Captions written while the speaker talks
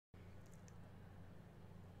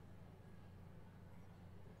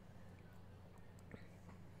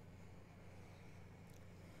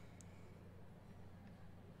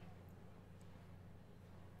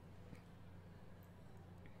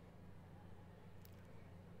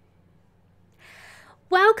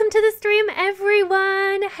to the stream,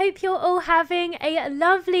 everyone. Hope you're all having a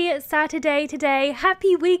lovely Saturday today.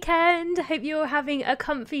 Happy weekend. Hope you're having a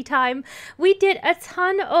comfy time. We did a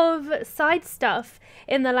ton of side stuff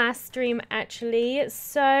in the last stream, actually,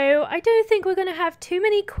 so I don't think we're going to have too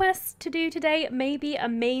many quests to do today. Maybe a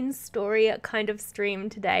main story kind of stream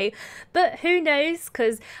today, but who knows,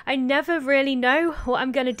 because I never really know what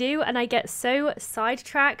I'm going to do, and I get so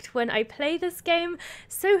sidetracked when I play this game,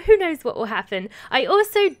 so who knows what will happen. I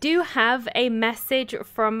also do have a message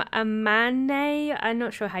from Amane, I'm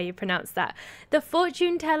not sure how you pronounce that, the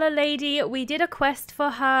fortune teller lady. We did a quest for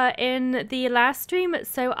her in the last stream,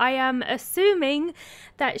 so I am assuming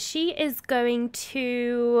that she is going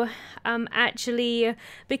to actually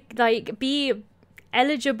be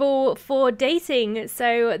eligible for dating,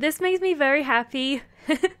 so this makes me very happy.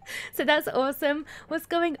 So that's awesome. What's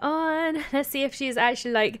going on? Let's see if she's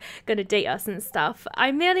actually like gonna date us and stuff.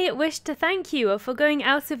 I merely wish to thank you for going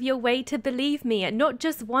out of your way to believe me, not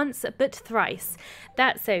just once but thrice.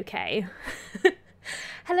 That's okay.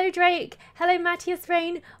 Hello Drake, hello Matthias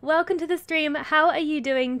Rain, welcome to the stream. How are you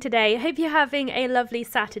doing today? Hope you're having a lovely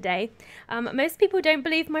Saturday. Most people don't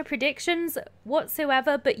believe my predictions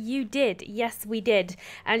whatsoever, but you did. Yes, we did.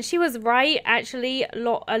 And she was right, actually, a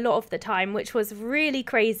lot of the time, which was really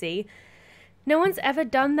crazy. No one's ever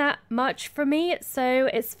done that much for me, so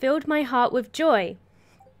it's filled my heart with joy.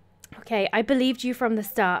 Okay, I believed you from the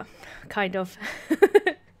start, kind of.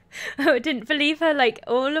 I didn't believe her like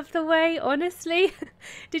all of the way, honestly.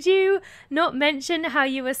 Did you not mention how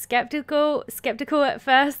you were skeptical at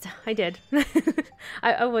first? I did.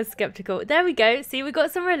 I was skeptical. There we go. See, we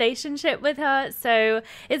got some relationship with her, so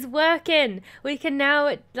it's working. We can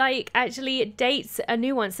now like actually date a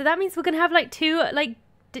new one. So that means we're gonna have like two like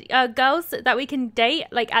girls that we can date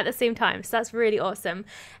like at the same time, so that's really awesome.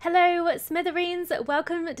 Hello Smithereens,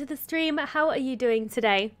 welcome to the stream. How are you doing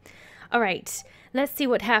today? All right, let's see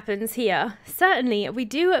what happens here. Certainly, we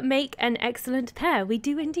do make an excellent pair. We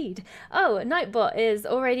do indeed. Oh, Nightbot is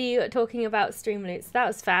already talking about stream loots. That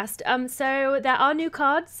was fast. So there are new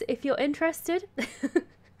cards if you're interested.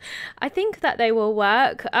 I think that they will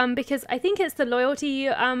work because I think it's the loyalty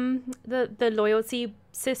the loyalty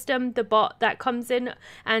system, the bot that comes in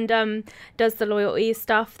and does the loyalty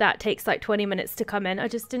stuff that takes like 20 minutes to come in. I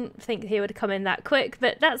just didn't think he would come in that quick,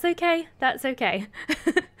 but that's okay. That's okay.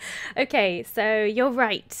 Okay, so you're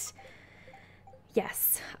right.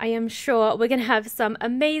 Yes, I am sure we're going to have some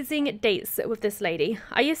amazing dates with this lady.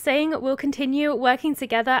 Are you saying we'll continue working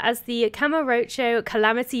together as the Kamurocho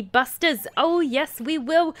Calamity Busters? Oh yes, we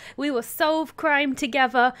will. We will solve crime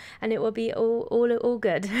together and it will be all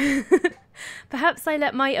good. Perhaps I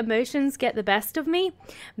let my emotions get the best of me?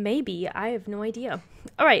 Maybe, I have no idea.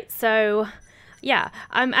 Alright, so yeah,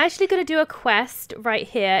 I'm actually going to do a quest right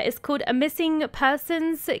here. It's called A Missing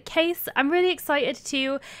Persons Case. I'm really excited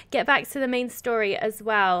to get back to the main story as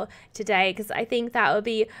well today because I think that would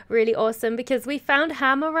be really awesome because we found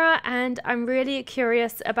Hamura and I'm really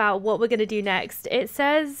curious about what we're going to do next. It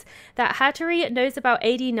says that Hattori knows about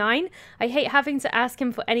 89. I hate having to ask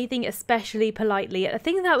him for anything especially politely. I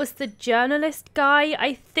think that was the journalist guy,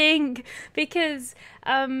 I think, because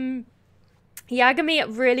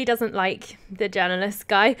Yagami really doesn't like the journalist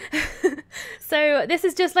guy. So this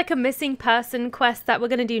is just like a missing person quest that we're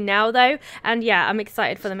going to do now though. And yeah, I'm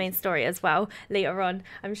excited for the main story as well later on.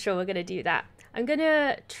 I'm sure we're going to do that. I'm going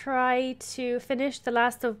to try to finish the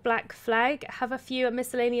last of Black Flag, have a few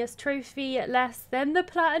miscellaneous trophy less than the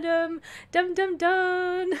platinum. Dum dum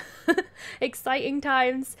dum. Exciting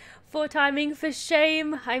times. For timing, for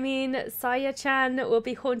shame. I mean, Saya-chan will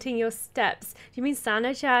be haunting your steps. Do you mean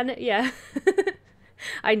Sana-chan? Yeah.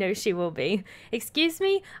 I know she will be. Excuse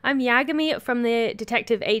me? I'm Yagami from the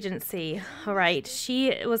detective agency. Alright,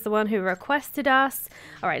 she was the one who requested us.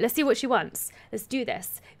 Alright, let's see what she wants. Let's do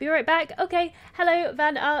this. Be right back. Okay. Hello,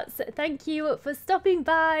 Van Arts. Thank you for stopping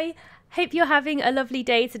by. Hope you're having a lovely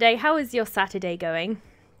day today. How is your Saturday going?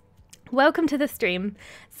 Welcome to the stream.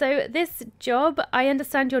 So this job, I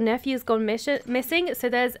understand your nephew's gone missing. So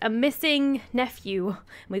there's a missing nephew.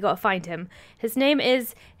 We gotta find him. His name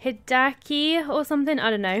is Hidaki or something. I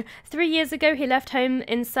don't know. 3 years ago, he left home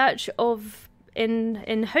in search of,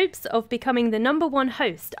 in hopes of becoming the #1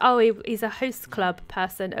 host. Oh, he's a host club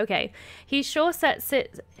person. Okay. He sure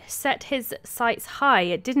set his sights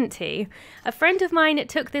high, didn't he? A friend of mine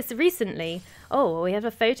took this recently. Oh, we have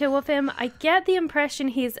a photo of him. I get the impression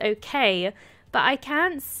he's okay, but I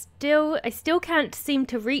still can't seem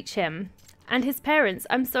to reach him. And his parents,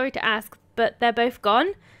 I'm sorry to ask, but they're both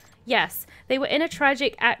gone? Yes, they were in a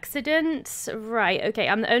tragic accident. Right, okay,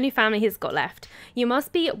 I'm the only family he's got left. You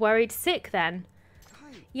must be worried sick then.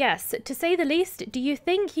 Yes, to say the least. Do you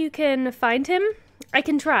think you can find him? I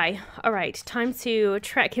can try. Alright, time to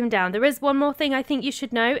track him down. There is one more thing I think you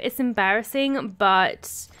should know. It's embarrassing,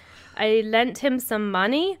 but I lent him some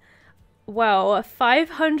money. Well,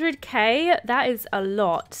 500k? That is a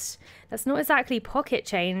lot. That's not exactly pocket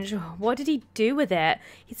change. What did he do with it?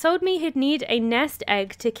 He told me he'd need a nest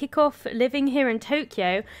egg to kick off living here in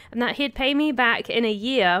Tokyo, and that he'd pay me back in a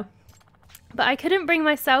year. But I couldn't bring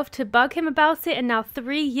myself to bug him about it, and now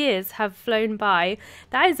 3 years have flown by.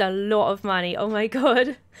 That is a lot of money. Oh my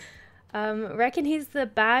god. Reckon he's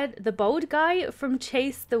the bold guy from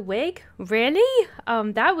Chase the Wig? Really?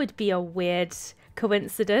 That would be a weird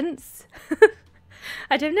coincidence.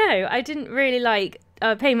 I don't know. I didn't really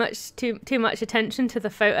pay too much attention to the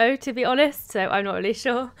photo, to be honest, so I'm not really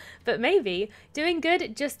sure. But maybe. Doing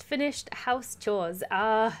good. Just finished house chores.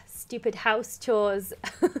 Ah, stupid house chores.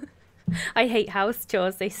 I hate house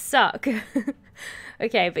chores, they suck.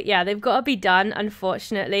 Okay, but yeah, they've got to be done,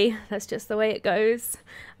 unfortunately. That's just the way it goes.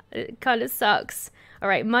 It kind of sucks.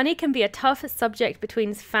 Alright, money can be a tough subject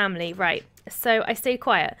between family, right. So I stayed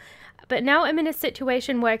quiet. But now I'm in a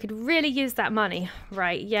situation where I could really use that money.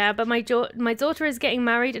 Right, yeah, but my daughter is getting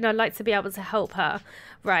married and I'd like to be able to help her.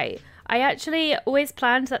 Right, I actually always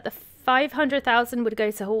planned that the 500,000 would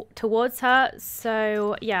go towards her,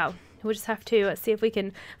 so yeah. We'll just have to see if we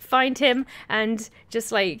can find him and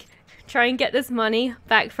just try and get this money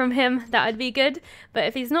back from him. That would be good. But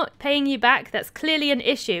if he's not paying you back, that's clearly an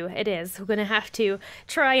issue. It is. We're going to have to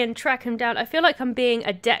try and track him down. I feel like I'm being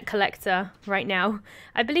a debt collector right now.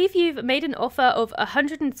 I believe you've made an offer of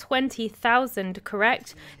 120,000,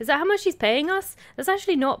 correct? Is that how much he's paying us? That's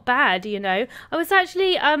actually not bad, you know. I was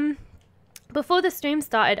actually... Before the stream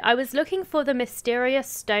started, I was looking for the mysterious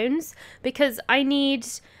stones because I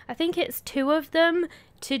think it's 2 of them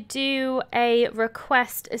to do a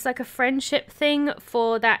request. It's like a friendship thing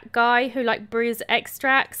for that guy who brews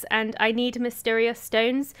extracts, and I need mysterious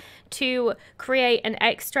stones to create an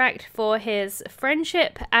extract for his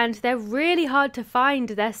friendship, and they're really hard to find.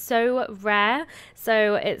 They're so rare,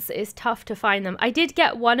 so it's tough to find them. I did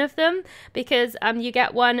get one of them because you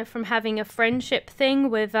get one from having a friendship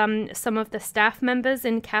thing with some of the staff members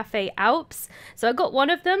in Cafe Alps. So I got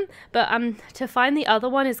one of them, but to find the other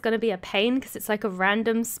one is going to be a pain because it's like a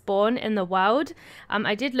random spawn in the world.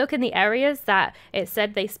 I did look in the areas that it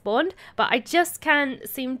said they spawned, but I just can't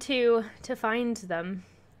seem to find them.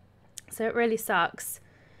 So it really sucks.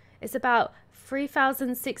 It's about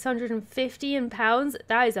 3,650 in pounds.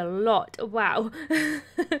 That is a lot. Wow.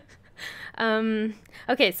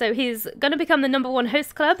 Okay, so he's gonna become the #1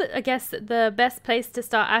 host club. I guess the best place to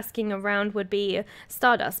start asking around would be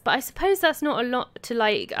Stardust, but I suppose that's not a lot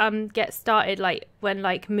to get started when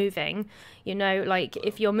moving, you know,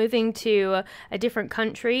 if you're moving to a different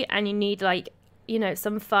country and you need you know,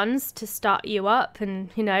 some funds to start you up and,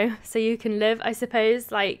 you know, so you can live. I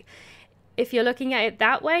suppose if you're looking at it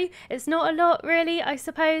that way, it's not a lot really, I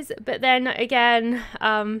suppose. But then again,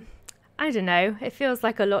 I don't know, it feels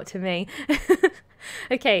like a lot to me.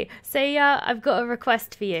 Okay, so yeah, I've got a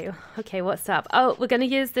request for you. Okay, what's up? Oh, we're gonna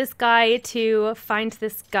use this guy to find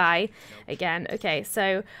this guy again. Okay,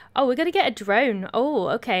 so, oh, we're gonna get a drone. Oh,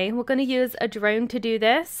 okay, we're gonna use a drone to do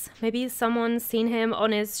this. Maybe someone's seen him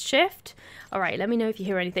on his shift. All right, let me know if you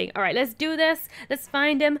hear anything. All right, let's do this. Let's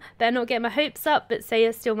find him. Better not get my hopes up, but say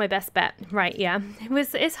it's still my best bet. Right, yeah.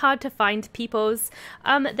 It's hard to find people's.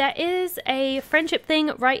 There is a friendship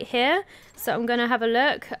thing right here. So I'm going to have a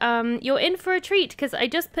look. You're in for a treat because I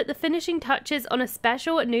just put the finishing touches on a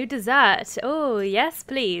special new dessert. Oh, yes,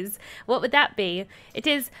 please. What would that be? It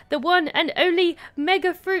is the one and only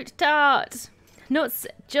mega fruit tart. Not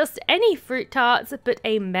just any fruit tarts, but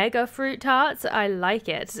a mega fruit tart. I like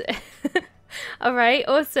it. All right,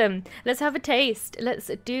 awesome. Let's have a taste.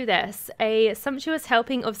 Let's do this. A sumptuous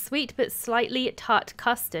helping of sweet but slightly tart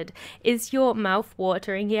custard. Is your mouth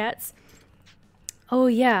watering yet? Oh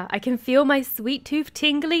yeah, I can feel my sweet tooth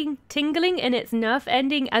tingling in its nerve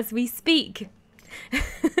ending as we speak.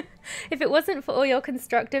 If it wasn't for all your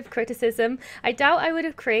constructive criticism, I doubt I would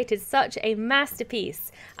have created such a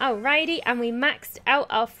masterpiece. Alrighty, and we maxed out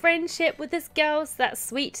our friendship with this girl, so that's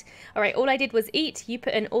sweet. Alright, all I did was eat, you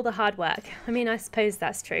put in all the hard work. I mean, I suppose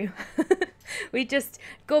that's true. We just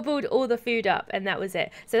gobbled all the food up and that was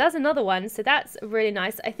it. So that's another one, so that's really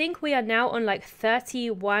nice. I think we are now on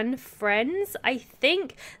 31 friends, I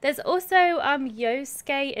think. There's also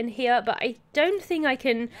Yosuke in here, but I don't think I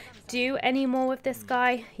can do any more with this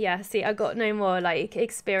guy. Yeah, see, I got no more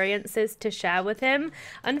experiences to share with him.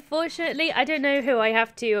 Unfortunately, I don't know who I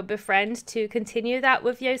have to befriend to continue that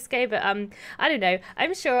with Yosuke, but I don't know.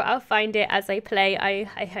 I'm sure I'll find it as I play,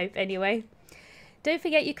 I hope anyway. Don't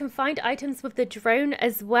forget you can find items with the drone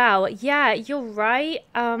as well. Yeah, you're right.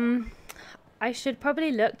 I should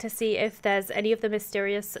probably look to see if there's any of the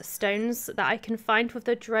mysterious stones that I can find with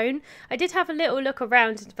the drone. I did have a little look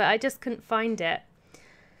around, but I just couldn't find it.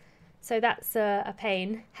 So that's a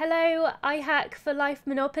pain. Hello, iHack for Life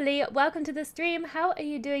Monopoly. Welcome to the stream. How are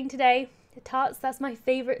you doing today? Tarts, that's my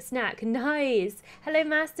favourite snack. Nice. Hello,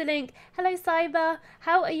 Masterlink. Hello, Cyber.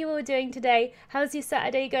 How are you all doing today? How's your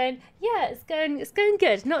Saturday going? Yeah, it's going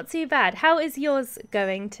good. Not too bad. How is yours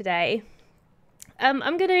going today? I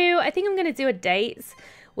think I'm gonna do a date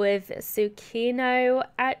with Tsukino,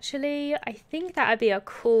 actually. I think that would be a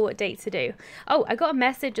cool date to do. Oh, I got a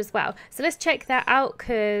message as well. So let's check that out,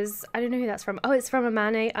 because I don't know who that's from. Oh, it's from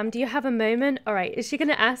Amane. Do you have a moment? All right, is she going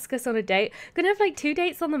to ask us on a date? Going to have like 2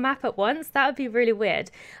 dates on the map at once? That would be really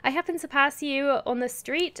weird. I happened to pass you on the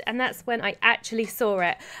street, and that's when I actually saw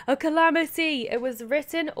it. A calamity. It was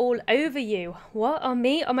written all over you. What? On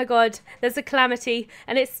me? Oh my god, there's a calamity,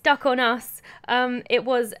 and it's stuck on us. It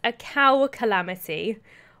was a cow calamity.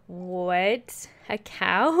 What? A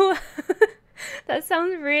cow? That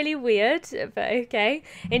sounds really weird, but okay.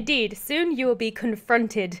 Indeed, soon you will be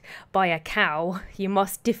confronted by a cow. You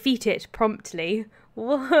must defeat it promptly.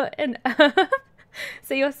 What on earth?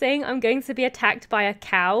 So you're saying I'm going to be attacked by a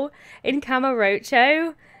cow in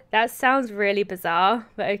Kamurocho? That sounds really bizarre,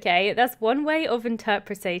 but okay. That's one way of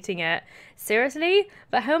interpreting it. Seriously?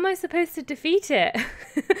 But how am I supposed to defeat it?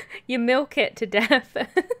 You milk it to death.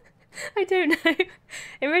 I don't know.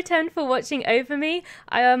 In return for watching over me,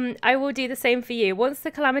 I will do the same for you. Once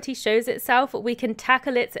the calamity shows itself, we can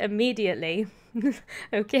tackle it immediately.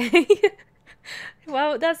 Okay.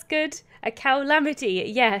 Well, that's good. A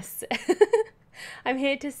calamity, yes. I'm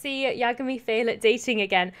here to see Yagami fail at dating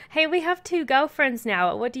again. Hey, we have 2 girlfriends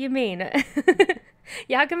now. What do you mean?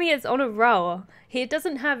 Yagami is on a roll. He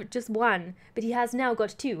doesn't have just 1, but he has now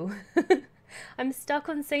got 2. I'm stuck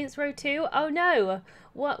on Saints Row 2. Oh no.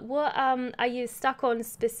 What are you stuck on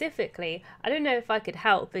specifically? I don't know if I could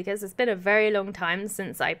help, because it's been a very long time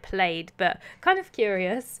since I played, but kind of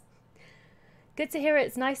curious. Good to hear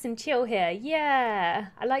it's nice and chill here. Yeah,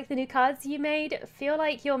 I like the new cards you made. Feel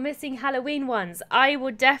like you're missing Halloween ones. I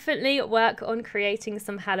will definitely work on creating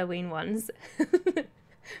some Halloween ones.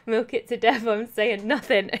 Milk it to death, I'm saying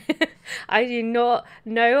nothing. I do not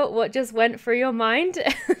know what just went through your mind.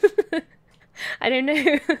 I don't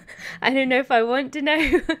know. I don't know if I want to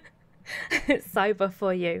know. Cyber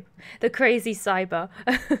for you. The crazy cyber.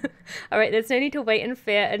 Alright, there's no need to wait in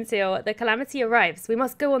fear until the calamity arrives. We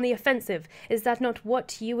must go on the offensive. Is that not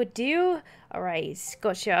what you would do? Alright,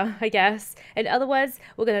 gotcha, I guess. In other words,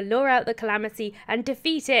 we're going to lure out the calamity and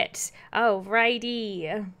defeat it.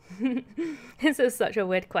 Alrighty. This is such a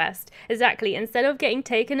weird quest. Exactly. Instead of getting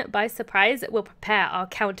taken by surprise, we'll prepare our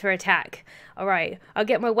counterattack. Alright, I'll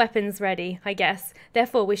get my weapons ready, I guess.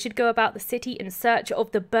 Therefore, we should go about the city in search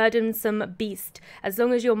of the burdensome beast. As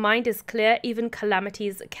long as your mind is clear, even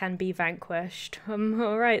calamities can be vanquished.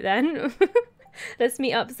 Alright then. Let's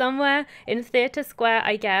meet up somewhere in Theatre Square,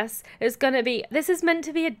 I guess. It's gonna be... This is meant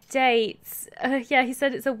to be a date. Yeah, he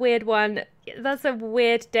said it's a weird one. That's a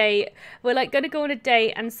weird date. We're like gonna go on a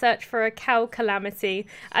date and search for a cow calamity.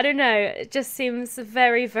 I don't know. It just seems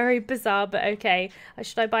very, very bizarre, but okay.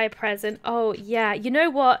 Should I buy a present? Oh, yeah. You know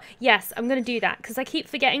what? Yes, I'm gonna do that, because I keep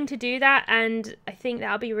forgetting to do that, and I think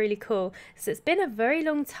that'll be really cool. So it's been a very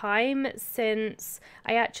long time since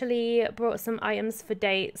I actually brought some items for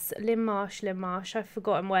dates. Limarsh. I've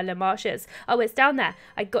forgotten where Limarsh is. Oh, it's down there.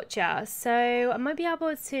 I gotcha. So I might be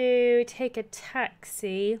able to take a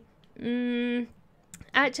taxi.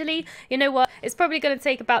 Actually, you know what? It's probably going to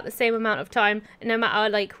take about the same amount of time, no matter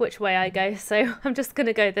like which way I go. So I'm just going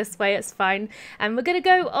to go this way. It's fine. And we're going to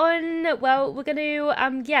go on. Well, we're going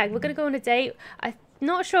to yeah, we're going to go on a date. I'm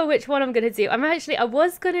not sure which one I'm going to do. I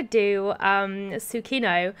was going to do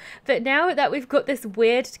Tsukino, but now that we've got this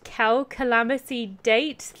weird cow calamity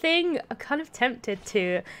date thing, I'm kind of tempted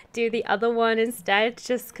to do the other one instead,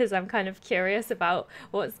 just because I'm kind of curious about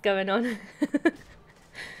what's going on.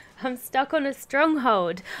 I'm stuck on a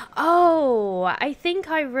stronghold. Oh, I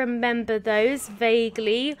think I remember those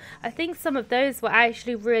vaguely. I think some of those were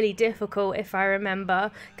actually really difficult, if I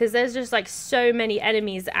remember, because there's just like so many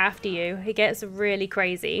enemies after you. It gets really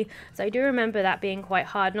crazy. So I do remember that being quite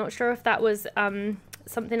hard. Not sure if that was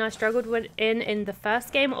something I struggled with in the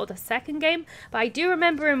first game or the second game, but I do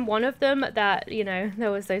remember in one of them that, you know,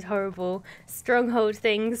 there was those horrible stronghold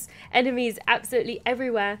things, enemies absolutely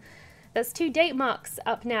everywhere. That's 2 date marks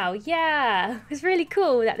up now. Yeah, it's really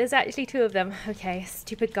cool that there's actually 2 of them. Okay,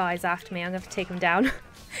 stupid guy's after me. I'm going to take him down.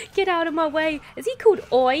 Get out of my way. Is he called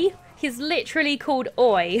Oi? He's literally called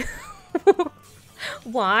Oi.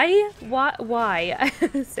 Why? What? Why?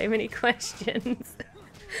 So many questions.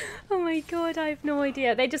 Oh my god, I have no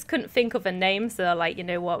idea. They just couldn't think of a name, so they're like, you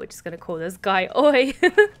know what, we're just gonna call this guy Oi.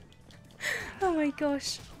 Oh my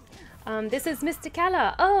gosh. This is Mr.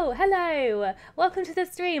 Keller. Oh, hello. Welcome to the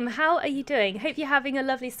stream. How are you doing? Hope you're having a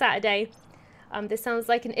lovely Saturday. This sounds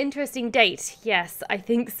like an interesting date. Yes, I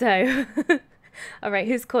think so. All right,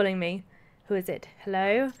 who's calling me? Who is it?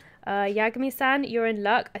 Hello? Yagami-san, you're in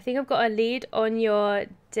luck. I think I've got a lead on your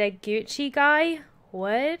Deguchi guy.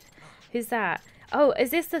 What? Who's that? Oh,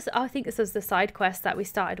 is this the... I think this was the side quest that we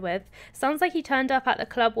started with. Sounds like he turned up at the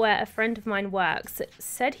club where a friend of mine works.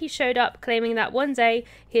 Said he showed up claiming that one day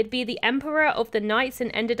he'd be the emperor of the knights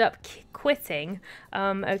and ended up quitting.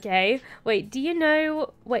 Okay. Wait, do you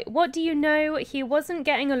know... Wait, what do you know? He wasn't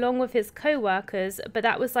getting along with his co-workers, but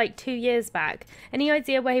that was like 2 years back. Any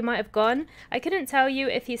idea where he might have gone? I couldn't tell you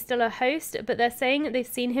if he's still a host, but they're saying they've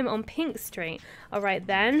seen him on Pink Street. Alright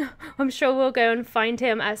then, I'm sure we'll go and find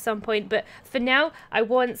him at some point, but for now, I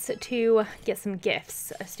want to get some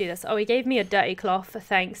gifts. Let's do this. Oh, he gave me a dirty cloth.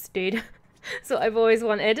 Thanks, dude. That's what I've always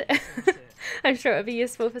wanted. I'm sure it'll be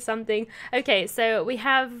useful for something. Okay, so we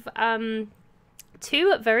have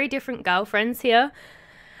 2 very different girlfriends here.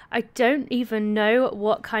 I don't even know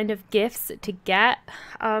what kind of gifts to get.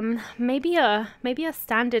 Maybe a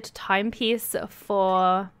standard timepiece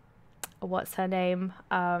for... What's her name?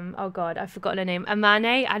 Oh god, I've forgotten her name. Amane.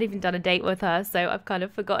 I hadn't even done a date with her, so I've kind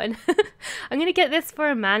of forgotten. I'm gonna get this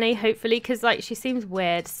for Amane, hopefully, because like she seems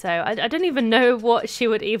weird, so I don't even know what she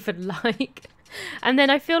would even like. And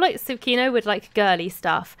then I feel like Tsukino would like girly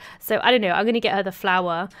stuff, so I don't know. I'm gonna get her the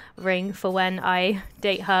flower ring for when I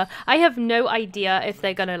date her. I have no idea if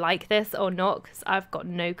they're gonna like this or not, because I've got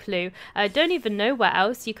no clue. I don't even know where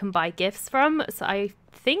else you can buy gifts from, so I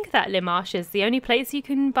think that Limarsh is the only place you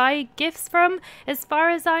can buy gifts from, as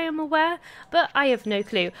far as I am aware, but I have no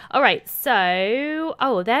clue. All right, so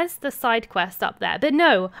oh, there's the side quest up there, but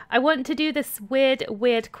no, I want to do this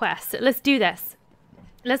weird quest. Let's do this.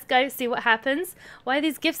 Let's go see what happens. Why are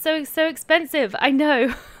these gifts so expensive? I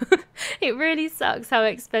know. It really sucks how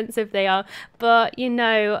expensive they are, but you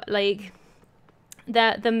know, like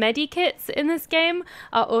the medikits in this game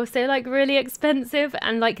are also like really expensive,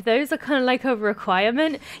 and like those are kind of like a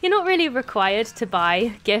requirement. You're not really required to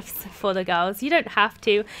buy gifts for the girls. You don't have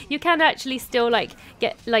to. You can actually still like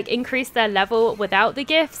increase their level without the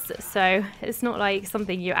gifts, so it's not like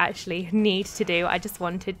something you actually need to do. I just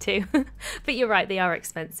wanted to. But you're right, they are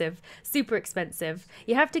expensive, super expensive.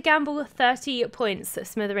 You have to gamble 30 points,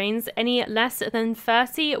 Smithereens. Any less than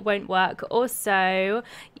 30 won't work. Also,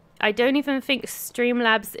 I don't even think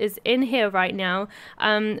Streamlabs is in here right now.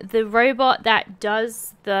 The robot that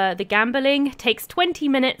does the gambling takes 20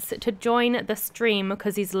 minutes to join the stream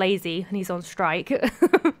because he's lazy and he's on strike.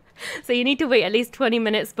 So you need to wait at least 20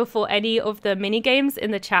 minutes before any of the mini games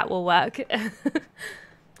in the chat will work.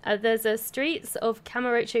 There's a Streets of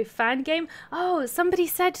Kamurocho fan game. Oh, somebody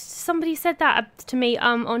said that to me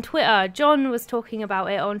on Twitter. John was talking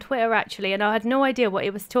about it on Twitter actually, and I had no idea what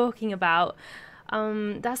he was talking about.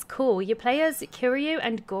 That's cool. You play as Kiryu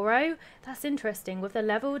and Goro. That's interesting, with the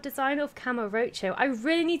level design of Kamurocho. I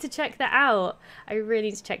really need to check that out.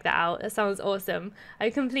 That sounds awesome. I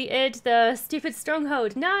completed the stupid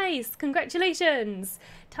stronghold. Nice! Congratulations!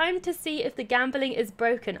 Time to see if the gambling is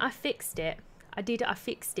broken. I fixed it. I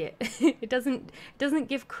fixed it. It doesn't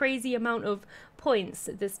give crazy amount of points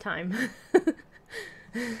this time.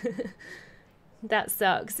 That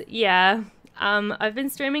sucks. Yeah. I've been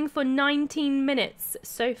streaming for 19 minutes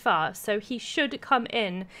so far, so he should come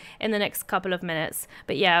in the next couple of minutes.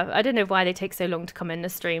 But yeah, I don't know why they take so long to come in the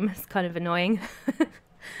stream. It's kind of annoying.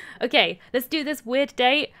 Okay, let's do this weird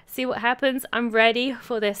date, see what happens. I'm ready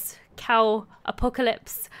for this cow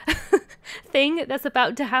apocalypse thing that's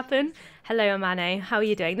about to happen. Hello, Amane. How are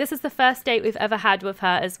you doing? This is the first date we've ever had with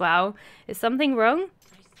her as well. Is something wrong?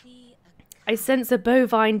 I sense a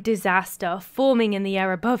bovine disaster forming in the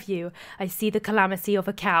air above you. I see the calamity of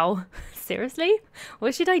a cow. Seriously?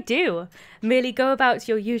 What should I do? Merely go about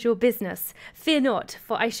your usual business. Fear not,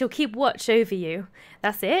 for I shall keep watch over you.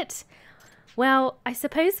 That's it? Well, I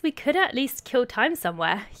suppose we could at least kill time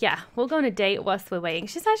somewhere. Yeah, we'll go on a date whilst we're waiting.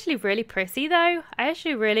 She's actually really pretty though. I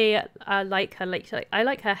actually really like her. I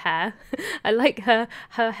like her hair. I like her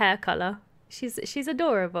hair color. She's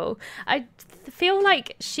adorable. I feel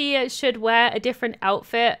like she should wear a different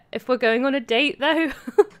outfit if we're going on a date though.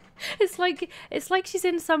 It's like she's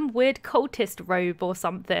in some weird cultist robe or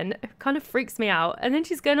something. It kind of freaks me out. And then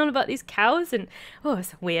she's going on about these cows and oh,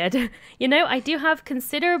 it's weird. You know, I do have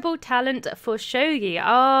considerable talent for shogi.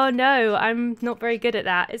 Oh no, I'm not very good at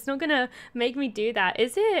that. It's not gonna make me do that,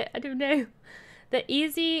 is it? I don't know. The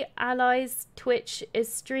Easy Allies Twitch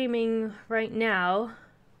is streaming right now.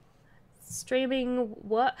 Streaming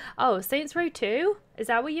what? Oh, Saints Row 2? Is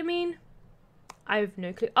that what you mean? I have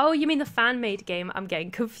no clue. Oh, you mean the fan-made game? I'm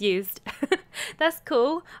getting confused. That's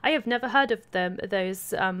cool. I have never heard of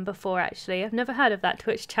those before, actually. I've never heard of that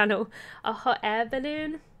Twitch channel. A hot air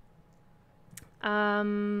balloon?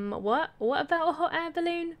 What? What about a hot air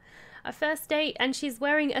balloon? A first date and she's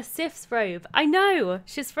wearing a Sith's robe. I know!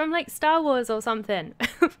 She's from like Star Wars or something.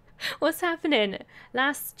 What's happening?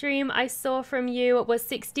 Last stream I saw from you was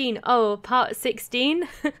 16. Oh, part 16?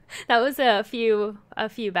 That was a few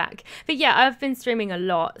back. But yeah, I've been streaming a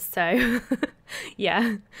lot, so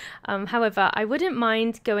yeah. However, I wouldn't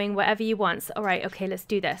mind going wherever you want. All right, okay, let's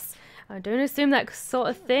do this. Don't assume that sort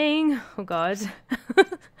of thing. Oh god.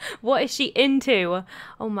 What is she into?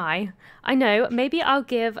 Oh my. I know. Maybe I'll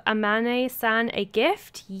give Amane-san a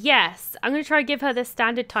gift. Yes. I'm going to try to give her this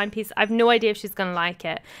standard timepiece. I have no idea if she's going to like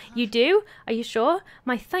it. You do? Are you sure?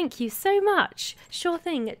 My thank you so much. Sure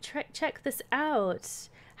thing. Check this out.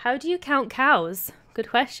 How do you count cows? Good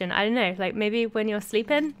question. I don't know. Like maybe when you're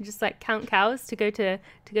sleeping, just like count cows to go to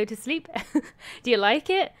sleep. Do you like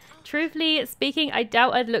it? Truthfully speaking, I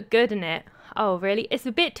doubt I'd look good in it. Oh, really? It's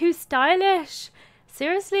a bit too stylish.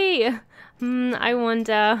 Seriously? I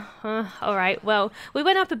wonder. All right. Well, we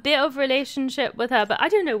went up a bit of relationship with her, but I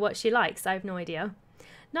don't know what she likes. I have no idea.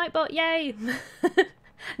 Nightbot, yay!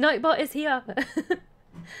 Nightbot is here.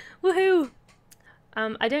 Woohoo!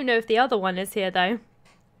 I don't know if the other one is here though.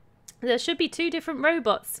 There should be 2 different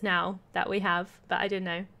robots now that we have, but I don't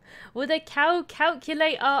know. With a cow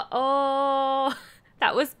calculator. Oh,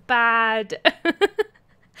 that was bad.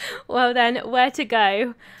 Well then, where to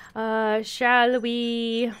go? Shall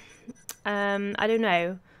we? I don't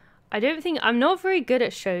know. I'm not very good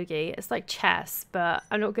at shogi. It's like chess, but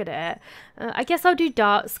I'm not good at it. I guess I'll do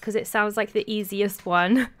darts because it sounds like the easiest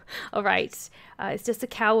one. All right. It's just a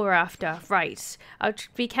cow we're after. Right. I'll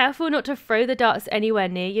be careful not to throw the darts anywhere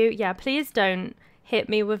near you. Yeah, please don't hit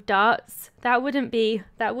me with darts. That wouldn't be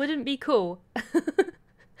cool.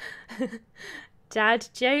 Dad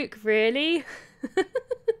joke, really?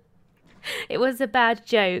 It was a bad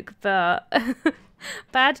joke, but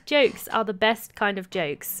bad jokes are the best kind of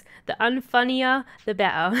jokes. The unfunnier, the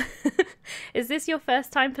better. Is this your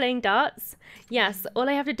first time playing darts? Yes, all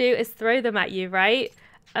I have to do is throw them at you, right?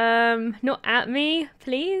 Not at me,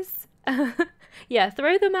 please. Yeah,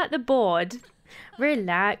 throw them at the board.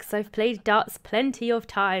 Relax, I've played darts plenty of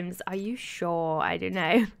times. Are you sure? I don't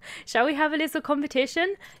know. Shall we have a little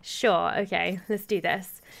competition? Sure, okay, let's do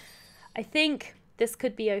this. I think this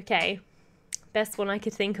could be okay. Best one I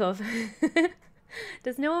could think of.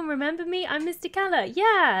 Does no one remember me? I'm Mr. Keller.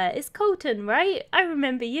 Yeah, it's Colton, right? I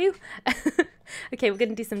remember you. Okay, we're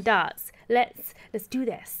gonna do some darts. Let's do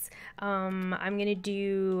this. I'm gonna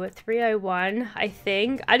do 301, I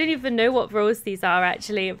think. I don't even know what roles these are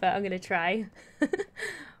actually, but I'm gonna try.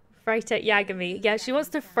 Right at Yagami. Yeah, she wants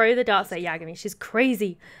to throw the darts at Yagami. She's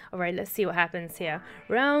crazy. All right, let's see what happens here.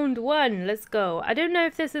 Round 1, let's go. I don't know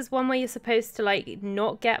if this is one where you're supposed to like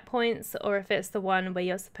not get points or if it's the one where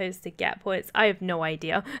you're supposed to get points. I have no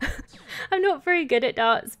idea. I'm not very good at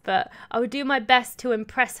darts, but I'll do my best to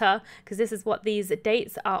impress her because this is what these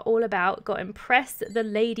dates are all about. Got to impress the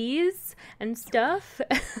ladies and stuff.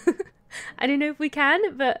 I don't know if we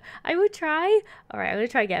can, but I will try. All right, I'm going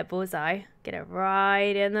to try to get a bullseye. Get it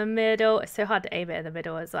right in the middle. It's so hard to aim it in the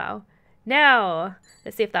middle as well. Now,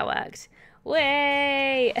 let's see if that worked.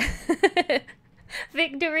 Way!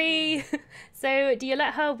 Victory! So, do you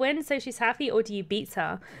let her win so she's happy or do you beat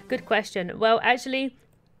her? Good question. Well, actually,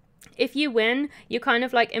 if you win, you kind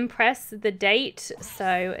of like impress the date,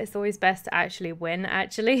 so it's always best to actually win,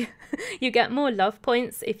 actually. You get more love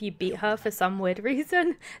points if you beat her for some weird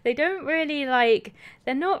reason. They don't really like,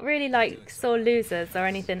 they're not really like sore losers or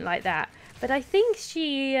anything like that. But I think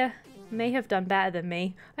she may have done better than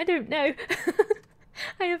me. I don't know.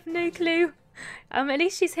 I have no clue. At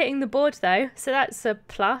least she's hitting the board though, so that's a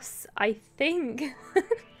plus, I think.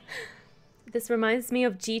 This reminds me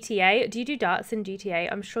of GTA. Do you do darts in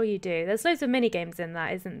GTA? I'm sure you do. There's loads of mini games in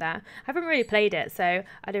that, isn't there? I haven't really played it, so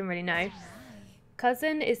I don't really know.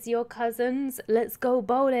 Cousin is your cousin's. Let's go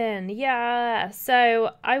bowling. Yeah.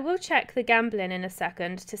 So I will check the gambling in a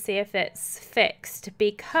second to see if it's fixed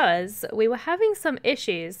because we were having some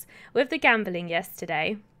issues with the gambling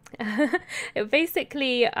yesterday. It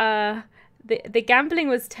basically, the gambling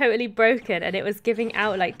was totally broken and it was giving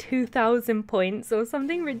out like 2,000 points or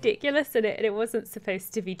something ridiculous and it wasn't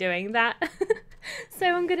supposed to be doing that. So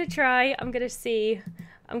I'm gonna try. I'm gonna see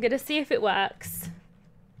if it works.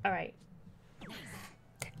 All right.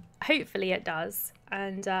 Hopefully it does.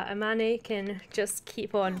 and Amane can just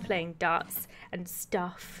keep on playing darts and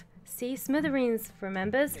stuff. See, Smithereens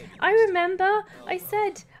remembers. I remember. I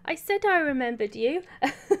said I remembered you.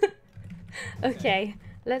 Okay,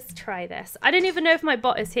 let's try this. I don't even know if my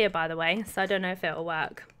bot is here, by the way, so I don't know if it'll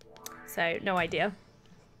work. So, no idea.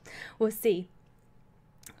 We'll see.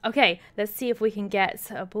 Okay, let's see if we can get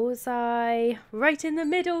a bullseye right in the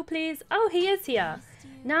middle, please. Oh, he is here.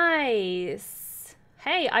 Nice.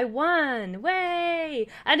 Hey, I won. Way.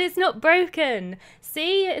 And it's not broken.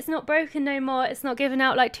 See, it's not broken no more. It's not giving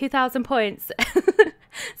out like 2,000 points.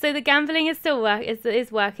 So the gambling is still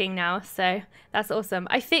is working now. So that's awesome.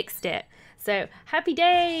 I fixed it. So happy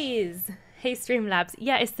days. Hey, Streamlabs.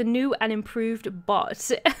 Yeah, it's the new and improved bot.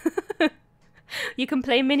 You can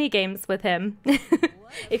play mini games with him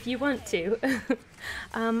if you want to.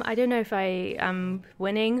 I don't know if I am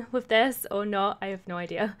winning with this or not. I have no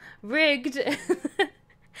idea. Rigged.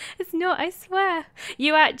 It's not, I swear.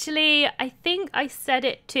 You actually, I think I said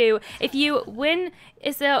it too. If you win,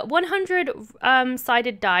 it's a 100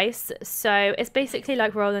 sided dice. So it's basically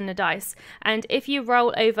like rolling the dice. And if you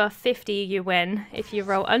roll over 50, you win. If you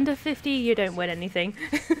roll under 50, you don't win anything.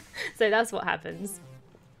 So that's what happens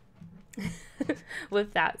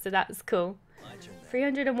with that. So that's cool.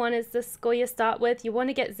 301 is the score you start with. You want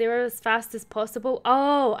to get 0 as fast as possible.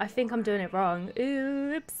 Oh, I think I'm doing it wrong.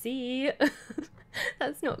 Oopsie.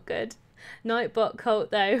 That's not good. Nightbot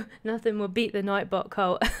cult though. Nothing will beat the Nightbot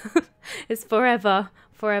cult. It's forever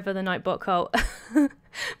the Nightbot cult.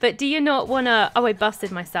 But do you not want to... Oh, I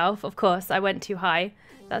busted myself. Of course, I went too high.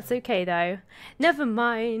 That's okay though. Never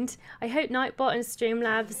mind. I hope Nightbot and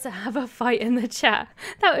Streamlabs have a fight in the chat.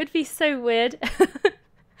 That would be so weird.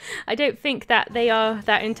 I don't think that they are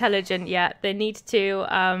that intelligent yet. They need to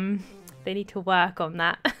work on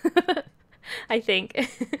that. I think.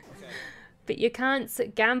 But you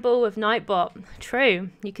can't gamble with Nightbot. True.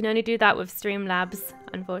 You can only do that with Streamlabs,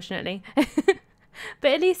 unfortunately.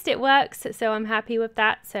 But at least it works, so I'm happy with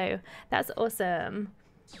that. So that's awesome.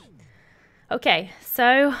 Okay,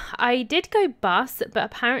 so I did go bust, but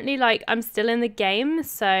apparently like I'm still in the game,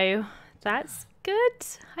 so that's good,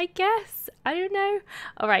 I guess. I don't know.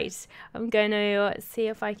 All right, I'm going to see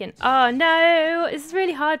if I can... Oh no, it's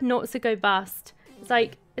really hard not to go bust. It's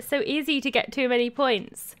like, it's so easy to get too many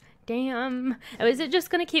points. Damn. Oh, is it just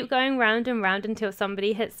going to keep going round and round until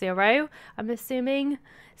somebody hits 0? I'm assuming.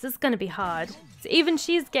 This is going to be hard. So even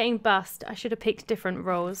she's getting bust. I should have picked different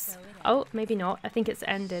roles. Oh, maybe not. I think it's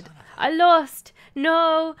ended. I lost.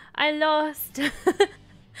 No, I lost.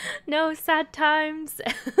 No, sad times.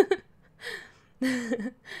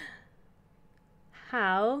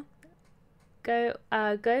 How? Go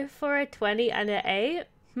for a 20 and an 8?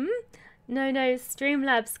 No,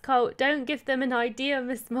 Streamlabs cult. Don't give them an idea,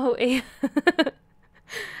 Miss Multi.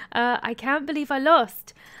 I can't believe I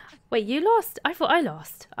lost. Wait, you lost? I thought I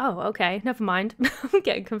lost. Oh, okay. Never mind. I'm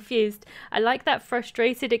getting confused. I like that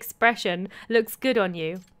frustrated expression. Looks good on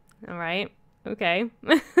you. All right. Okay.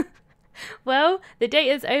 Well, the date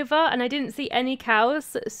is over and I didn't see any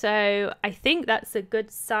cows. So I think that's a good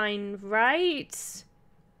sign, right?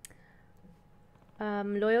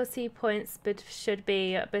 Loyalty points should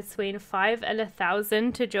be between 5 and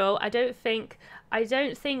 1,000 to draw. I don't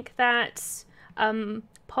think that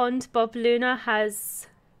Pond Bob Luna has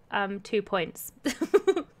 2 points.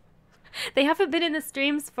 They haven't been in the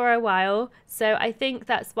streams for a while, so I think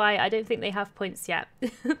that's why I don't think they have points yet.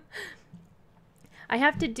 I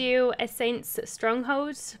have to do a saint's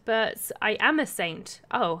stronghold, but I am a saint.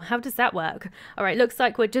 Oh, how does that work? All right, looks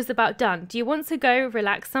like we're just about done. Do you want to go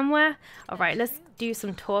relax somewhere? All right, let's do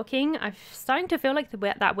some talking. I'm starting to feel like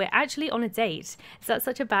that we're actually on a date. Is that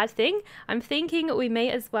such a bad thing? I'm thinking we may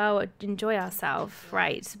as well enjoy ourselves,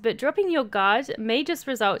 right? But dropping your guard may just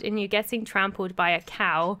result in you getting trampled by a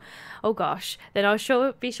cow. Oh gosh, then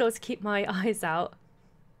I'll be sure to keep my eyes out.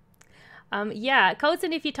 Yeah,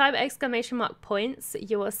 Colton, if you type ! points,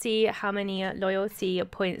 you will see how many loyalty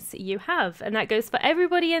points you have. And that goes for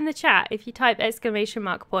everybody in the chat. If you type !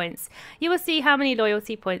 points, you will see how many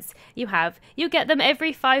loyalty points you have. You get them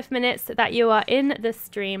every 5 minutes that you are in the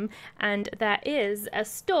stream. And there is a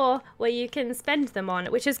store where you can spend them on,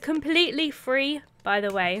 which is completely free, by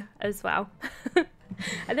the way, as well.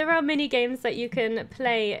 And there are mini games that you can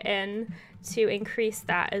play in to increase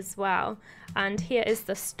that as well. And here is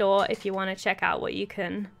the store if you want to check out what you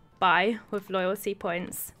can buy with loyalty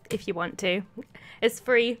points, if you want to. It's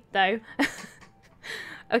free though.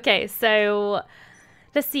 Okay, so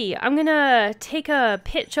let's see. I'm gonna take a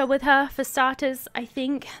picture with her for starters. I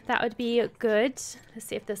think that would be good. Let's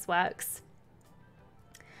see if this works.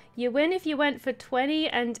 You win if you went for 20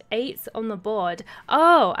 and 8s on the board.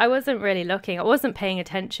 Oh, I wasn't really looking. I wasn't paying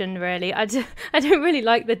attention, really. I don't really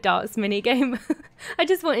like the darts minigame. I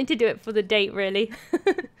just wanted to do it for the date, really.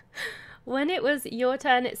 When it was your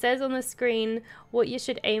turn, it says on the screen what you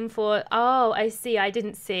should aim for. Oh, I see. I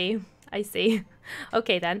didn't see. I see.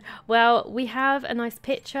 Okay then. Well, we have a nice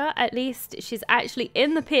picture. At least she's actually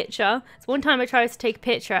in the picture. So one time I tried to take a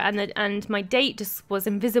picture and my date just was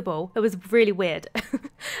invisible. It was really weird.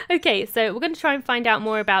 Okay, so we're going to try and find out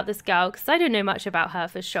more about this girl because I don't know much about her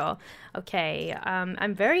for sure. Okay,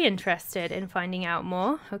 I'm very interested in finding out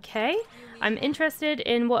more. Okay, I'm interested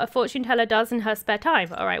in what a fortune teller does in her spare time.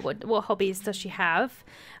 All right, what hobbies does she have?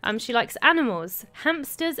 She likes animals,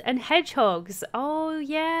 hamsters and hedgehogs. Oh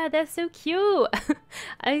yeah, they're so cute.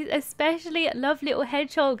 I especially love little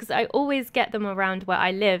hedgehogs. I always get them around where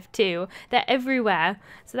I live too. They're everywhere.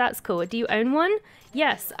 So that's cool. Do you own one?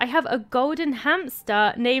 Yes, I have a golden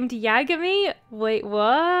hamster named Yagami. Wait,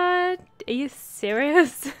 what? Are you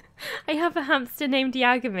serious? I have a hamster named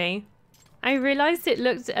Yagami. I realized it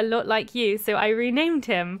looked a lot like you, so I renamed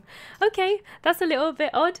him. Okay, that's a little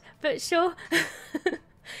bit odd, but sure.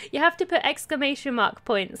 You have to put exclamation mark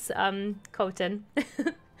points, Colton.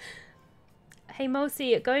 Hey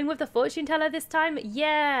Mosi, going with the fortune teller this time?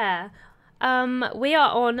 Yeah. We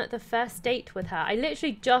are on the first date with her. I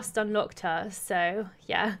literally just unlocked her, so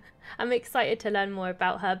yeah. I'm excited to learn more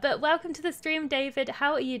about her. But welcome to the stream, David.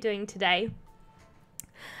 How are you doing today?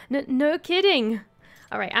 No kidding.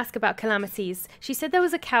 All right, ask about calamities. She said there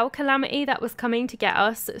was a cow calamity that was coming to get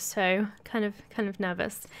us, so kind of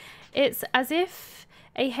nervous. It's as if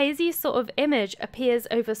a hazy sort of image appears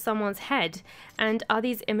over someone's head. And are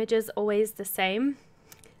these images always the same?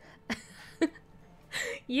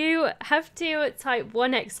 You have to type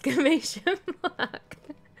one exclamation mark.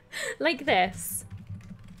 Like this.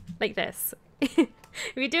 Like this. If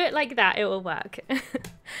you do it like that, it will work.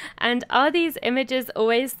 And are these images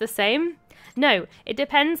always the same? No, it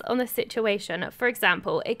depends on the situation. For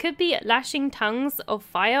example, it could be lashing tongues of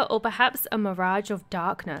fire or perhaps a mirage of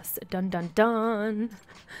darkness. Dun dun dun.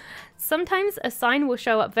 Sometimes a sign will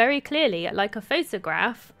show up very clearly, like a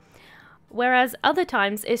photograph, whereas other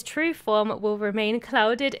times its true form will remain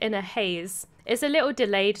clouded in a haze. It's a little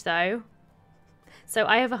delayed though. So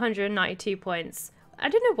I have 192 points. I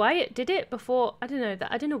don't know why it did it before. I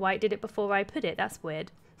don't know why it did it before I put it. That's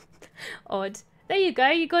weird. Odd. There you go,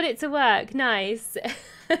 you got it to work. Nice.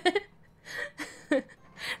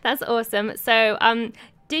 That's awesome. So,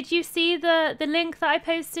 did you see the link that I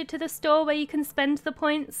posted to the store where you can spend the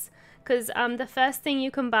points? Because the first thing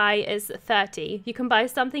you can buy is 30. You can buy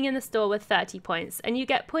something in the store with 30 points, and you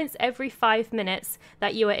get points every 5 minutes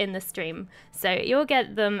that you are in the stream. So you'll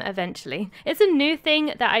get them eventually. It's a new thing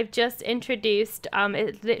that I've just introduced.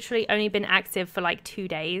 It's literally only been active for like 2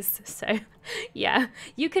 days. So yeah,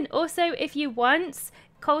 you can also, if you want,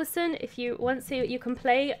 Colson, if you want to, you can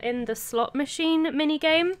play in the slot machine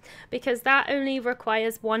minigame because that only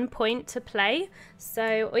requires 1 point to play.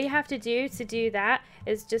 So all you have to do that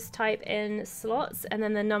is just type in slots and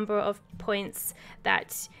then the number of points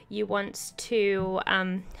that you want to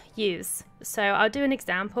use. So I'll do an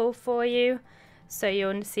example for you so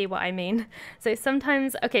you'll see what I mean. So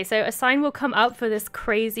sometimes, okay, so a sign will come up for this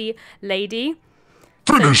crazy lady.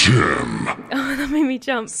 Finish him! Oh, that made me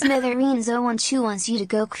jump. Smithereens012 wants you to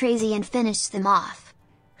go crazy and finish them off.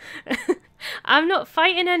 I'm not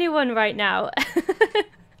fighting anyone right now.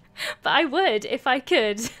 But I would if I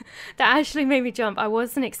could. That actually made me jump. I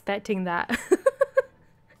wasn't expecting that.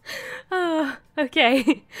 Oh,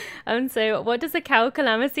 okay. So what does a cow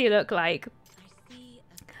calamity look like?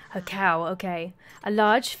 A cow, okay. A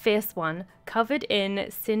large, fierce one, covered in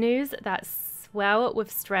sinews that swell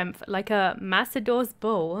with strength, like a Massador's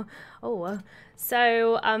bull. Oh,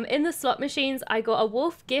 so in the slot machines, I got a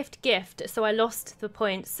wolf gift, so I lost the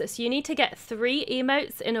points. So you need to get 3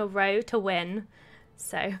 emotes in a row to win.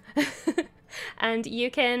 So, and you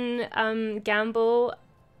can gamble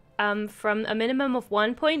from a minimum of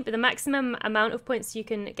 1 point, but the maximum amount of points you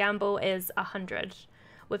can gamble is 100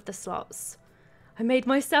 with the slots. I made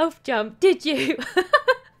myself jump, did you?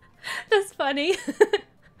 That's funny.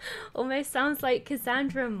 Almost sounds like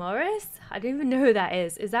Cassandra Morris. I don't even know who that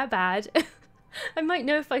is. Is that bad? I might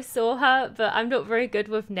know if I saw her, but I'm not very good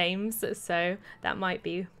with names, so that might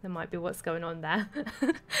be what's going on there.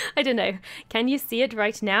 I don't know. Can you see it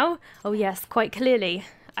right now? Oh yes, quite clearly.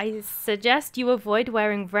 I suggest you avoid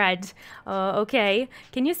wearing red. Okay.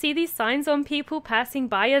 Can you see these signs on people passing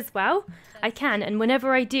by as well? I can, and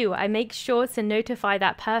whenever I do, I make sure to notify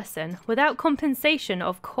that person. Without compensation,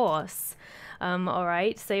 of course.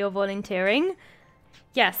 Alright, so you're volunteering.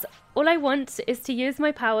 Yes, all I want is to use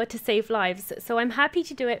my power to save lives, so I'm happy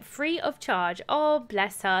to do it free of charge. Oh,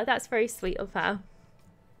 bless her. That's very sweet of her.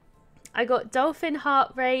 I got dolphin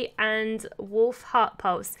heart rate and wolf heart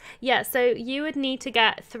pulse. Yeah, so you would need to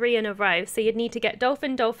get 3 in a row. So you'd need to get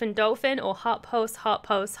dolphin, dolphin, dolphin, or heart pulse, heart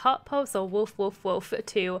pulse, heart pulse, or wolf, wolf, wolf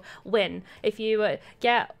to win. If you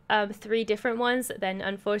get 3 different ones, then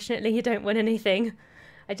unfortunately you don't win anything.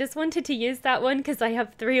 I just wanted to use that one because I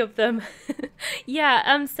have 3 of them.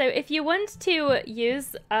 Yeah, so if you want to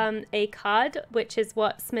use a card, which is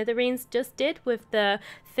what Smithereens just did with the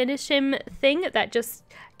finish him thing that just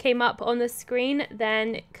came up on the screen,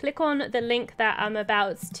 then click on the link that I'm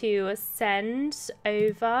about to send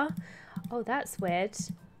over. Oh, that's weird.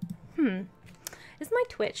 Is my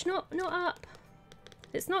Twitch not up?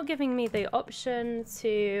 It's not giving me the option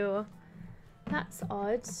to... That's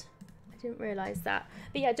odd. Didn't realize that.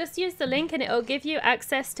 But yeah, just use the link and it'll give you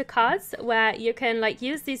access to cards where you can like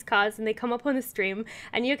use these cards and they come up on the stream,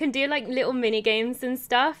 and you can do like little mini games and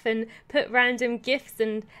stuff and put random gifts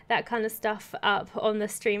and that kind of stuff up on the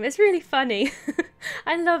stream. It's really funny.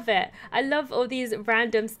 I love it. I love all these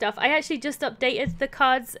random stuff. I actually just updated the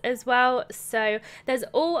cards as well, so there's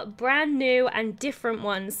all brand new and different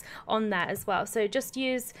ones on that as well. So just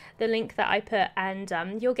use the link that I put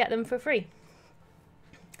and you'll get them for free.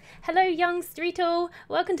 Hello, young Streetle.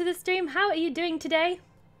 Welcome to the stream. How are you doing today?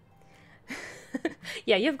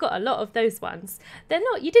 Yeah, you've got a lot of those ones. They're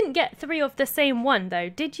not... You didn't get 3 of the same one, though,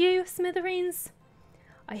 did you, Smithereens?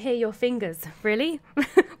 I hear your fingers. Really?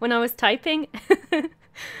 When I was typing?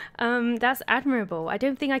 That's admirable. I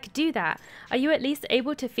don't think I could do that. Are you at least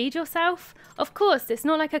able to feed yourself? Of course, it's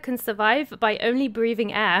not like I can survive by only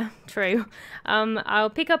breathing air. True.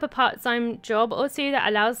 I'll pick up a part-time job or 2 that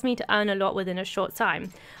allows me to earn a lot within a short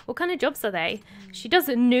time. What kind of jobs are they? She does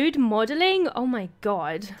nude modeling? Oh my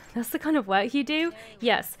god. That's the kind of work you do?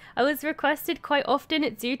 Yes, I was requested quite often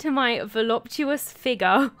due to my voluptuous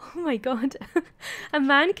figure. Oh my god. A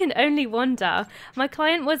man can only wonder. My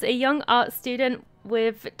client was a young art student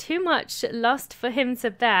with too much lust for him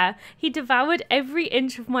to bear. He devoured every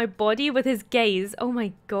inch of my body with his gaze. Oh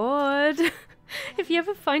my god. If you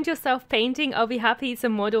ever find yourself painting, I'll be happy to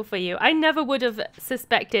model for you. I never would have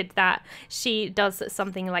suspected that she does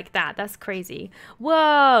something like that. That's crazy.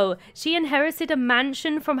 Whoa, she inherited a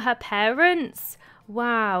mansion from her parents.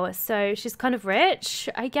 Wow, so she's kind of rich,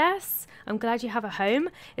 I guess. I'm glad you have a home.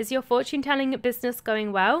 Is your fortune-telling business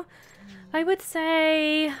going well? I would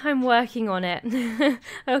say I'm working on it.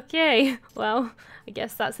 Okay, well, I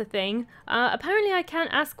guess that's a thing. Apparently I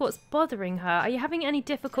can't ask what's bothering her. Are you having any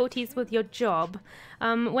difficulties with your job?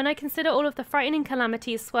 When I consider all of the frightening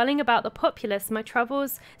calamities swirling about the populace, my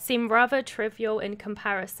troubles seem rather trivial in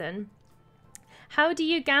comparison. How do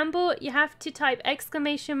you gamble? You have to type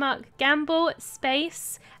 !gamble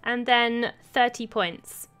space and then 30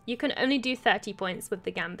 points. You can only do 30 points with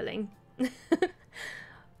the gambling.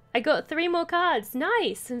 I got 3 more cards.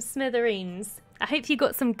 Nice, some Smithereens. I hope you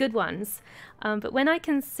got some good ones. But when I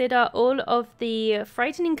consider all of the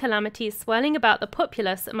frightening calamities swirling about the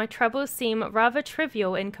populace, my troubles seem rather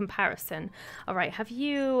trivial in comparison. All right, have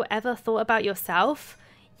you ever thought about yourself?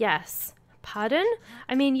 Yes. Pardon?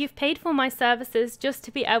 I mean, you've paid for my services just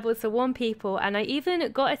to be able to warn people, and I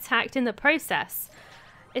even got attacked in the process.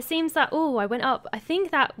 It seems that, oh, I went up. I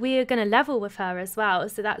think that we're going to level with her as well,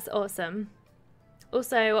 so that's awesome.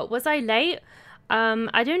 Also, was I late?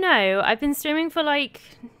 I don't know. I've been streaming for like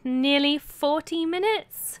nearly 40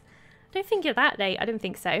 minutes. I don't think you're that late. I don't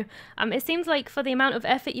think so. It seems like for the amount of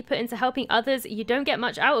effort you put into helping others, you don't get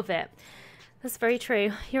much out of it. That's very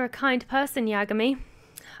true. You're a kind person, Yagami.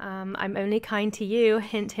 I'm only kind to you.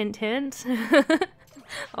 Hint, hint, hint.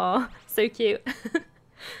 Oh, so cute.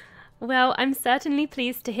 Well, I'm certainly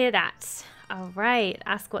pleased to hear that. All right,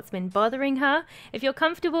 ask what's been bothering her. If you're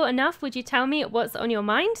comfortable enough, would you tell me what's on your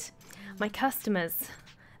mind? My customers.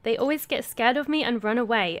 They always get scared of me and run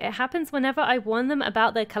away. It happens whenever I warn them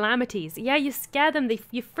about their calamities. Yeah, you scare them,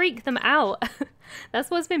 you freak them out. That's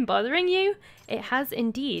what's been bothering you? It has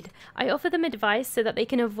indeed. I offer them advice so that they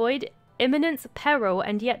can avoid imminent peril,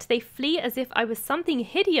 and yet they flee as if I was something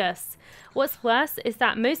hideous. What's worse is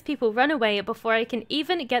that most people run away before I can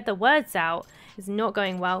even get the words out. It's not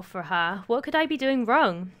going well for her. What could I be doing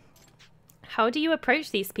wrong? How do you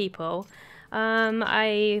approach these people?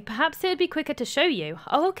 Perhaps it would be quicker to show you.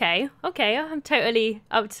 Oh, okay. Okay, I'm totally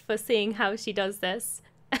up for seeing how she does this.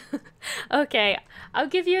 Okay, I'll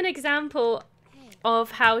give you an example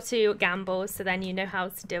of how to gamble so then you know how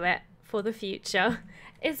to do it for the future.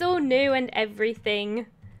 It's all new and everything.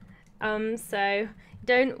 So it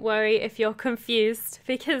don't worry if you're confused,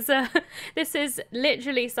 because this is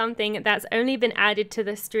literally something that's only been added to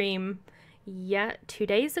the stream, 2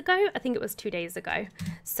 days ago? I think it was 2 days ago.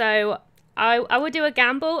 So I will do a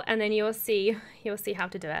gamble and then you'll see how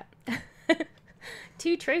to do it.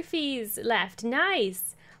 2 trophies left.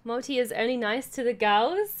 Nice. Moti is only nice to the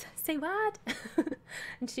girls. Say what?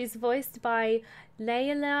 And she's voiced by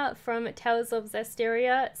Layla from Tales of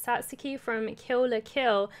Zestiria, Satsuki from Kill la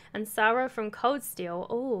Kill, and Sarah from Cold Steel.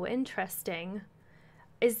 Oh, interesting.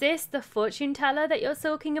 Is this the fortune teller that you're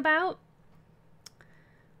talking about?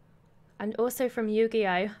 And also from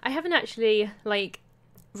Yu-Gi-Oh! I haven't actually, like,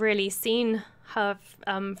 really seen her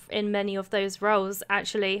in many of those roles,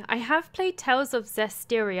 actually. I have played Tales of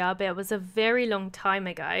Zestiria, but it was a very long time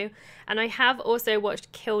ago. And I have also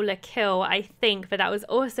watched Kill la Kill, I think, but that was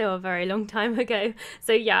also a very long time ago.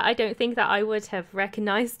 So yeah, I don't think that I would have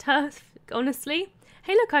recognized her, honestly.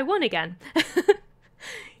 Hey, look, I won again.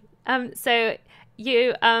 So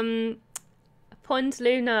you, Pond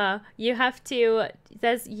Luna, you have to,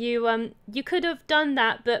 you could have done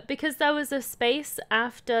that, but because there was a space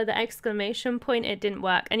after the exclamation point, it didn't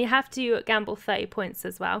work. And you have to gamble 30 points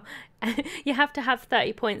as well. You have to have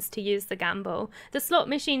 30 points to use the gamble. The slot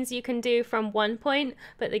machines you can do from 1 point,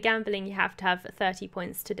 but the gambling you have to have 30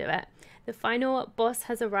 points to do it. The final boss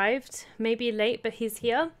has arrived, maybe late, but he's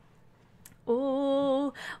here.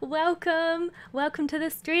 Oh, welcome to the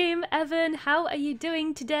stream, Evan. How are you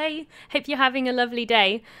doing today? Hope you're having a lovely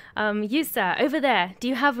day. You sir, over there, do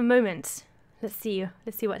you have a moment? Let's see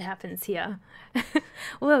what happens here.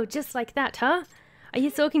 Whoa, just like that, huh? Are you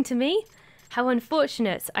talking to me? How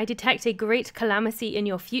unfortunate. I detect a great calamity in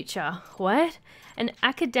your future. What? An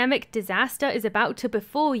academic disaster is about to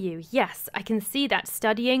befall you. Yes, I can see that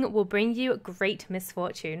studying will bring you great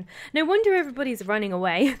misfortune. No wonder everybody's running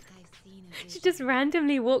away. She just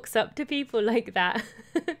randomly walks up to people like that.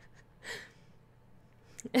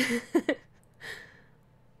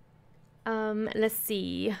 Let's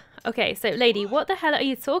see. Okay, so lady, what the hell are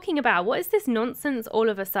you talking about? What is this nonsense all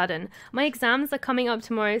of a sudden? My exams are coming up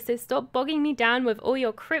tomorrow, so stop bogging me down with all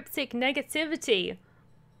your cryptic negativity.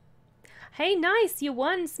 Hey, nice, you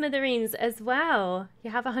won, Smithereens, as well.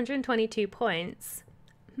 You have 122 points.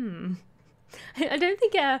 I don't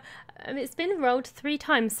think it's been rolled 3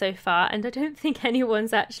 times so far, and I don't think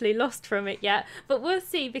anyone's actually lost from it yet, but we'll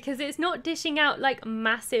see, because it's not dishing out like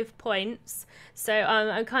massive points. So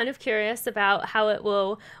I'm kind of curious about how it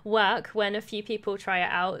will work when a few people try it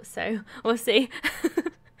out, so we'll see.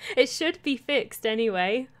 It should be fixed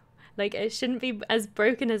anyway. Like, it shouldn't be as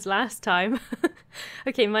broken as last time.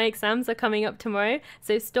 Okay, my exams are coming up tomorrow,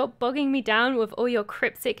 so stop bogging me down with all your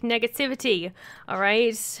cryptic negativity. All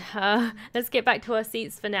right, let's get back to our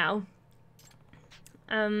seats for now.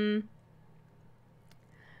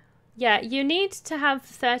 Yeah, you need to have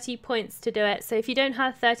 30 points to do it. So if you don't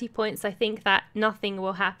have 30 points, I think that nothing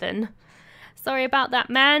will happen. Sorry about that,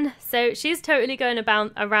 man. So she's totally going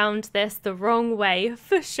around this the wrong way,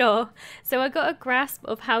 for sure. So I got a grasp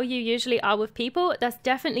of how you usually are with people. That's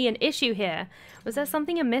definitely an issue here. Was there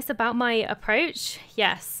something amiss about my approach?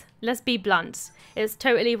 Yes. Let's be blunt. It's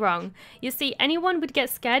totally wrong. You see, anyone would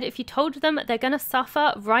get scared if you told them they're gonna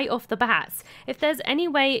suffer right off the bat. If there's any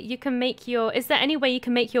way you can make is there any way you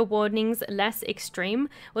can make your warnings less extreme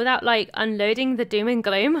without like unloading the doom and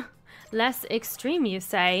gloom? Less extreme, you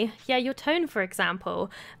say? Yeah, your tone, for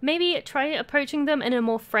example. Maybe try approaching them in a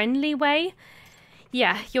more friendly way.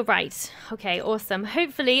 Yeah, you're right. Okay, awesome.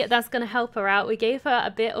 Hopefully that's going to help her out. We gave her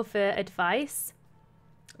a bit of advice.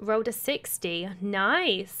 Rolled a 60.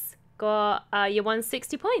 Nice. Got, you won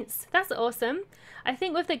 60 points. That's awesome. I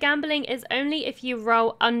think with the gambling, it's only if you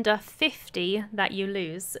roll under 50 that you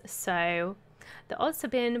lose. So the odds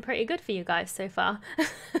have been pretty good for you guys so far.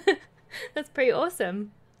 That's pretty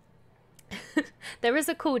awesome. There is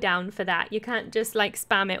a cooldown for that. You can't just like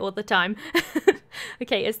spam it all the time.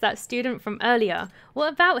 Okay, it's that student from earlier.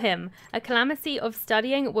 What about him? A calamity of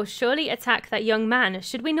studying will surely attack that young man.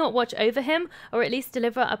 Should we not watch over him, or at least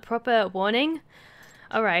deliver a proper warning?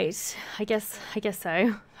 All right, I guess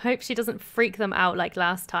so. Hope she doesn't freak them out like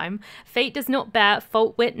last time. Fate does not bear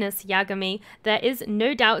fault witness, Yagami. There is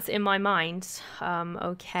no doubts in my mind.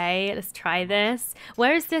 Okay, let's try this.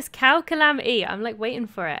 Where is this cow calamity? I'm like waiting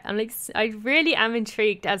for it. I really am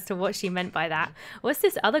intrigued as to what she meant by that. What's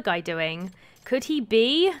this other guy doing? Could he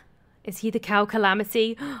be? Is he the cow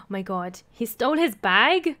calamity? Oh my god, he stole his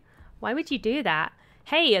bag? Why would you do that?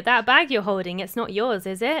 Hey, that bag you're holding, it's not yours,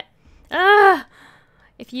 is it? Ah!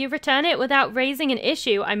 If you return it without raising an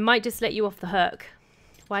issue, I might just let you off the hook.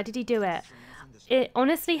 Why did he do it? It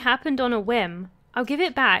honestly happened on a whim. I'll give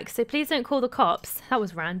it back, so please don't call the cops. That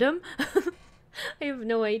was random. I have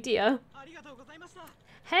no idea.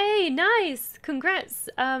 Hey, nice! Congrats,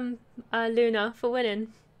 Luna, for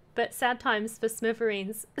winning. But sad times for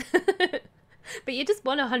Smithereens. But you just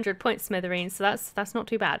won 100 points, Smithereens, so that's not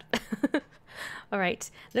too bad.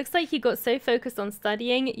 Alright, looks like you got so focused on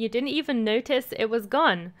studying, you didn't even notice it was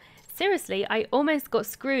gone. Seriously, I almost got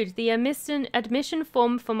screwed. The admission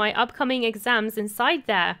form for my upcoming exams inside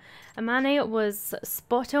there. Amane was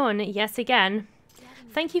spot on, yes again.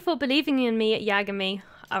 Thank you for believing in me, Yagami.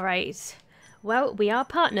 Alright. Well, we are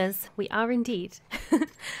partners. We are indeed.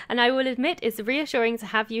 And I will admit it's reassuring to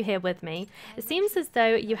have you here with me. It seems as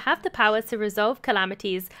though you have the power to resolve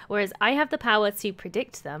calamities, whereas I have the power to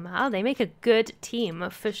predict them. Oh, they make a good team,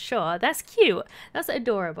 for sure. That's cute. That's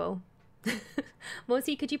adorable.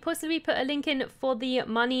 Morty, could you possibly put a link in for the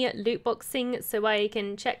money loot boxing so I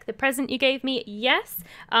can check the present you gave me? Yes.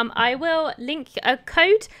 I will link a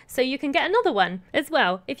code so you can get another one as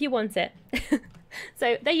well if you want it.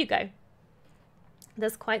 So there you go.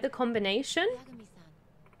 There's quite the combination.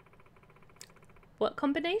 What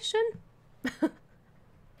combination?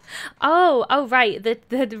 Oh, right.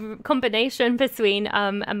 The combination between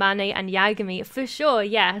Amane and Yagami. For sure,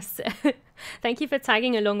 yes. Thank you for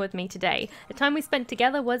tagging along with me today. The time we spent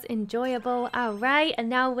together was enjoyable. All right, and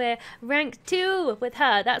now we're rank 2 with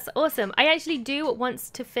her. That's awesome. I actually do want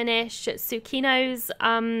to finish Tsukino's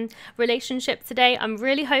relationship today. I'm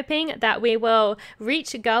really hoping that we will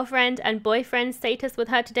reach girlfriend and boyfriend status with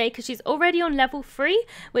her today because she's already on level 3,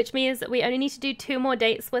 which means that we only need to do 2 more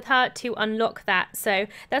dates with her to unlock that. So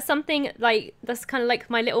that's something like, that's kind of like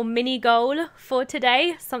my little mini goal for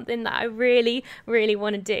today, something that I really, really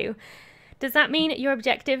want to do. Does that mean your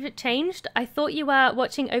objective changed? I thought you were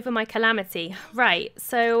watching over my calamity. Right,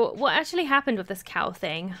 so what actually happened with this cow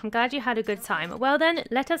thing? I'm glad you had a good time. Well then,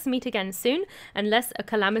 let us meet again soon, unless a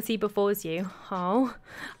calamity befalls you. Oh,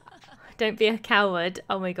 don't be a coward.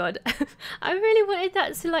 Oh my god. I really wanted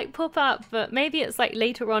that to like pop up, but maybe it's like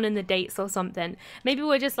later on in the dates or something. Maybe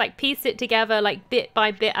we'll just like piece it together like bit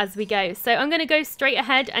by bit as we go. So I'm going to go straight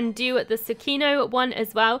ahead and do the Tsukino one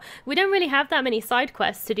as well. We don't really have that many side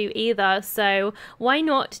quests to do either, so why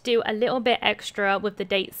not do a little bit extra with the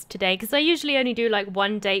dates today? Because I usually only do like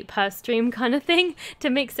 1 date per stream kind of thing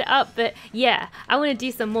to mix it up, but yeah, I want to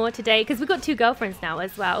do some more today because we've got 2 girlfriends now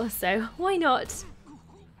as well, so why not?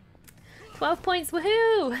 12 points,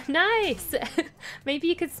 woohoo! Nice! Maybe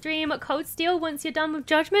you could stream Cold Steel once you're done with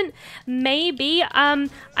Judgment? Maybe. I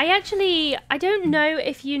don't know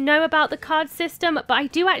if you know about the card system, but I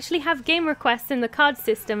do actually have game requests in the card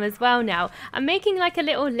system as well now. I'm making like a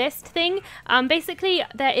little list thing. Basically,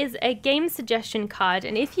 there is a game suggestion card,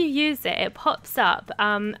 and if you use it, it pops up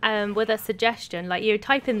with a suggestion. Like you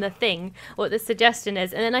type in the thing, what the suggestion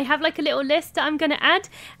is, and then I have like a little list that I'm going to add,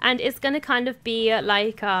 and it's going to kind of be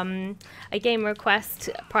like a game request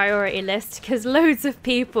priority list because loads of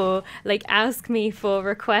people like ask me for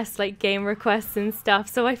requests, like game requests and stuff.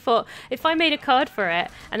 So I thought if I made a card for it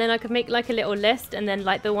and then I could make like a little list, and then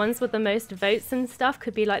like the ones with the most votes and stuff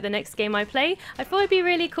could be like the next game I play. I thought it'd be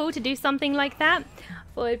really cool to do something like that.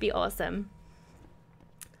 I thought it'd be awesome.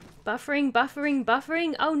 Buffering, buffering,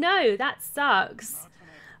 buffering. Oh no, that sucks.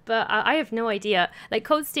 But I have no idea. Like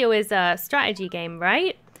Cold Steel is a strategy game,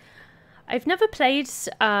 right? I've never played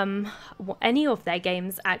any of their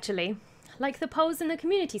games, actually. Like the polls in the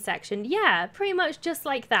community section. Yeah, pretty much just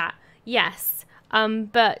like that. Yes.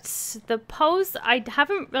 But the polls, I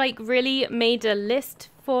haven't like really made a list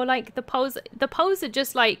for like the polls. The polls are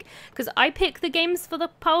just like, because I pick the games for the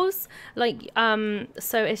polls, like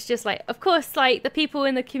so it's just like, of course, like the people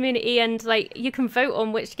in the community, and like you can vote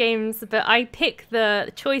on which games, but I pick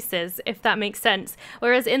the choices, if that makes sense.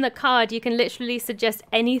 Whereas in the card you can literally suggest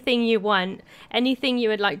anything you want, anything you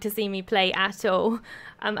would like to see me play at all,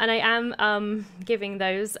 and I am giving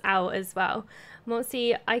those out as well.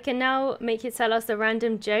 Morty, I can now make you tell us a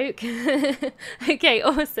random joke. Okay,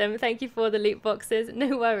 awesome. Thank you for the loot boxes.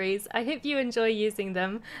 No worries. I hope you enjoy using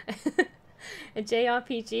them. A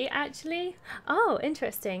JRPG, actually? Oh,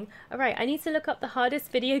 interesting. Alright, I need to look up the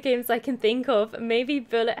hardest video games I can think of. Maybe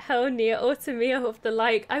Bullet Hell, Nier Automata, or the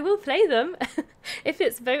like. I will play them. If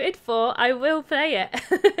it's voted for, I will play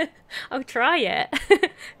it. I'll try it.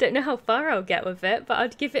 Don't know how far I'll get with it, but I'll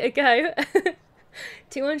give it a go.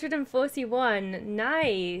 241,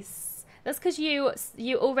 nice. That's because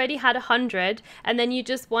you already had 100 and then you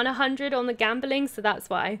just won 100 on the gambling, so that's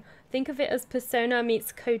why. Think of it as Persona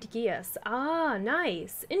meets Code Geass. Ah,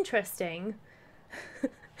 nice, interesting.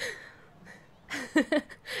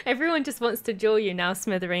 Everyone just wants to duel you now,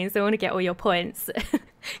 Smithereens. They want to get all your points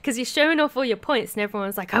because you're showing off all your points and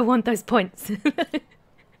everyone's like, I want those points.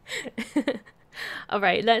 All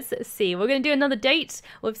right, let's see. We're going to do another date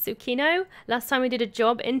with Tsukino. Last time we did a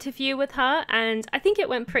job interview with her, and I think it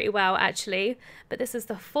went pretty well, actually. But this is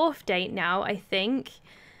the 4th date now, I think.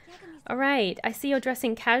 All right, I see you're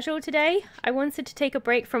dressing casual today. I wanted to take a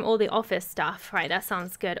break from all the office stuff. Right, that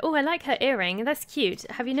sounds good. Oh, I like her earring. That's cute.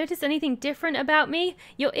 Have you noticed anything different about me?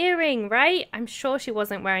 Your earring, right? I'm sure she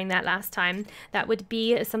wasn't wearing that last time. That would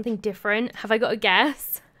be something different. Have I got a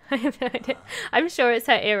guess? I have no idea. I'm sure it's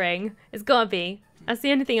her earring. It's gotta be. That's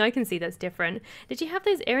the only thing I can see that's different. Did you have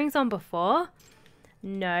those earrings on before?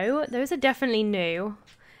 No, those are definitely new.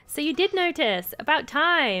 So you did notice. About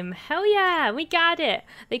time. Hell yeah, we got it.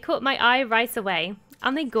 They caught my eye right away.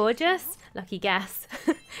 Aren't they gorgeous? Lucky guess.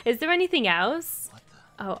 Is there anything else?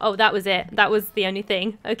 Oh, that was it. That was the only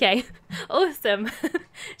thing. Okay, awesome.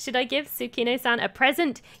 Should I give Tsukino-san a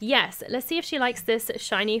present? Yes. Let's see if she likes this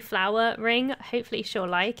shiny flower ring. Hopefully she'll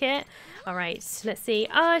like it. All right, let's see.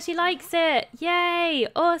 Oh, she likes it. Yay,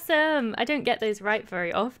 awesome. I don't get those right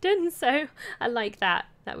very often, so I like that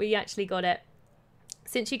we actually got it.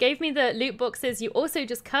 Since you gave me the loot boxes, you also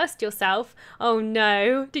just cursed yourself. Oh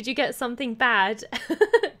no, did you get something bad?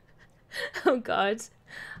 Oh god.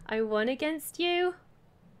 I won against you?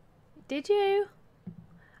 Did you?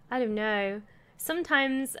 I don't know.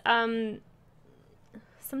 Sometimes, I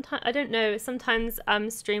don't know, sometimes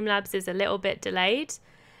Streamlabs is a little bit delayed.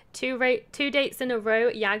 Two dates in a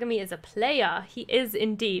row, Yagami is a player. He is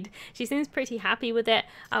indeed. She seems pretty happy with it.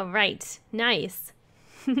 All right, nice.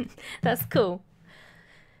 That's cool.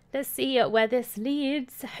 Let's see where this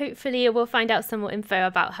leads. Hopefully we'll find out some more info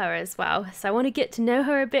about her as well. So I want to get to know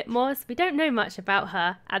her a bit more. So we don't know much about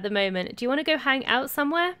her at the moment. Do you want to go hang out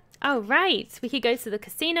somewhere? Oh, right. We could go to the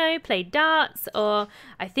casino, play darts, or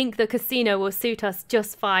I think the casino will suit us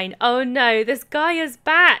just fine. Oh no, this guy is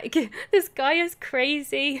back. This guy is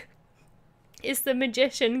crazy. It's the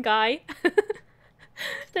magician guy.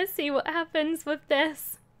 Let's see what happens with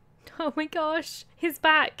this. Oh my gosh, he's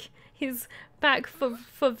back. He's back for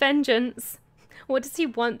vengeance. What does he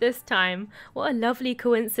want this time? What a lovely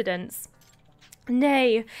coincidence.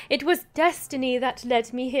 Nay, it was destiny that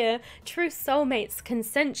led me here. True soulmates can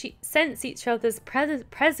sense each other's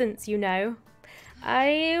presence, you know.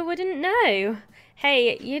 I wouldn't know.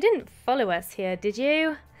 Hey, you didn't follow us here, did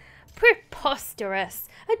you? Preposterous!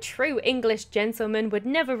 A true English gentleman would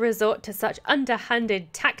never resort to such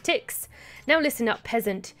underhanded tactics. Now listen up,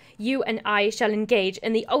 peasant. You and I shall engage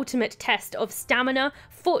in the ultimate test of stamina,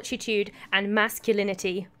 fortitude, and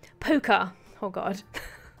masculinity. Poker. Oh god.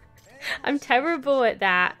 I'm terrible at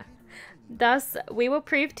that. Thus, we will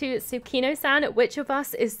prove to Tsukino-san which of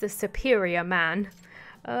us is the superior man.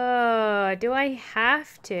 Oh, do I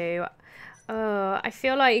have to? Oh, I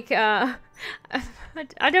feel like, I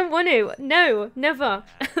don't want to. No, never.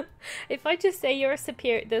 If I just say you're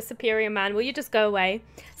the superior man, will you just go away?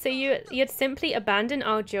 So you'd simply abandon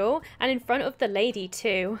our duel, and in front of the lady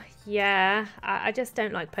too. Yeah, I just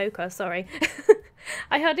don't like poker, sorry.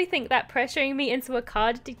 I hardly think that pressuring me into a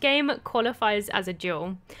card game qualifies as a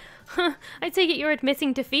duel. I take it you're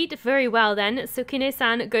admitting defeat? Very well then,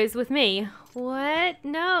 Tsukino-san goes with me. What?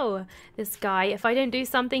 No. This guy, if I don't do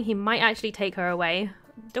something, he might actually take her away.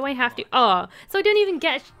 Do I have to? Oh, so I don't even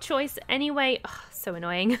get a choice anyway. Oh, so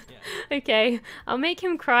annoying. Okay, I'll make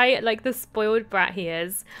him cry like the spoiled brat he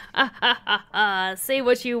is. Say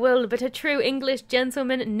what you will, but a true English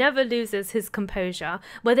gentleman never loses his composure,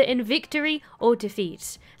 whether in victory or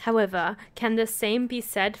defeat. However, can the same be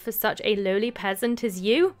said for such a lowly peasant as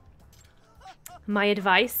you? My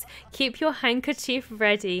advice, keep your handkerchief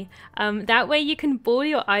ready. That way you can bawl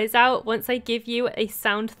your eyes out once I give you a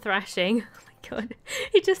sound thrashing. Oh my god.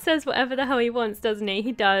 He just says whatever the hell he wants, doesn't he?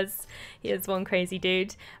 He does. He is one crazy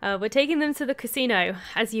dude. We're taking them to the casino,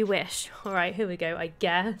 as you wish. Alright, here we go, I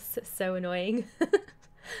guess. So annoying.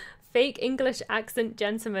 Fake English accent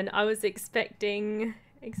gentleman. I was expecting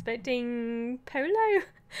Polo?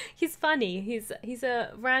 He's funny. He's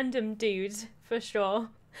a random dude, for sure.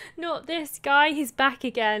 Not this guy, he's back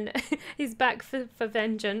again. He's back for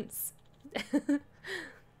vengeance.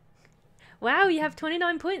 Wow, you have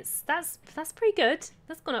 29 points. That's pretty good.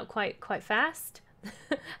 That's gone up quite fast.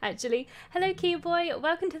 Actually. Hello Keyboy,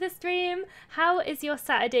 welcome to the stream. How is your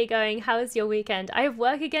Saturday going? How is your weekend? I have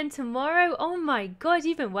work again tomorrow. Oh my god,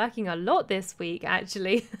 you've been working a lot this week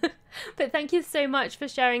actually. But thank you so much for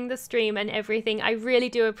sharing the stream and everything. I really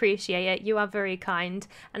do appreciate it. You are very kind,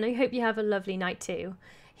 and I hope you have a lovely night too.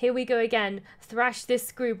 Here we go again. Thrash this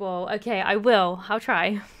screwball. Okay, I will. I'll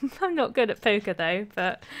try. I'm not good at poker though,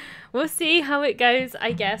 but we'll see how it goes,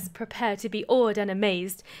 I guess. Prepare to be awed and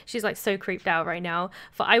amazed. She's like so creeped out right now.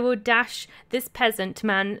 For I will dash this peasant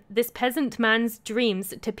man's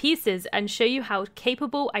dreams to pieces and show you how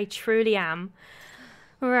capable I truly am.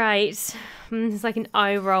 Right. It's like an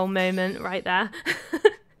eye roll moment right there.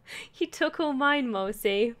 He took all mine,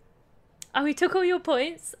 Mosi. Oh, he took all your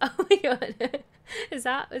points? Oh my god. Is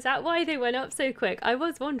that why they went up so quick? I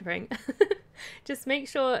was wondering. Just make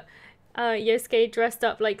sure Yosuke dressed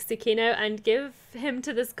up like Tsukino and give him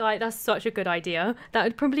to this guy. That's such a good idea. That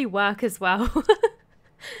would probably work as well.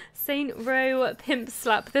 Saint Row pimp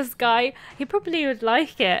slap this guy. He probably would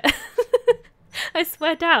like it. I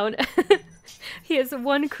swear down. He is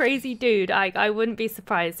one crazy dude. I wouldn't be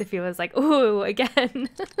surprised if he was like, ooh, again.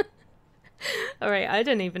 Alright, I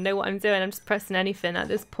don't even know what I'm doing. I'm just pressing anything at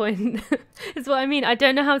this point. Is what I mean. I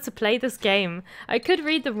don't know how to play this game. I could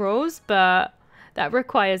read the rules, but that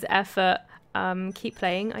requires effort. Keep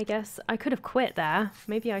playing, I guess. I could have quit there.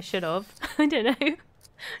 Maybe I should have. I don't know.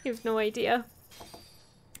 I have no idea.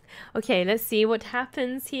 Okay, let's see what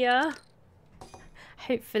happens here.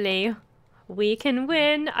 Hopefully we can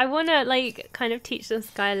win. I want to like kind of teach this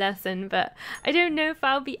guy a lesson, but I don't know if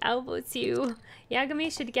I'll be able to.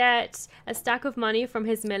 Yagami should get a stack of money from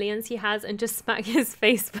his millions he has and just smack his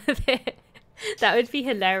face with it. That would be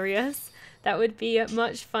hilarious. That would be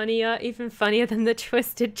much funnier, even funnier than the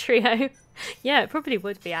Twisted Trio. Yeah, it probably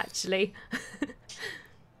would be actually.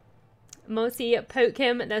 Mosi, poke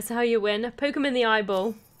him. That's how you win. Poke him in the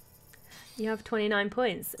eyeball. You have 29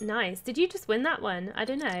 points. Nice. Did you just win that one? I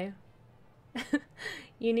don't know.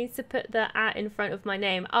 You need to put the @ in front of my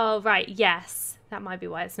name. Oh, right. Yes. That might be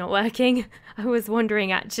why it's not working. I was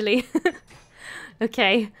wondering, actually.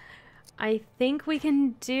 Okay. I think we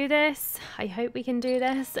can do this. I hope we can do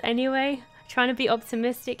this. Anyway, trying to be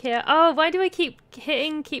optimistic here. Oh, why do I keep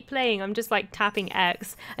hitting, keep playing? I'm just like tapping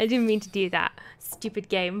X. I didn't mean to do that. Stupid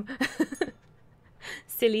game.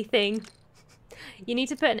 Silly thing. You need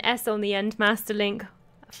to put an S on the end, Master Link,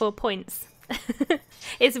 for points.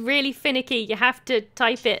 It's really finicky. You have to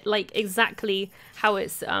type it like exactly how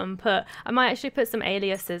it's put. I might actually put some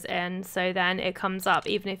aliases in so then it comes up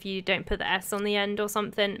even if you don't put the S on the end or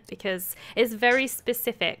something, because it's very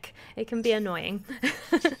specific. It can be annoying.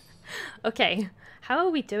 Okay, how are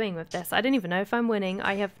we doing with this? I don't even know if I'm winning.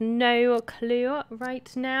 I have no clue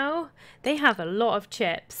right now. They have a lot of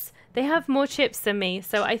chips. They have more chips than me,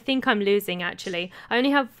 so I think I'm losing, actually. I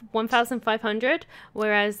only have 1,500,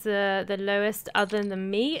 whereas the lowest other than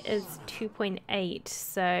me is 2.8,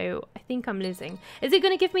 so I think I'm losing. Is it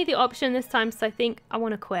going to give me the option this time? So I think I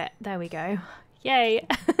want to quit. There we go. Yay.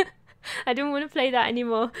 I don't want to play that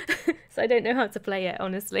anymore, so I don't know how to play it,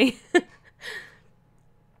 honestly.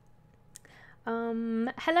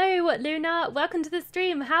 Hello, Luna. Welcome to the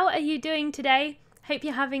stream. How are you doing today? Hope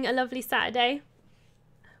you're having a lovely Saturday.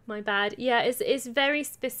 My bad. Yeah, it's very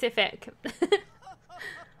specific.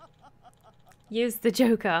 Use the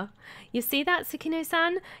Joker. You see that,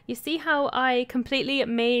 Tsukino-san? You see how I completely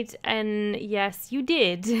made an... Yes, you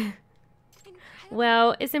did.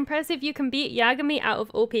 Well, it's impressive you can beat Yagami out of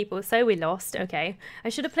all people, so we lost. Okay. I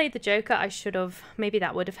should have played the Joker. I should have. Maybe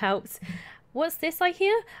that would have helped. What's this I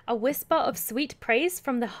hear? A whisper of sweet praise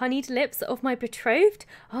from the honeyed lips of my betrothed?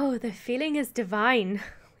 Oh, the feeling is divine.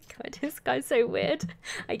 God, this guy's so weird.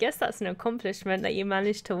 I guess that's an accomplishment that you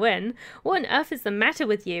managed to win. What on earth is the matter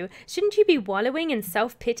with you? Shouldn't you be wallowing in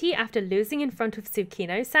self-pity after losing in front of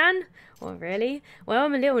Tsukino-san? Oh, really? Well,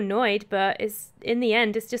 I'm a little annoyed, but in the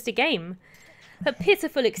end, it's just a game. A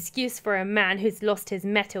pitiful excuse for a man who's lost his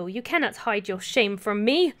mettle. You cannot hide your shame from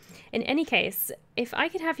me. In any case, if I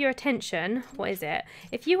could have your attention, what is it?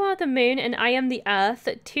 If you are the moon and I am the earth,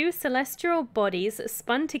 two celestial bodies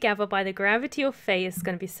spun together by the gravity of fate. It's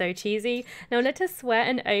going to be so cheesy. Now let us swear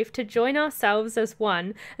an oath to join ourselves as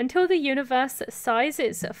one until the universe sighs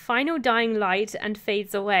its final dying light and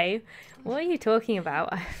fades away. What are you talking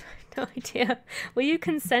about? I have no idea. Will you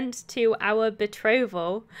consent to our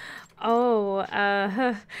betrothal? Oh,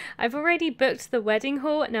 I've already booked the wedding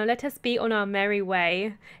hall. Now let us be on our merry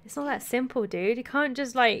way. It's not that simple, dude. You can't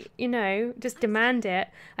just like, you know, just demand it.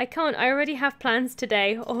 I can't. I already have plans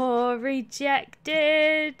today. Oh,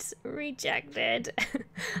 rejected. Rejected.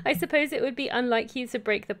 I suppose it would be unlike you to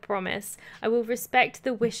break the promise. I will respect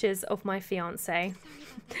the wishes of my fiancé.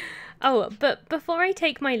 Oh, but before I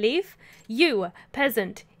take my leave, you,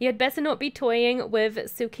 peasant, you had better not be toying with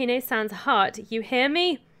Tsukino-san's heart. You hear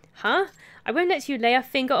me? Huh? I won't let you lay a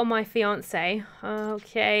finger on my fiancé.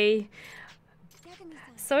 Okay.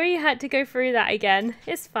 sorry you had to go through that again.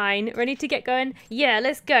 It's fine. Ready to get going? Yeah,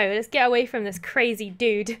 let's go. Let's get away from this crazy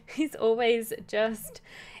dude. He's always just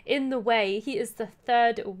in the way. He is the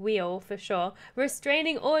third wheel for sure.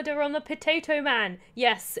 Restraining order on the potato man.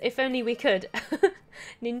 Yes, if only we could.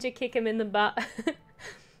 Ninja kick him in the butt.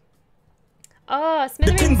 Oh,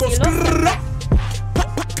 Smithereens, you lost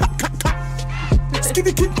him.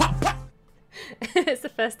 It's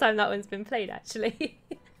the first time that one's been played, actually.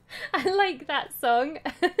 I like that song.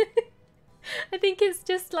 I think it's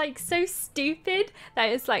just like so stupid that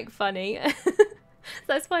it's like funny.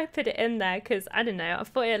 That's why I put it in there, because I don't know, I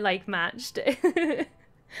thought it like matched. I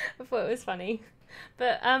thought it was funny.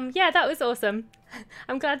 But yeah, that was awesome.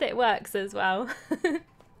 I'm glad that it works as well.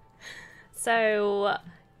 So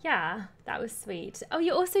yeah, that was sweet. Oh,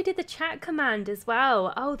 you also did the chat command as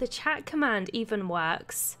well. Oh, the chat command even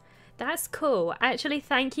works. That's cool. Actually,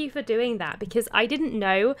 thank you for doing that, because I didn't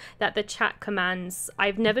know that the chat commands,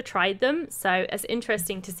 I've never tried them, so it's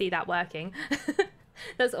interesting to see that working.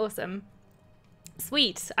 That's awesome.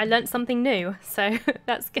 Sweet, I learned something new, so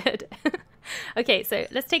that's good. Okay, so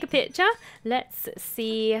let's take a picture. Let's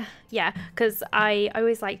see. Yeah, because I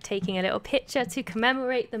always like taking a little picture to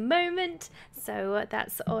commemorate the moment, so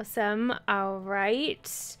that's awesome. All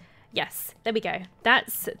right. Yes, there we go. That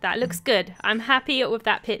looks good. I'm happy with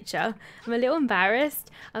that picture. I'm a little embarrassed.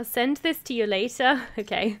 I'll send this to you later.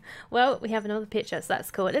 Okay, well, we have another picture, so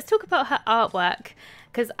that's cool. Let's talk about her artwork,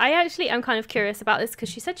 because I actually am kind of curious about this, because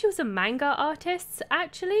she said she was a manga artist,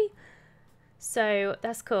 actually. So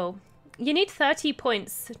that's cool. You need 30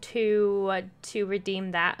 points to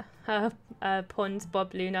redeem that. Pawns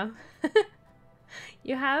Bob Luna.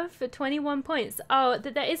 You have 21 points. Oh,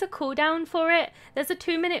 there is a cooldown for it. There's a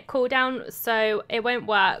 2-minute cooldown, so it won't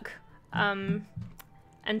work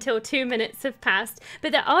until 2 minutes have passed.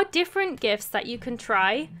 But there are different gifts that you can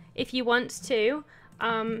try if you want to.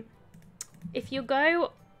 If you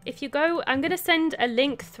go, I'm going to send a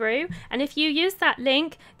link through, and if you use that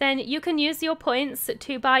link, then you can use your points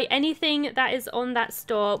to buy anything that is on that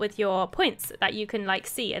store with your points that you can like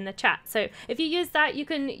see in the chat. So if you use that, you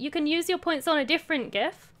can use your points on a different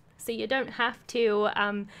gift, so you don't have to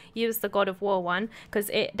use the God of War one, because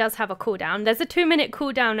it does have a cooldown. There's a 2-minute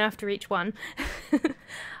cooldown after each one.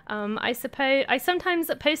 I suppose I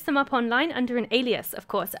sometimes post them up online under an alias, of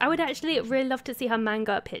course. I would actually really love to see her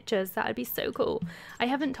manga pictures. That would be so cool. I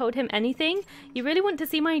haven't told him anything. You really want to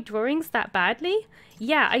see my drawings that badly?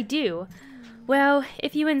 Yeah, I do. Well,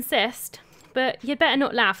 if you insist. But you'd better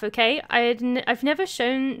not laugh, okay? I've never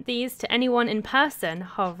shown these to anyone in person.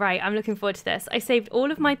 Oh, right, I'm looking forward to this. I saved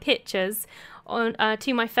all of my pictures on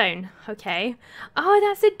to my phone, okay? Oh,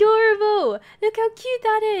 that's adorable! Look how cute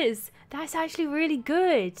that is! That's actually really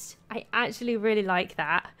good. I actually really like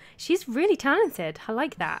that. She's really talented. I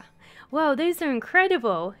like that. Wow, those are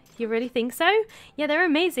incredible. You really think so? Yeah, they're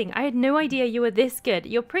amazing. I had no idea you were this good.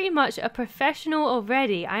 You're pretty much a professional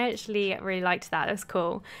already. I actually really liked that. That's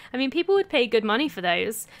cool. I mean, people would pay good money for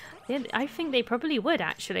those. Yeah, I think they probably would,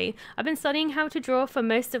 actually. I've been studying how to draw for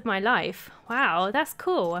most of my life. Wow, that's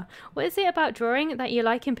cool. What is it about drawing that you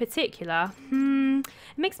like in particular?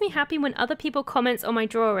 It makes me happy when other people comment on my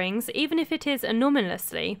drawings, even if it is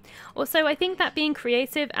anonymously. Also, I think that being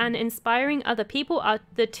creative and inspiring other people are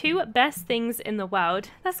the two best things in the world.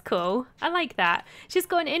 That's cool. I like that. She's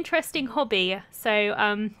got an interesting hobby, so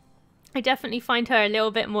I definitely find her a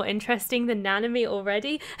little bit more interesting than Nanami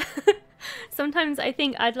already. Sometimes I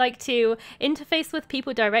think I'd like to interface with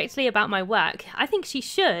people directly about my work. I think she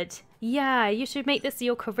should. Yeah, you should make this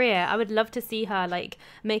your career. I would love to see her like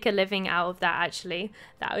make a living out of that, actually.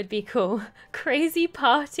 That would be cool. Crazy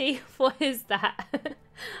party. What is that?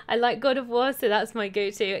 I like God of War, so that's my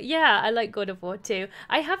go-to. Yeah, I like God of War too.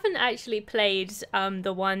 I haven't actually played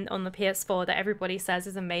the one on the PS4 that everybody says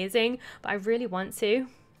is amazing, but I really want to.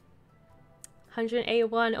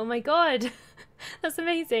 181, oh my god. That's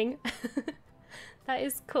amazing. That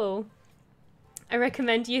is cool. I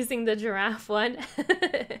recommend using the giraffe one.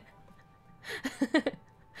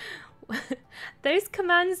 Those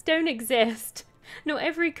commands don't exist. Not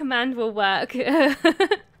every command will work.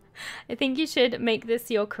 I think you should make this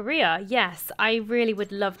your career. Yes, I really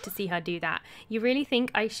would love to see her do that. You really think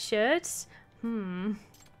I should?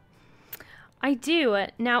 I do.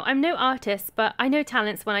 Now, I'm no artist, but I know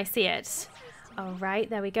talents when I see it. All right,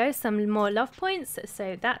 there we go. Some more love points.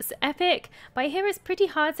 So that's epic. But I hear it's pretty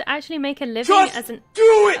hard to actually make a living as an...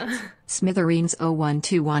 do it!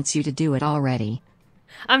 Smithereens012 wants you to do it already.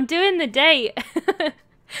 I'm doing the date.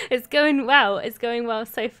 It's going well. It's going well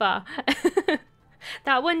so far.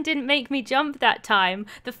 That one didn't make me jump that time.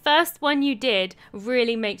 The first one you did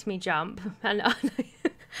really made me jump. And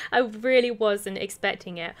I really wasn't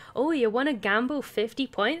expecting it. Oh, you want to gamble 50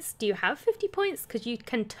 points? Do you have 50 points? Because you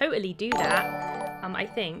can totally do that, I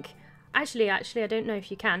think. Actually, I don't know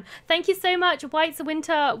if you can. Thank you so much, White's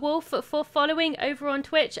Winter Wolf, for following over on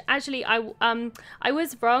Twitch. Actually, I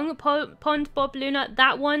was wrong, Pond Bob Luna.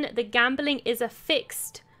 That one, the gambling is a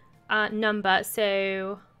fixed number,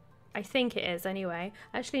 so I think it is anyway.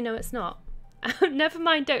 Actually, no, it's not. Never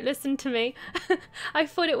mind, don't listen to me. I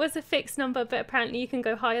thought it was a fixed number, but apparently you can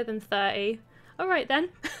go higher than 30. All right then.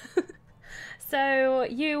 So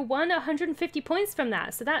you won 150 points from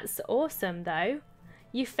that, so that's awesome though.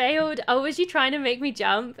 You failed. Oh, was you trying to make me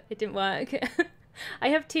jump? It didn't work. I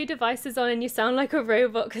have 2 devices on and you sound like a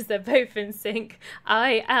robot because they're both in sync.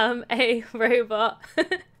 I am a robot.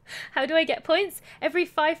 How do I get points? Every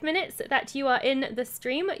 5 minutes that you are in the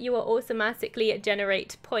stream, you will automatically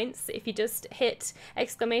generate points. If you just hit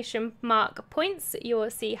exclamation mark points, you will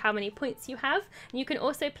see how many points you have. And you can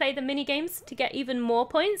also play the mini games to get even more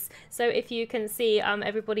points. So if you can see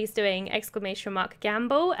everybody's doing exclamation mark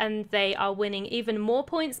gamble and they are winning even more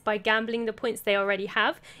points by gambling the points they already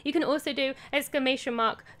have. You can also do exclamation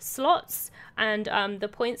mark slots and the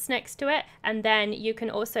points next to it, and then you can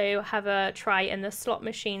also have a try in the slot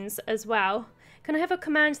machines as well. Can I have a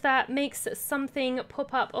command that makes something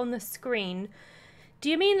pop up on the screen?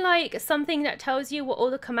 Do you mean like something that tells you what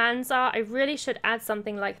all the commands are? I really should add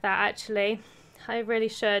something like that actually. I really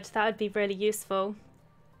should. That would be really useful.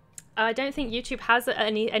 I don't think YouTube has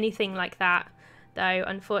anything like that though,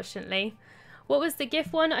 unfortunately. What was the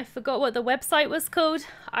GIF one? I forgot what the website was called.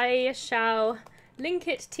 I shall link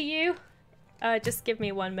it to you. Just give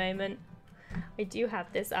me one moment. I do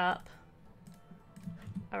have this up.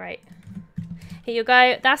 All right. Here you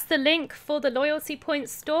go. That's the link for the loyalty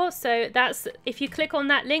points store. So that's, if you click on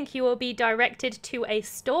that link, you will be directed to a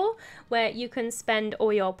store where you can spend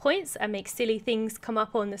all your points and make silly things come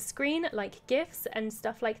up on the screen like GIFs and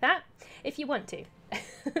stuff like that if you want to.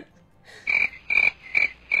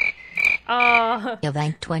 Oh.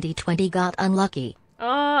 Event 2020 got unlucky.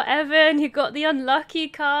 Oh, Evan, you got the unlucky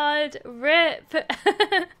card. RIP.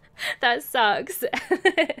 That sucks.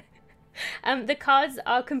 The cards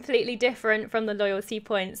are completely different from the loyalty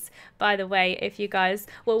points, by the way, if you guys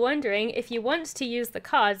were wondering. If you want to use the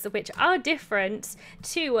cards, which are different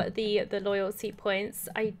to the loyalty points,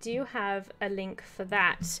 I do have a link for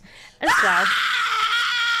that as well.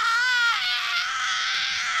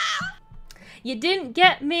 You didn't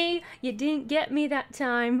get me. You didn't get me that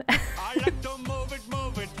time. I like to move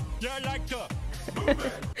it. You like to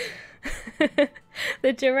move it.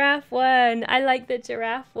 The giraffe one. I like the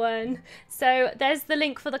giraffe one. So there's the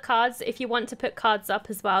link for the cards if you want to put cards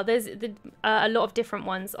up as well. There's a lot of different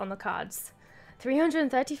ones on the cards.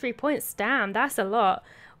 333 points. Damn, that's a lot.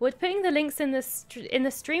 Would putting the links in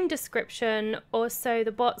the stream description or so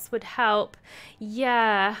the bots would help?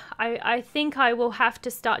 Yeah, I think I will have to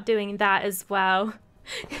start doing that as well.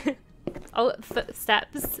 Oh,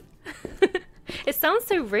 footsteps. It sounds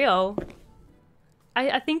so real.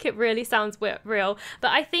 I think it really sounds real,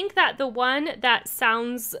 but I think that the one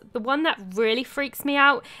that really freaks me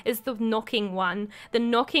out is the knocking one. The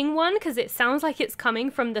knocking one, because it sounds like it's coming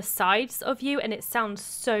from the sides of you and it sounds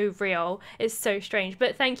so real. It's so strange.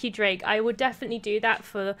 But thank you, Drake. I will definitely do that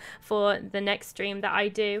for the next stream that I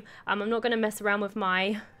do. I'm not going to mess around with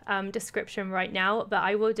my description right now, but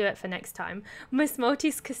I will do it for next time. Miss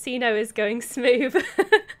Maltese Casino is going smooth.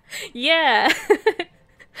 Yeah.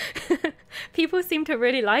 People seem to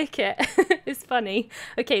really like it. It's funny.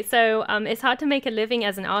 Okay, so it's hard to make a living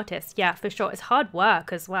as an artist. Yeah, for sure. It's hard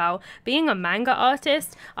work as well. Being a manga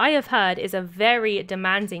artist, I have heard, is a very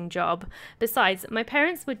demanding job. Besides, my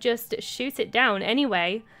parents would just shoot it down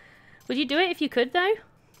anyway. Would you do it if you could, though?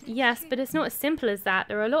 Yes, but it's not as simple as that.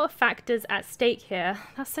 There are a lot of factors at stake here.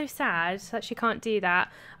 That's so sad that she can't do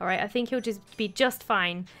that. All right, I think you'll just be just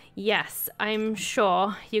fine. Yes, I'm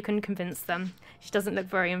sure you can convince them. She doesn't look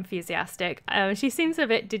very enthusiastic. She seems a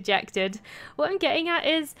bit dejected. What I'm getting at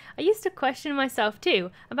is, I used to question myself too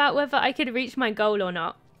about whether I could reach my goal or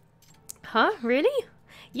not. Huh? Really?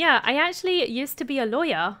 Yeah, I actually used to be a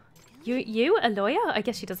lawyer. You a lawyer? I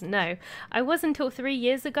guess she doesn't know. I was until 3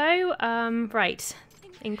 years ago. Right.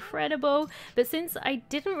 Incredible. But since I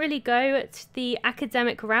didn't really go the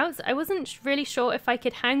academic route, I wasn't really sure if I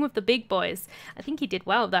could hang with the big boys. I think he did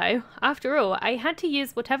well though. After all, I had to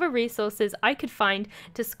use whatever resources I could find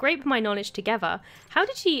to scrape my knowledge together. How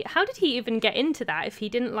did he even get into that if he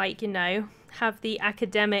didn't, like, you know, have the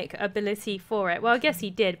academic ability for it? Well, I guess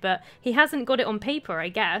he did, but he hasn't got it on paper, I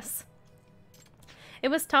guess. It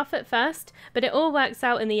was tough at first, but it all works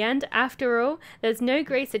out in the end. After all, there's no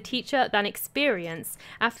greater teacher than experience.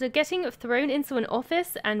 After getting thrown into an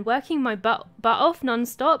office and working my butt off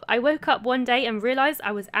non-stop, I woke up one day and realized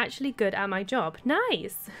I was actually good at my job.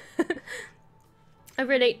 Nice. I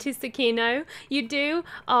relate to Tsukino. You do?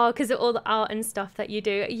 Oh, because of all the art and stuff that you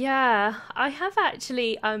do. Yeah, I have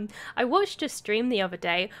actually, I watched a stream the other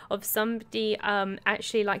day of somebody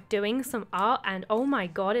actually like doing some art, and oh my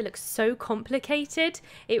god, it looks so complicated.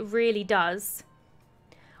 It really does.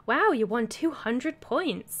 Wow, you won 200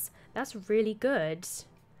 points. That's really good,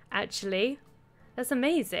 actually. That's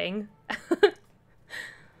amazing.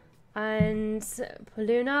 And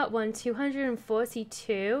Poluna won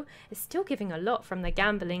 242. It's still giving a lot from the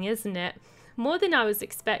gambling, isn't it? More than I was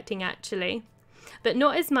expecting, actually. But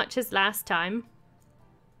not as much as last time.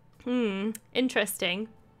 Interesting.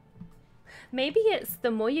 Maybe it's the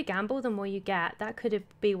more you gamble, the more you get. That could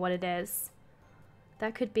be what it is.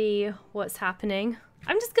 That could be what's happening.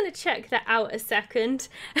 I'm just going to check that out a second.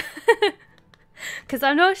 Because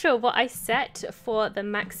I'm not sure what I set for the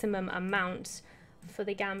maximum amount for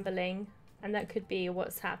the gambling, and that could be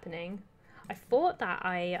what's happening. I thought that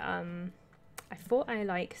I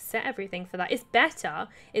like set everything for that. It's better.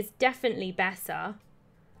 It's definitely better.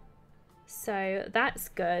 So that's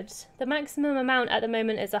good. The maximum amount at the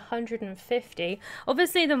moment is 150.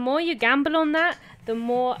 Obviously, the more you gamble on that, the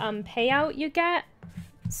more payout you get.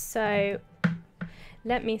 So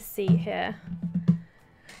let me see here,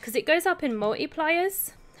 because it goes up in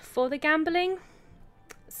multipliers for the gambling.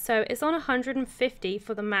 So it's on 150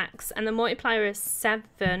 for the max, and the multiplier is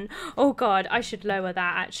 7. Oh god, I should lower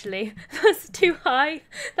that actually. That's too high.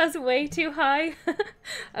 That's way too high.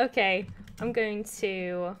 Okay, I'm going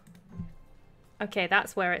to... Okay,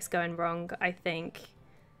 that's where it's going wrong, I think.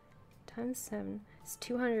 Times 7, it's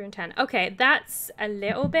 210. Okay, that's a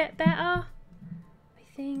little bit better, I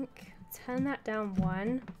think. Turn that down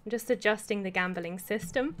 1. I'm just adjusting the gambling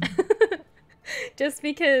system. Just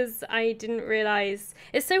because I didn't realize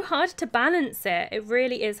it's so hard to balance it. It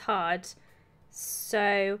really is hard.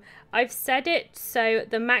 So I've set it so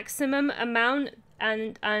the maximum amount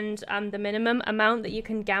and the minimum amount that you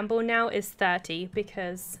can gamble now is 30,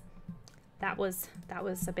 because that was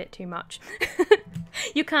a bit too much.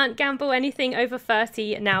 You can't gamble anything over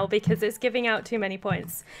 30 now because it's giving out too many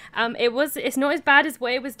points. It's not as bad as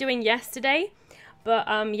what it was doing yesterday, but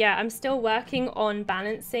yeah, I'm still working on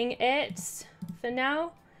balancing it for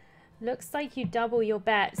now. Looks like you double your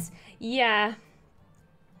bets. Yeah,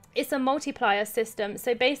 it's a multiplier system.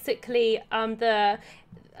 So basically, the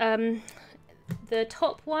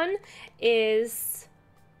top one is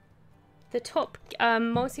the top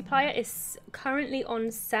multiplier is currently on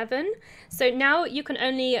 7. So now you can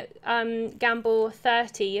only gamble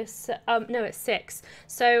 30. So, no, it's 6.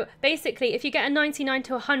 So basically, if you get a 99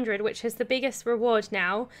 to 100, which is the biggest reward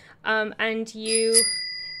now, and you...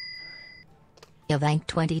 Evank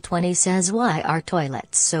 2020 says, why are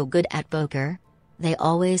toilets so good at poker? They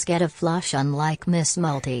always get a flush, unlike Miss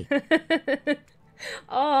Multi.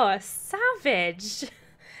 Oh, savage.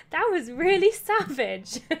 That was really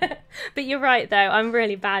savage. But you're right, though. I'm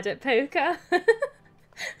really bad at poker.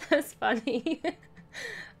 That's funny.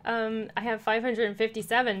 I have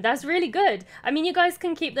 557. That's really good. I mean, you guys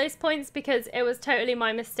can keep those points because it was totally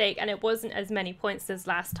my mistake and it wasn't as many points as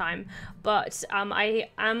last time. But I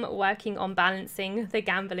am working on balancing the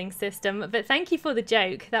gambling system. But thank you for the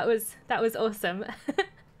joke. That was awesome.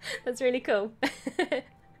 That's really cool.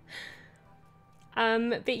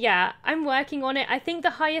 But yeah, I'm working on it. I think the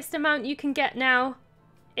highest amount you can get now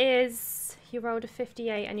is you rolled a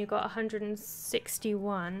 58 and you got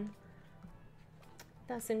 161.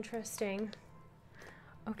 That's interesting.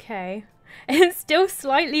 Okay. It's still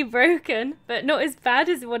slightly broken, but not as bad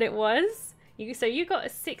as what it was. So you got a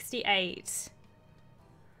 68.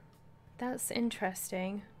 That's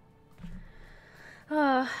interesting.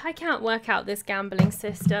 Oh, I can't work out this gambling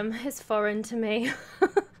system. It's foreign to me.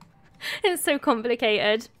 It's so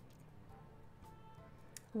complicated.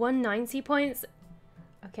 190 points.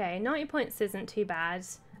 Okay, 90 points isn't too bad.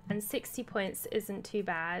 And 60 points isn't too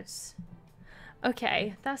bad.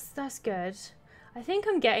 Okay, that's good. I think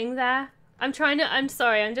I'm getting there. I'm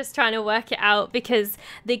sorry, I'm just trying to work it out because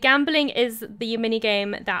the gambling is the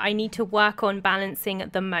minigame that I need to work on balancing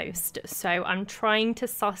the most. So I'm trying to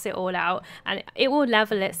suss it all out and it will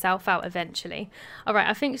level itself out eventually. All right,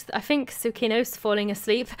 I think Tsukino's falling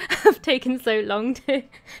asleep. I've taken so long to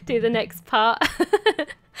do the next part.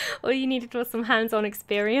 All you needed was some hands-on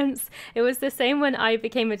experience. It was the same when I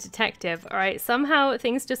became a detective, all right? Somehow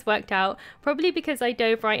things just worked out, probably because I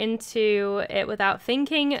dove right into it without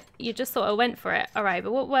thinking. You just sort of went for it, all right?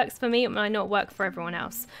 But what works for me might not work for everyone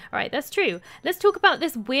else. All right, that's true. Let's talk about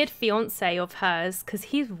this weird fiance of hers, because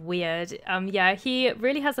he's weird. Yeah, he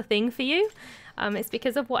really has a thing for you. It's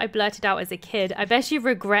because of what I blurted out as a kid. I bet she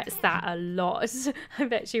regrets that a lot. I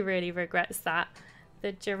bet she really regrets that.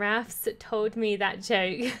 The giraffes told me that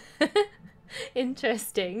joke.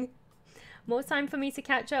 Interesting. More time for me to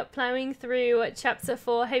catch up, plowing through chapter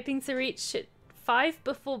 4, hoping to reach 5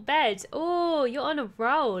 before bed. Oh, you're on a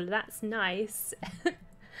roll. That's nice.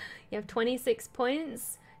 You have 26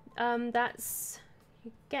 points. That's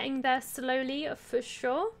getting there slowly for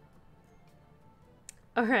sure.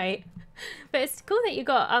 All right. But it's cool that you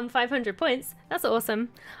got 500 points. That's awesome.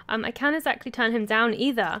 I can't exactly turn him down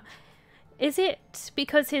either. Is it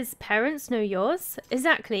because his parents know yours?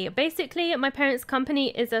 Exactly. Basically, my parents' company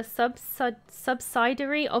is a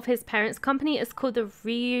subsidiary of his parents' company. It's called the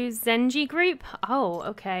Ryu Group. Oh,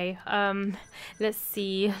 okay. Let's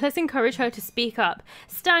see. Let's encourage her to speak up.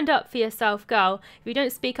 Stand up for yourself, girl. If you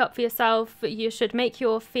don't speak up for yourself, you should make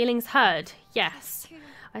your feelings heard. Yes.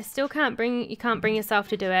 I still can't you can't bring yourself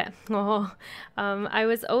to do it. Oh, I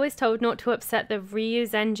was always told not to upset the Ryu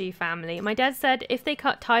family. My dad said if they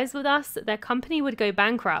cut ties with us, their company would go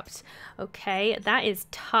bankrupt. Okay, that is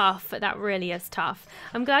tough. That really is tough.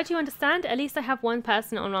 I'm glad you understand. At least I have one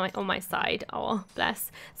person on my side. Oh, bless.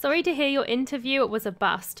 Sorry to hear your interview was a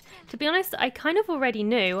bust. To be honest, I kind of already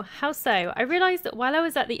knew. How so? I realized that while I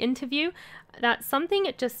was at the interview that something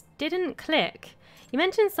just didn't click. You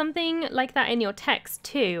mentioned something like that in your text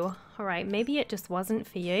too. All right, maybe it just wasn't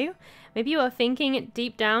for you. Maybe you were thinking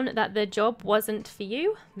deep down that the job wasn't for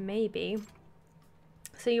you. Maybe.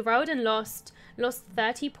 So you rolled and lost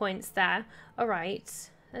 30 points there. All right,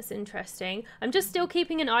 that's interesting. I'm just still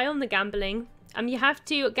keeping an eye on the gambling. You have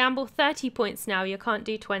to gamble 30 points now. You can't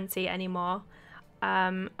do 20 anymore.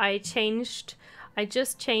 I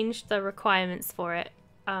just changed the requirements for it.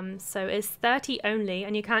 So it's 30 only,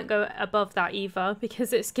 and you can't go above that either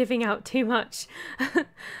because it's giving out too much.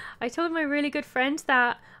 I told my really good friend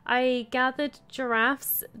that I gathered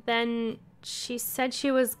giraffes, then she said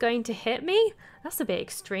she was going to hit me. That's a bit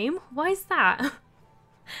extreme. Why is that?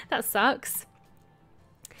 That sucks.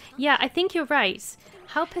 Yeah, I think you're right.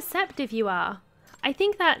 How perceptive you are. I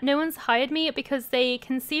think that no one's hired me because they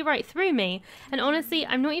can see right through me. And honestly,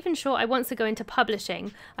 I'm not even sure I want to go into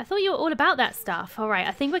publishing. I thought you were all about that stuff. All right,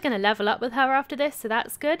 I think we're going to level up with her after this, so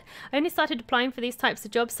that's good. I only started applying for these types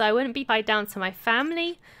of jobs so I wouldn't be tied down to my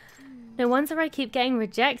family. No wonder I keep getting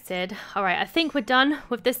rejected. All right, I think we're done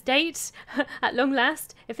with this date at long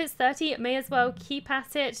last. If it's 30, may as well keep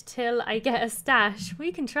at it till I get a stash.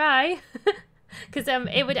 We can try. Because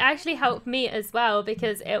it would actually help me as well,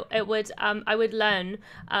 because it would I would learn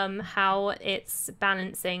how it's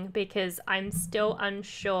balancing, because I'm still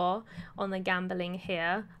unsure on the gambling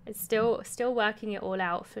here. It's still working it all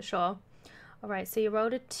out for sure. All right, so you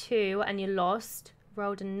rolled a 2 and you lost.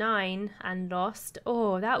 Rolled a 9 and lost.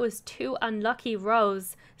 Oh, that was 2 unlucky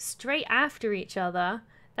rolls straight after each other.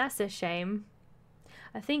 That's a shame.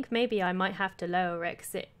 I think maybe I might have to lower it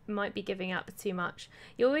because it might be giving up too much.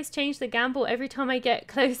 You always change the gamble every time I get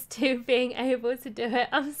close to being able to do it.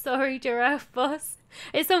 I'm sorry, Giraffe Boss.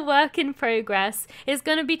 It's a work in progress. It's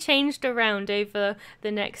going to be changed around over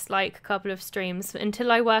the next couple of streams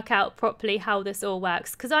until I work out properly how this all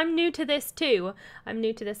works. Because I'm new to this too. I'm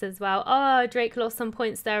new to this as well. Oh, Drake lost some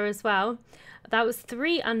points there as well. That was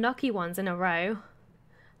 3 unlucky ones in a row.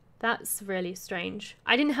 That's really strange.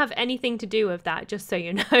 I didn't have anything to do with that, just so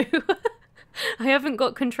you know. I haven't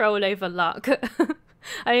got control over luck.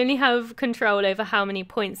 I only have control over how many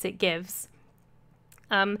points it gives.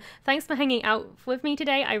 Thanks for hanging out with me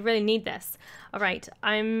today. I really need this. All right,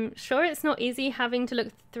 I'm sure it's not easy having to look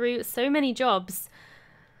through so many jobs.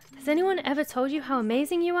 Has anyone ever told you how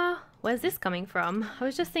amazing you are? Where's this coming from? I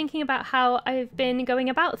was just thinking about how I've been going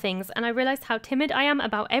about things, and I realized how timid I am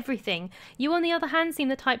about everything. You, on the other hand, seem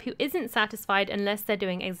the type who isn't satisfied unless they're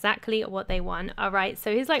doing exactly what they want. All right,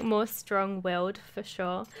 so he's more strong-willed for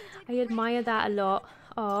sure. I admire that a lot.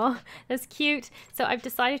 Oh, that's cute. So I've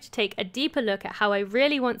decided to take a deeper look at how I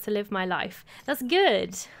really want to live my life. That's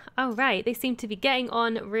good. All right, they seem to be getting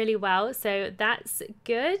on really well, so that's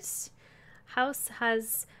good. House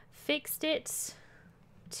has fixed it.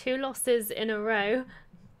 2 losses in a row.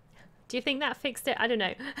 Do you think that fixed it? I don't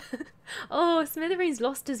know. Oh, Smithereens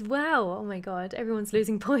lost as well. Oh my god, everyone's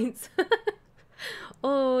losing points.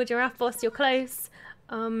 Oh, Giraffe Boss, you're close.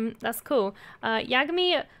 That's cool.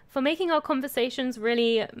 Yagami, for making our conversations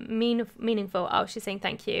really meaningful. Oh, she's saying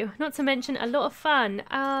thank you. Not to mention a lot of fun.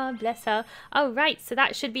 Ah, bless her. Oh, right. So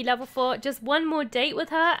that should be level 4. Just one more date with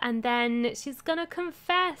her and then she's gonna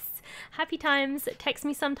confess. Happy times. Text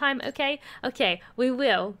me sometime, okay? Okay, we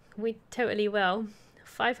will. We totally will.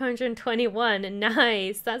 521.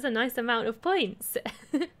 Nice. That's a nice amount of points.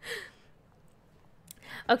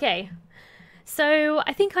 Okay. So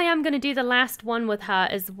I think I am going to do the last one with her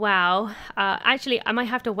as well. Actually, I might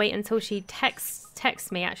have to wait until she texts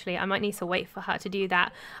me. Actually, I might need to wait for her to do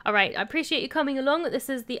that. All right, I appreciate you coming along. This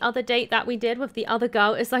is the other date that we did with the other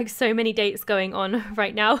girl. It's like so many dates going on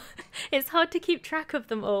right now. It's hard to keep track of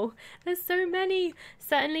them all. There's so many.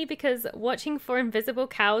 Certainly because watching for invisible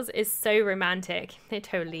cows is so romantic. It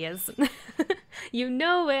totally is. You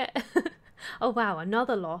know it. Oh wow,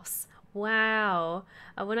 another loss. Wow.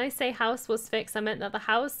 When I say house was fixed, I meant that the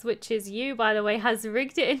house, which is you, by the way, has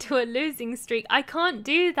rigged it into a losing streak. I can't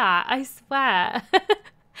do that. I swear.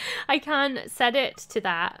 I can't set it to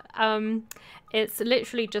that. It's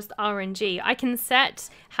literally just RNG. I can set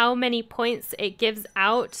how many points it gives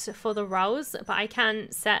out for the rolls, but I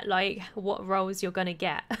can't set like what rolls you're gonna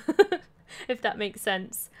get. If that makes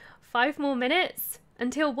sense. 5 more minutes?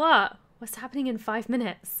 Until what? What's happening in 5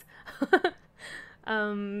 minutes?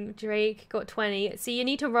 Drake got 20. So you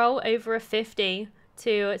need to roll over a 50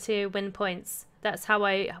 to win points. That's how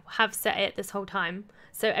I have set it this whole time.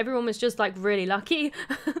 So everyone was just like really lucky.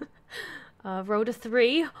 Rolled a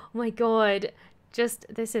 3. Oh my god.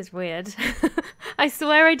 This is weird. I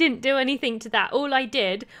swear I didn't do anything to that. All I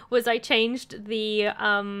did was I changed the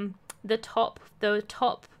top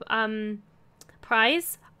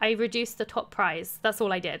prize. I reduced the top prize. That's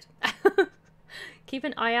all I did. Keep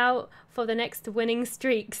an eye out for the next winning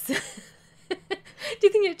streaks. Do you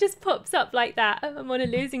think it just pops up like that? I'm on a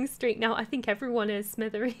losing streak now. I think everyone is,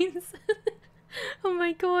 Smithereens. Oh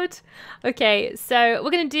my god. Okay, so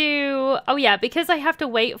we're gonna do, oh yeah, because I have to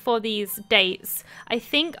wait for these dates, I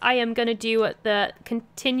think I am gonna do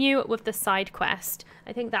continue with the side quest.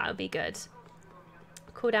 I think that would be good.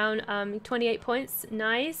 Cooldown 28 points.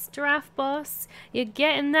 Nice, Giraffe Boss. You're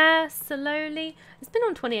getting there slowly. It's been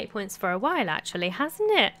on 28 points for a while actually,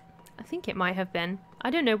 hasn't it? I think it might have been. I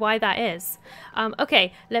don't know why that is.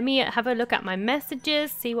 Okay, let me have a look at my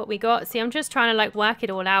messages, see what we got. See, I'm just trying to like work it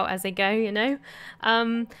all out as I go, you know.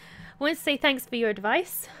 I want to say thanks for your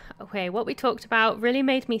advice. Okay, what we talked about really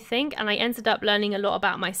made me think and I ended up learning a lot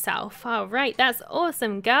about myself. All right, that's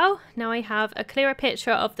awesome, girl. Now I have a clearer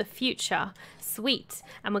picture of the future. Sweet.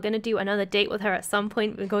 And we're going to do another date with her at some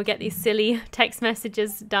point. We're going to get these silly text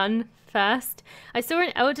messages done first. I saw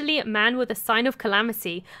an elderly man with a sign of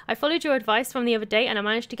calamity. I followed your advice from the other day and I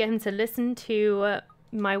managed to get him to listen to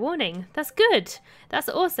my warning. That's good. That's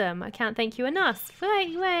awesome. I can't thank you enough.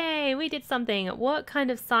 Way, we did something. What kind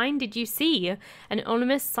of sign did you see? An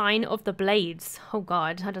anonymous sign of the blades. Oh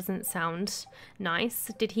god, that doesn't sound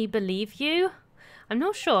nice. Did he believe you? I'm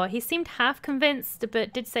not sure. He seemed half convinced,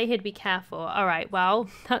 but did say he'd be careful. All right, well,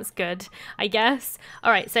 that's good, I guess.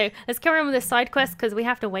 All right, so let's carry on with this side quest because we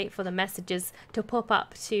have to wait for the messages to pop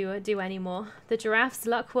up to do any more. The giraffe's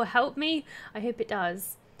luck will help me. I hope it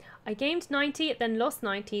does. I gained 90, then lost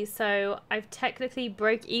 90, so I've technically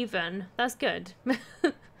broke even. That's good.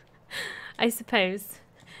 I suppose.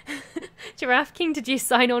 Giraffe King, did you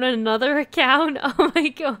sign on another account? Oh my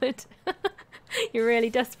god. You're really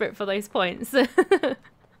desperate for those points.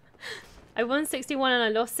 I won 61 and I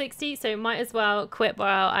lost 60, so might as well quit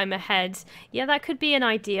while I'm ahead. Yeah, that could be an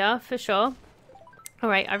idea for sure. All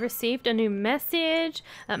right, I received a new message.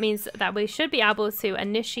 That means that we should be able to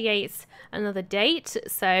initiate another date,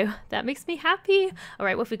 so that makes me happy. All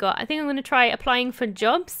right, what have we got? I think I'm going to try applying for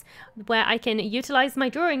jobs where I can utilize my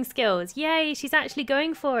drawing skills. Yay, she's actually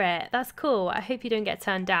going for it. That's cool. I hope you don't get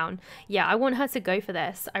turned down. Yeah, I want her to go for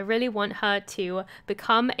this. I really want her to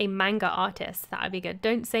become a manga artist. That would be good.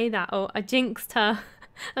 Don't say that. Oh, I jinxed her.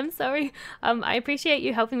 I'm sorry. I appreciate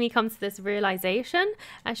you helping me come to this realization.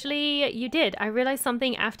 Actually, you did. I realized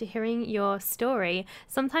something after hearing your story.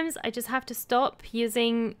 Sometimes I just have to stop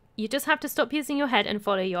using... You just have to stop using your head and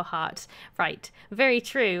follow your heart. Right. Very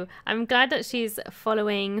true. I'm glad that she's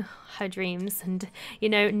following her dreams and, you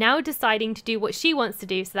know, now deciding to do what she wants to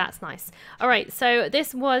do. So that's nice. All right. So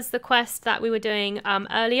this was the quest that we were doing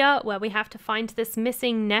earlier where we have to find this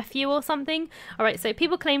missing nephew or something. All right. So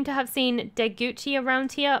people claim to have seen Deguchi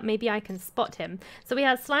around here. Maybe I can spot him. So we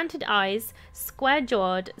have slanted eyes,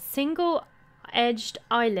 square-jawed, single-edged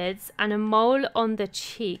eyelids and a mole on the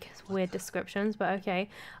cheek. Weird descriptions, but okay.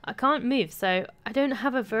 I can't move, so I don't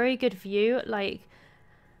have a very good view. Like,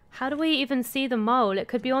 How do we even see the mole? It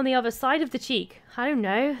could be on the other side of the cheek. I don't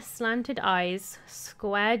know. Slanted eyes,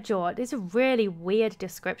 square jaw. These are really weird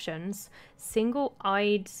descriptions.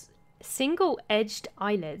 Single-eyed, single-edged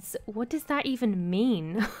eyelids. What does that even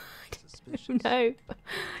mean? No.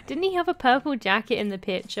 Didn't he have a purple jacket in the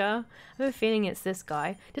picture? I have a feeling it's this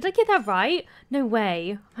guy. Did I get that right? No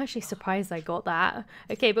way. I'm actually surprised I got that.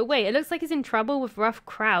 Okay, but wait, it looks like he's in trouble with rough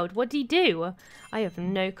crowd. What did he do? I have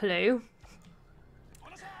no clue.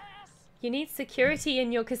 You need security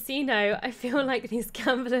in your casino. I feel like these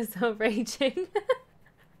gamblers are raging.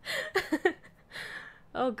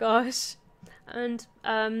 Oh gosh. And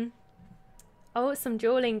oh, some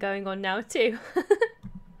dueling going on now too.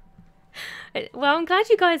 Well, I'm glad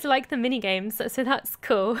you guys like the mini games, so that's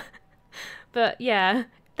cool. But yeah,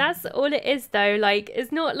 that's all it is though. Like,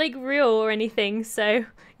 it's not like real or anything, so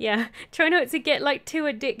yeah, try not to get like too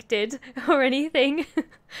addicted or anything.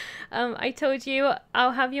 I told you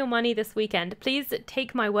I'll have your money this weekend. Please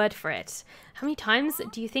take my word for it. How many times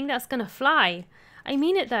do you think that's gonna fly? I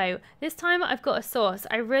mean it though. This time I've got a source.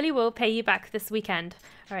 I really will pay you back this weekend.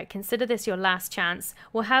 All right, consider this your last chance.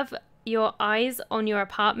 We'll have your eyes on your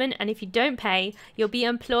apartment, and if you don't pay, you'll be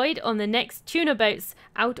employed on the next tuna boats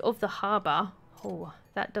out of the harbour. Oh,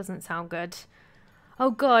 that doesn't sound good. Oh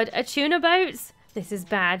god, a tuna boat? This is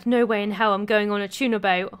bad. No way in hell I'm going on a tuna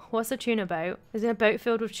boat. What's a tuna boat? Is it a boat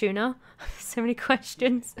filled with tuna? So many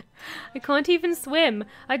questions. I can't even swim.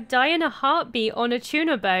 I'd die in a heartbeat on a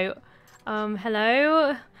tuna boat.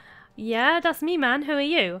 Hello? Yeah, that's me, man. Who are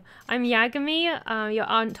you? I'm Yagami. Your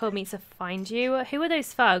aunt told me to find you. Who are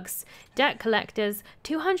those thugs? Debt collectors.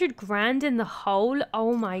 200 grand in the hole?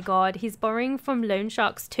 Oh my god. He's borrowing from loan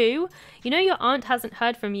sharks too? You know your aunt hasn't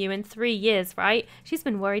heard from you in 3 years, right? She's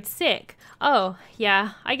been worried sick. Oh,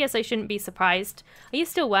 yeah. I guess I shouldn't be surprised. Are you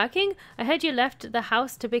still working? I heard you left the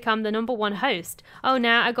house to become the #1 host. Oh,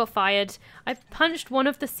 nah, I got fired. I punched one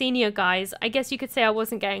of the senior guys. I guess you could say I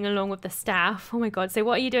wasn't getting along with the staff. Oh my god, so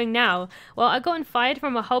what are you doing now? Well, I gotten fired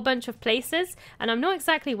from a whole bunch of places, and I'm not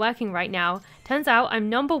exactly working right now. Turns out I'm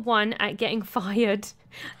 #1 at getting fired.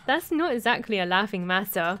 That's not exactly a laughing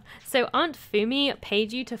matter. So Aunt Fumi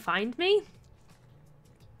paid you to find me?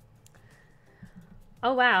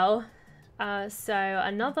 Oh wow. So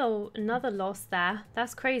another loss there.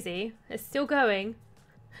 That's crazy. It's still going.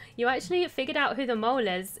 You actually figured out who the mole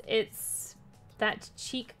is. It's that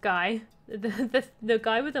cheek guy. The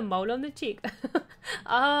guy with a mole on the cheek.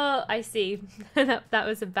 Oh, I see. that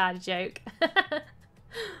was a bad joke.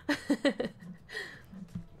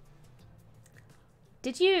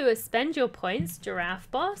 Did you spend your points, Giraffe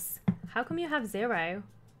Boss? How come you have 0?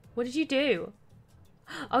 What did you do?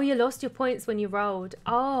 Oh, you lost your points when you rolled.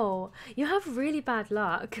 Oh, you have really bad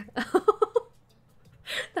luck.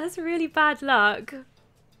 That's really bad luck.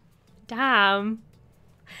 Damn.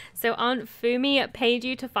 So Aunt Fumi paid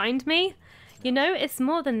you to find me? You know, it's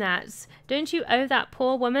more than that. Don't you owe that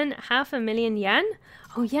poor woman 500,000 yen?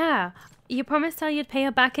 Oh yeah. You promised her you'd pay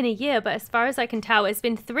her back in a year, but as far as I can tell, it's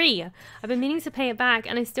been 3. I've been meaning to pay it back,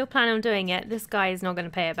 and I still plan on doing it. This guy is not going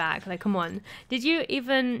to pay it back. Like, come on. Did you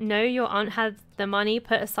even know your aunt had the money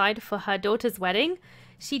put aside for her daughter's wedding?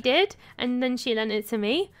 She did, and then she lent it to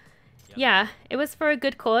me. Yep. Yeah, it was for a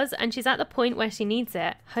good cause, and she's at the point where she needs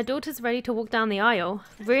it. Her daughter's ready to walk down the aisle.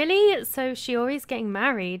 Really? So Shiori's getting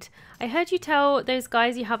married. I heard you tell those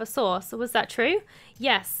guys you have a source. Was that true?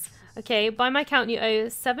 Yes. Okay, by my count, you owe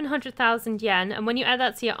 700,000 yen, and when you add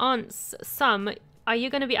that to your aunt's sum, are you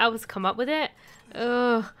going to be able to come up with it?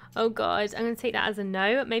 Ugh, oh god, I'm going to take that as a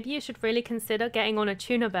no. Maybe you should really consider getting on a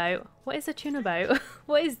tuna boat. What is a tuna boat?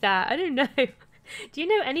 What is that? I don't know. Do you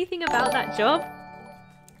know anything about that job?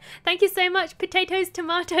 Thank you so much, Potatoes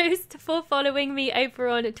Tomatoes, for following me over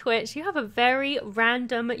on Twitch. You have a very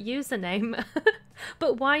random username.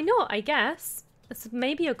 But why not, I guess? It's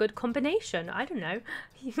maybe a good combination. I don't know.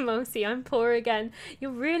 Mosi, I'm poor again.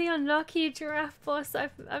 You're really unlucky, Giraffe Boss. I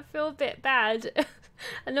feel a bit bad.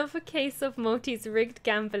 Another case of Multi's rigged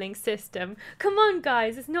gambling system. Come on,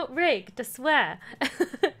 guys. It's not rigged, I swear.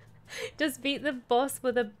 Just beat the boss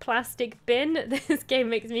with a plastic bin. This game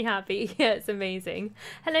makes me happy. Yeah, it's amazing.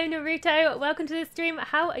 Hello, Naruto. Welcome to the stream.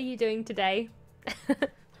 How are you doing today?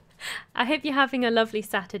 I hope you're having a lovely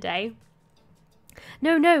Saturday.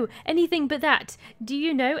 No, anything but that. Do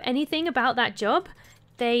you know anything about that job?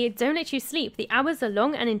 They don't let you sleep. The hours are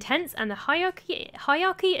long and intense, and the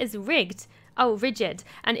hierarchy is rigged. Oh, rigid.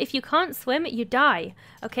 And if you can't swim, you die.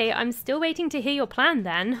 Okay, I'm still waiting to hear your plan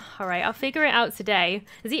then. Alright, I'll figure it out today.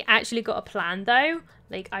 Has he actually got a plan though?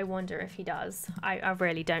 Like, I wonder if he does. I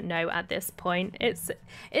really don't know at this point. It's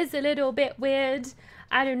a little bit weird.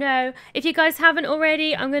 I don't know. If you guys haven't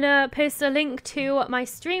already, I'm going to post a link to my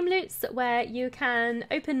stream loots where you can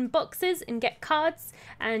open boxes and get cards,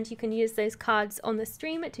 and you can use those cards on the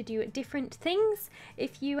stream to do different things.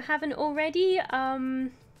 If you haven't already,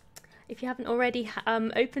 opened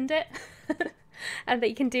it, and that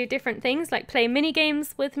you can do different things like play mini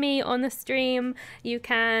games with me on the stream. You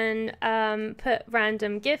can put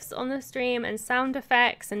random GIFs on the stream and sound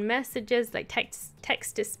effects and messages like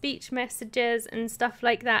text to speech messages and stuff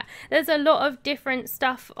like that. There's a lot of different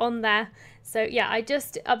stuff on there. So yeah, I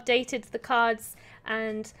just updated the cards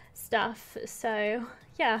and stuff. So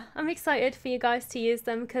yeah, I'm excited for you guys to use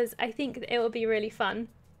them because I think it will be really fun.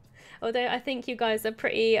 Although I think you guys are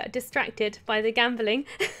pretty distracted by the gambling.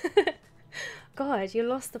 God, you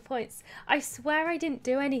lost the points. I swear I didn't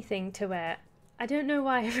do anything to it. I don't know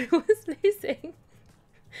why everyone's losing.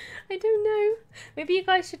 I don't know. Maybe you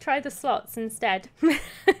guys should try the slots instead.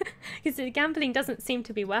 Because the gambling doesn't seem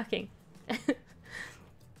to be working.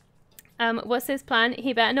 What's his plan?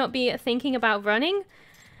 He better not be thinking about running.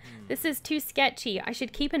 This is too sketchy. I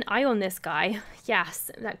should keep an eye on this guy. Yes,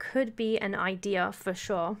 that could be an idea for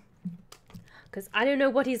sure. Because I don't know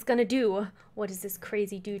what he's gonna do. What is this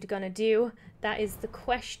crazy dude gonna do? That is the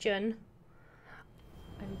question.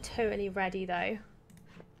 I'm totally ready though.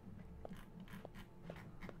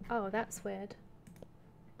 Oh, that's weird.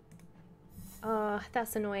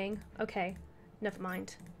 That's annoying. Okay, never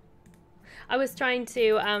mind. I was trying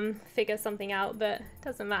to figure something out, but it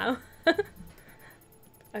doesn't matter.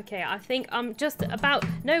 Okay, I think I'm just about...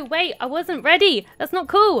 No, wait, I wasn't ready. That's not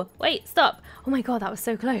cool. Wait, stop. Oh my God, that was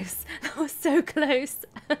so close. That was so close.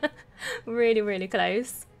 Really, really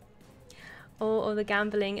close. All the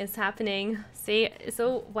gambling is happening. See, it's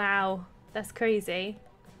all... Wow, that's crazy.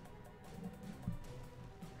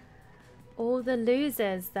 All the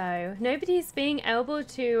losers, though. Nobody's being able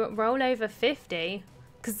to roll over 50.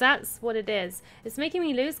 Because that's what it is. It's making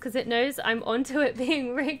me lose because it knows I'm onto it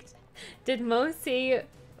being rigged. Did Mosi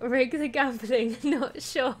rig the gambling? Not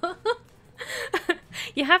sure.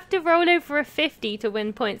 You have to roll over a 50 to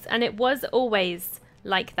win points, and it was always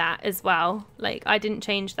like that as well. Like, I didn't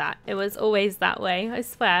change that. It was always that way, I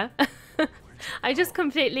swear. I just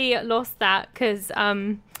completely lost that because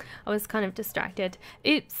I was kind of distracted.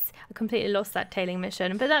 Oops, I completely lost that tailing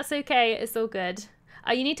mission, but that's okay. It's all good.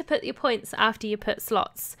 You need to put your points after you put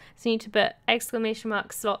slots. So you need to put exclamation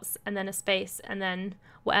mark slots and then a space and then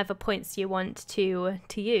whatever points you want to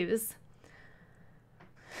use.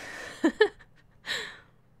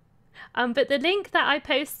 But the link that I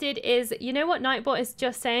posted is, you know what Nightbot is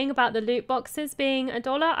just saying about the loot boxes being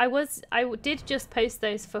 $1? I did just post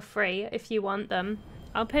those for free if you want them.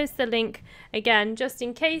 I'll post the link again just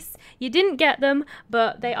in case you didn't get them,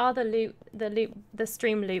 but they are the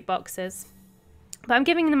stream loot boxes. But I'm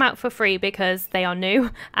giving them out for free because they are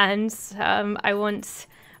new and I want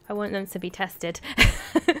them to be tested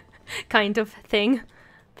kind of thing.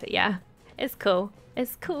 But yeah, it's cool.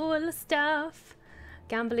 It's cool stuff.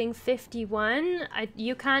 Gambling 51.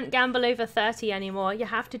 You can't gamble over 30 anymore. You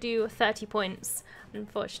have to do 30 points,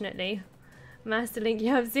 unfortunately. Masterlink, you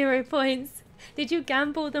have 0 points. Did you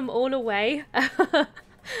gamble them all away?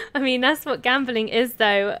 I mean, that's what gambling is,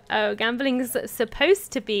 though. Gambling's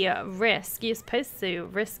supposed to be a risk. You're supposed to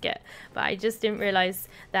risk it. But I just didn't realize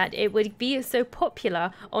that it would be so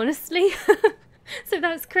popular, honestly. So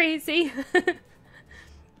that's crazy.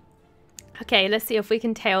 Okay, let's see if we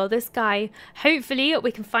can tail this guy. Hopefully,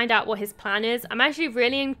 we can find out what his plan is. I'm actually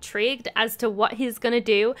really intrigued as to what he's going to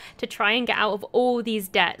do to try and get out of all these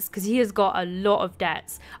debts, because he has got a lot of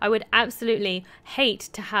debts. I would absolutely hate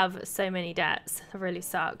to have so many debts. That really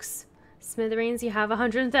sucks. Smithereens, you have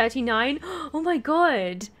 139. Oh my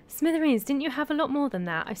God. Smithereens, didn't you have a lot more than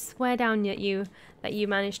that? I swear down that you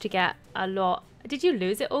managed to get a lot. Did you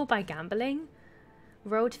lose it all by gambling?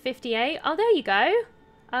 Rolled 58. Oh, there you go.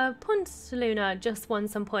 Ponsaluna just won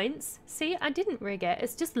some points. See, I didn't rig it.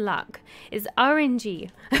 It's just luck. It's RNG.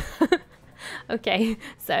 Okay,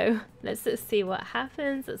 so let's just see what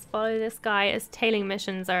happens. Let's follow this guy. His tailing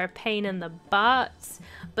missions are a pain in the butt,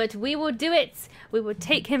 but we will do it. We will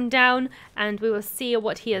take him down and we will see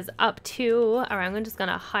what he is up to. All right, I'm just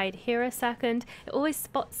gonna hide here a second. It always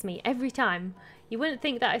spots me every time. You wouldn't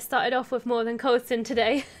think that I started off with more than Colson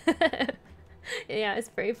today. Yeah, it's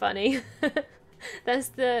pretty funny. That's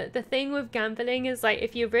the thing with gambling, is like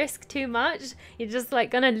if you risk too much, you're just like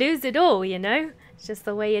gonna lose it all, you know? It's just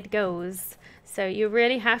the way it goes. So you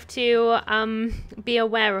really have to be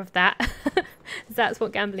aware of that. That's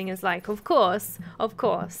what gambling is like. Of course.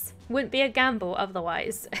 Wouldn't be a gamble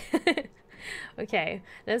otherwise. Okay,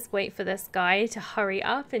 let's wait for this guy to hurry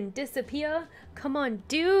up and disappear. Come on,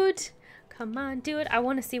 dude. Come on, dude. I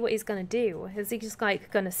want to see what he's going to do. Is he just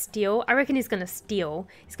like going to steal? I reckon he's going to steal.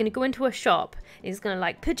 He's going to go into a shop. He's going to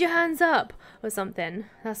like, put your hands up or something.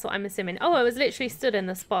 That's what I'm assuming. Oh, I was literally stood in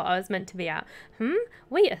the spot I was meant to be at.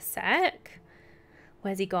 Wait a sec.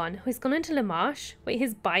 Where's he gone? Oh, he's gone into Le Marche. Wait,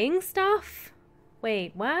 he's buying stuff?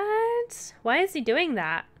 Wait, what? Why is he doing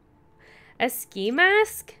that? A ski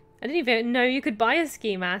mask? I didn't even know you could buy a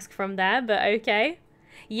ski mask from there, but okay.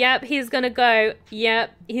 Yep, he's gonna go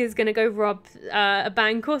rob a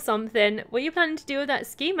bank or something. What are you planning to do with that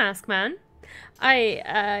ski mask, man? I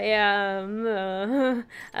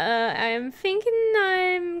am thinking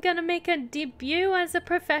I'm gonna make a debut as a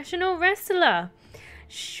professional wrestler.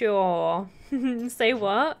 Sure. Say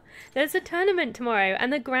what? There's a tournament tomorrow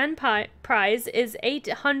and the grand prize is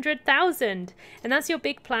 800,000. And that's your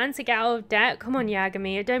big plan to get out of debt? Come on,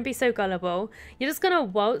 Yagami, don't be so gullible. You're just gonna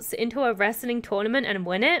waltz into a wrestling tournament and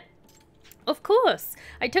win it? Of course.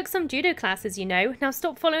 I took some judo classes, you know. Now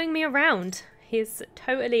stop following me around. He's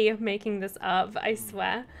totally making this up, I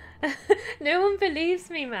swear. No one believes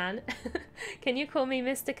me, man. Can you call me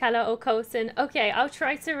Mr. Keller or Coulson? Okay, I'll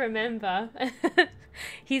try to remember.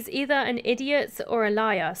 He's either an idiot or a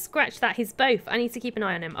liar. Scratch that, he's both. I need to keep an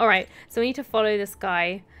eye on him. Alright, so we need to follow this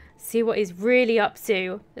guy. See what he's really up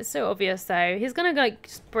to. It's so obvious though. He's gonna like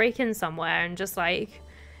just break in somewhere and just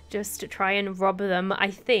try and rob them, I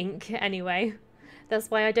think, anyway. That's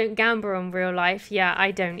why I don't gamble in real life. Yeah,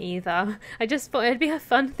 I don't either. I just thought it'd be a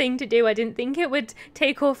fun thing to do. I didn't think it would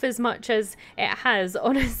take off as much as it has,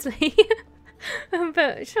 honestly.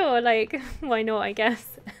 But sure, like, why not, I guess.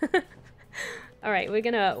 Alright, we're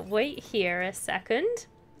gonna wait here a second.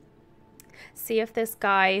 See if this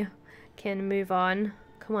guy can move on.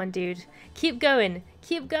 Come on, dude. Keep going.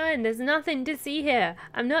 Keep going. There's nothing to see here.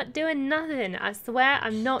 I'm not doing nothing. I swear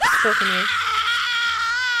I'm not stalking you.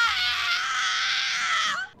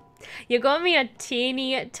 You got me a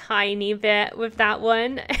teeny tiny bit with that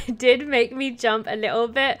one. It did make me jump a little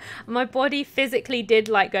bit. My body physically did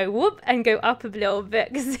like go whoop and go up a little bit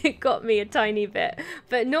because it got me a tiny bit.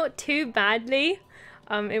 But not too badly.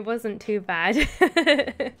 It wasn't too bad.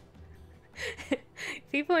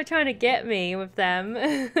 People are trying to get me with them.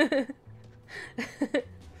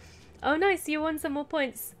 Oh nice, you won some more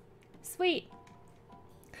points. Sweet.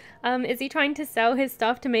 Is he trying to sell his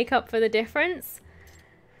stuff to make up for the difference?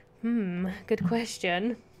 Good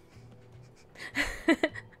question.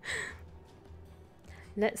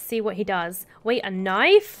 Let's see what he does. Wait, a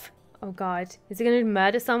knife? Oh god, is he gonna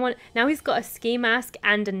murder someone? Now he's got a ski mask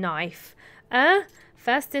and a knife.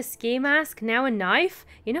 First a ski mask, now a knife?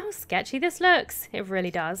 You know how sketchy this looks? It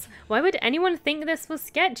really does. Why would anyone think this was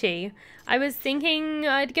sketchy? I was thinking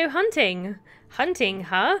I'd go hunting. Hunting,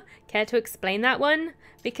 huh? Care to explain that one?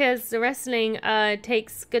 Because wrestling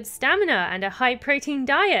takes good stamina and a high protein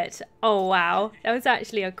diet. Oh wow, that was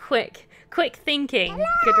actually a quick thinking.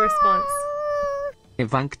 Good response.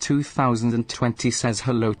 Ivank 2020 says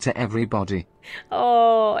hello to everybody.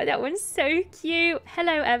 Oh, that one's so cute.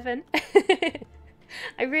 Hello, Evan.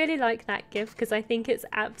 I really like that gift because I think it's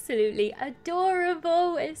absolutely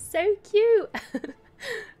adorable. It's so cute.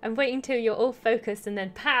 I'm waiting till you're all focused and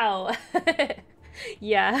then pow.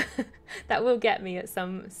 Yeah, that will get me at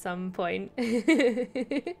some point.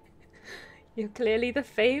 You're clearly the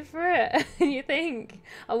favourite, you think?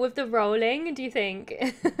 Oh, with the rolling, do you think?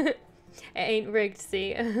 It ain't rigged,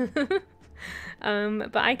 see?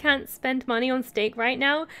 But I can't spend money on steak right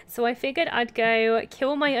now, so I figured I'd go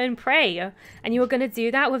kill my own prey. And you were gonna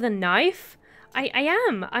do that with a knife? I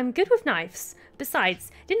am. I'm good with knives.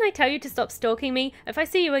 Besides, didn't I tell you to stop stalking me? If I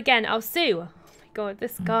see you again, I'll sue. Oh my god,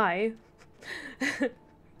 this guy.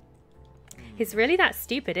 He's really that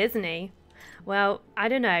stupid, isn't he? Well, I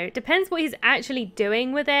don't know. Depends what he's actually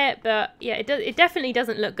doing with it, but yeah, it definitely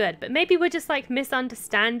doesn't look good. But maybe we're just like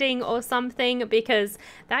misunderstanding or something, because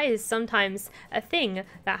that is sometimes a thing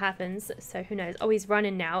that happens. So who knows? Oh, he's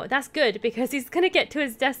running now. That's good because he's gonna get to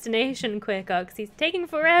his destination quicker because he's taking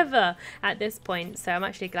forever at this point. So I'm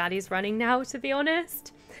actually glad he's running now, to be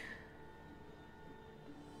honest.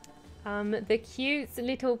 The cute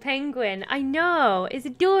little penguin. I know, it's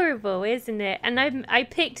adorable, isn't it? And I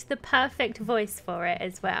picked the perfect voice for it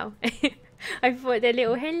as well. I thought the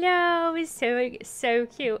little hello is so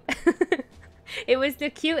cute. It was the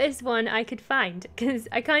cutest one I could find because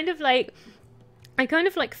I kind of like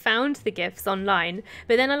found the GIFs online,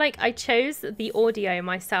 but then I chose the audio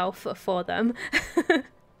myself for them.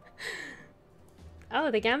 Oh,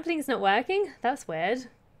 the gambling's not working? That's weird.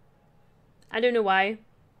 I don't know why.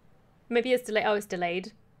 Maybe it's delayed. Oh, it's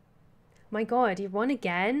delayed. My god, he won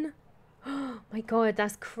again? My god,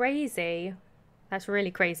 that's crazy. That's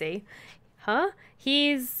really crazy. Huh?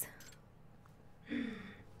 He's...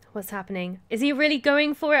 What's happening? Is he really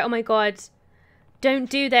going for it? Oh my god. Don't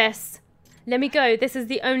do this. Let me go. This is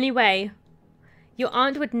the only way. Your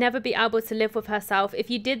aunt would never be able to live with herself if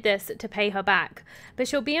you did this to pay her back. But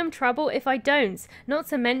she'll be in trouble if I don't. Not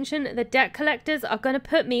to mention the debt collectors are going to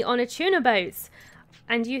put me on a tuna boat.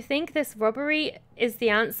 And you think this robbery is the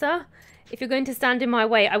answer? If you're going to stand in my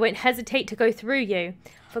way, I won't hesitate to go through you.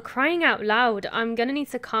 For crying out loud, I'm going to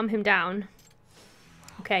need to calm him down.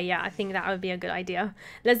 Okay, yeah, I think that would be a good idea.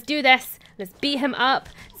 Let's do this. Let's beat him up.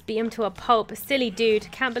 Let's beat him to a pulp. Silly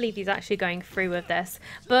dude. Can't believe he's actually going through with this.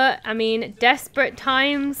 But, I mean, desperate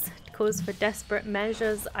times calls for desperate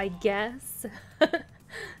measures, I guess.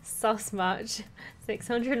 Sus much.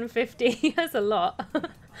 650. That's a lot.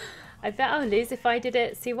 I bet I'll lose if I did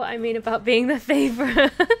it. See what I mean about being the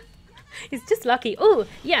favorite? He's just lucky. Oh,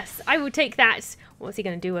 yes, I will take that. What's he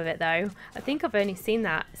going to do with it, though? I think I've only seen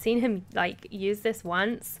him, like, use this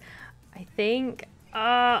once. I think.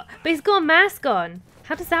 But he's got a mask on.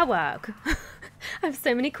 How does that work? I have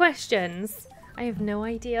so many questions. I have no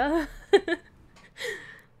idea.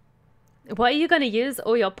 What are you going to use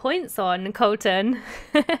all your points on, Colton?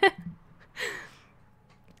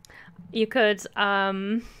 You could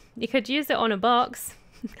use it on a box.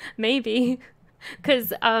 Maybe. Because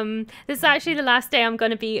this is actually the last day I'm going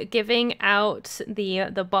to be giving out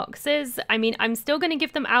the boxes. I mean, I'm still going to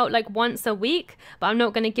give them out like once a week, but I'm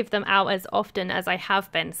not going to give them out as often as I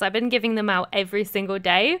have been. So I've been giving them out every single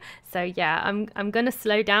day. So yeah, I'm going to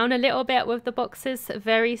slow down a little bit with the boxes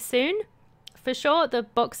very soon. For sure, the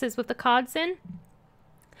boxes with the cards in.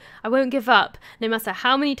 I won't give up, no matter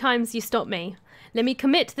how many times you stop me. Let me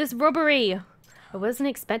commit this robbery. I wasn't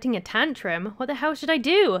expecting a tantrum. What the hell should I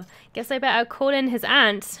do? Guess I better call in his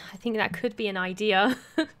aunt. I think that could be an idea.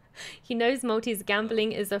 He knows Multi's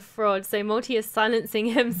gambling is a fraud, so Multi is silencing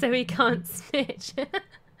him so he can't snitch.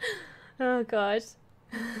 Oh god.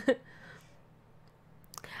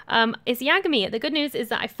 It's Yagami. The good news is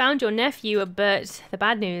that I found your nephew, but the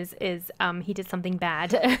bad news is he did something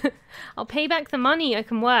bad. I'll pay back the money. I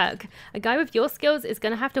can work. A guy with your skills is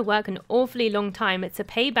going to have to work an awfully long time to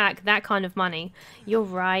pay back that kind of money. You're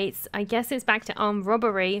right. I guess it's back to armed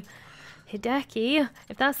robbery. Hideki,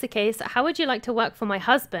 if that's the case, how would you like to work for my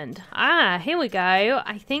husband? Ah, here we go.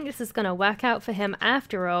 I think this is going to work out for him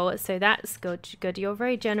after all, so that's good. Good, you're a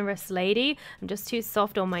very generous lady. I'm just too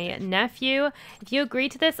soft on my nephew. If you agree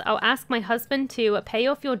to this, I'll ask my husband to pay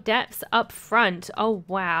off your debts up front. Oh,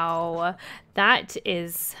 wow. That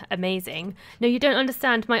is amazing. No, you don't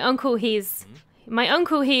understand. My uncle, he's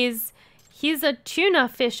a tuna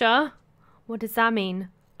fisher. What does that mean?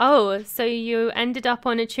 Oh, so you ended up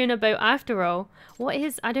on a tuna boat after all. What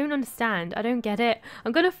is... I don't understand. I don't get it.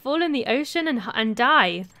 I'm going to fall in the ocean and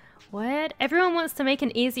die. What? Everyone wants to make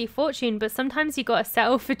an easy fortune, but sometimes you got to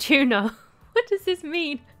settle for tuna. What does this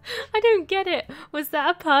mean? I don't get it. Was that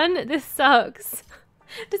a pun? This sucks.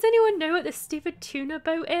 Does anyone know what this stupid tuna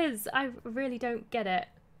boat is? I really don't get it.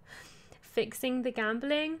 Fixing the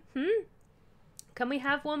gambling? Can we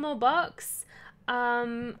have one more box?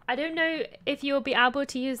 I don't know if you'll be able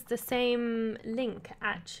to use the same link,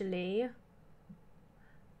 actually.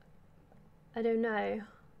 I don't know.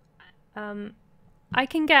 I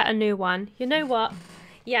can get a new one. You know what?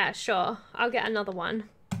 Yeah, sure. I'll get another one.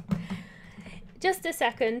 Just a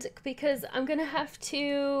second, because I'm gonna have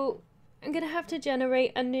to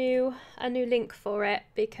generate a new link for it,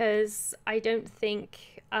 because I don't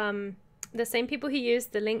think the same people who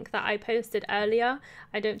used the link that I posted earlier,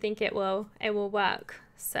 I don't think it will work.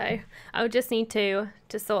 So I'll just need to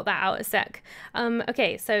sort that out a sec.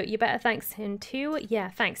 Okay, so you better thanks him too.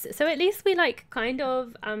 Yeah, thanks. So at least we like kind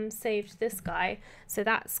of saved this guy, so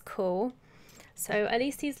that's cool. So at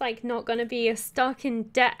least he's like not gonna be stuck in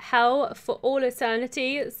debt hell for all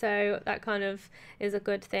eternity, so that kind of is a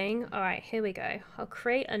good thing. All right, here we go. I'll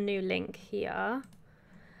create a new link here,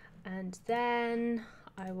 and then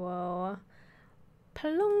I will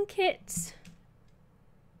plonk it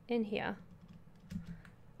in here.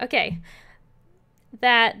 Okay,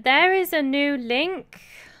 there is a new link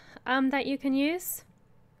that you can use.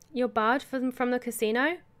 You're barred from the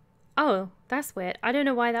casino. Oh, that's weird. I don't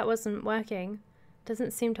know why that wasn't working.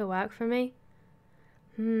 Doesn't seem to work for me.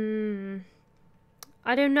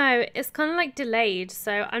 I don't know. It's kind of like delayed,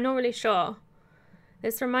 so I'm not really sure.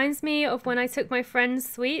 This reminds me of when I took my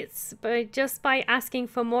friend's sweets, but just by asking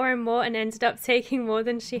for more and more and ended up taking more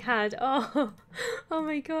than she had. Oh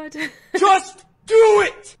my god. Just do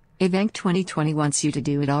it! Event 2020 wants you to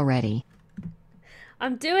do it already.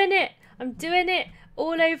 I'm doing it. I'm doing it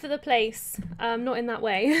all over the place. Not in that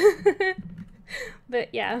way.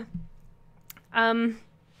 But yeah.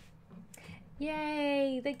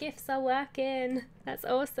 Yay, the gifts are working. That's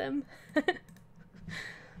awesome.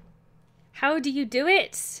 How do you do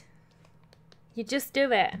it? You just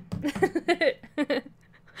do it.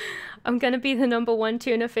 I'm gonna be the #1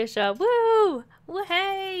 tuna fisher. Woo!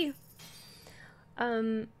 Woohey!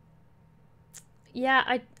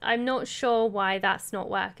 Yeah, I'm not sure why that's not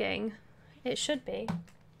working. It should be.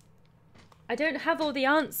 I don't have all the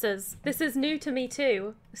answers. This is new to me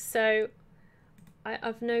too, so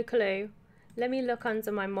I've no clue. Let me look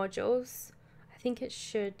under my modules. I think it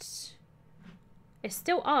should... It's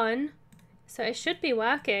still on, so it should be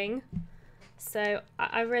working. So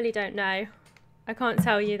I really don't know. I can't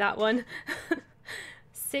tell you that one.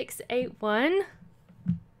 681.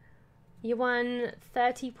 You won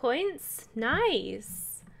 30 points.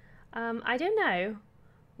 Nice. I don't know.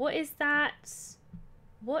 What is that?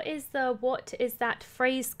 What is that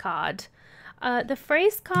phrase card? The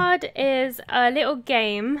phrase card is a little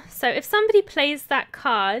game. So if somebody plays that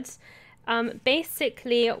card,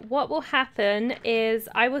 basically what will happen is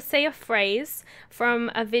I will say a phrase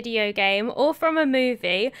from a video game or from a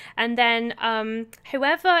movie, and then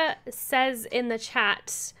whoever says in the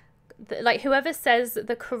chat, like whoever says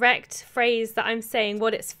the correct phrase that I'm saying,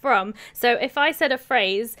 what it's from. So if I said a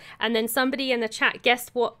phrase and then somebody in the chat guessed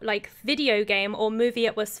what like video game or movie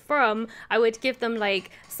it was from, I would give them like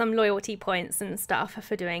some loyalty points and stuff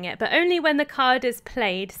for doing it, but only when the card is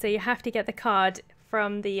played. So you have to get the card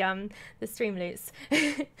from the stream loots.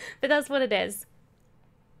 But that's what it is.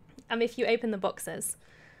 If you open the boxes.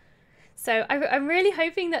 So I'm really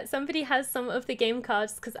hoping that somebody has some of the game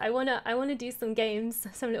cards, because I wanna do some games,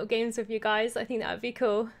 some little games with you guys. I think that would be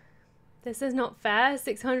cool. This is not fair.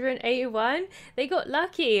 681. They got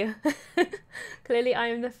lucky. Clearly I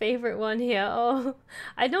am the favorite one here. Oh,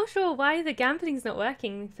 I'm not sure why the gambling's not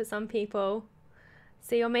working for some people.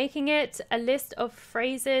 So you're making it a list of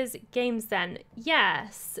phrases, games then?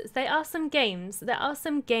 Yes, there are some games. There are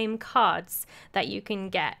some game cards that you can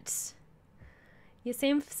get. You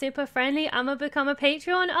seem super friendly. I'm gonna become a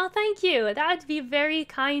Patreon. Oh, thank you. That'd be very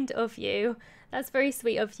kind of you. That's very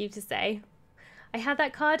sweet of you to say. I had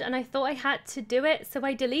that card and I thought I had to do it, so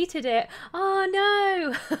I deleted it. Oh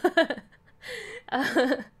no.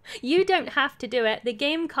 You don't have to do it. The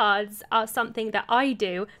game cards are something that I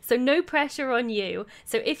do, so no pressure on you.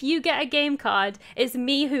 So if you get a game card, it's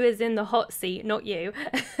me who is in the hot seat, not you.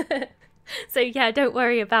 So yeah, don't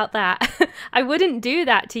worry about that. I wouldn't do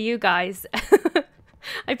that to you guys.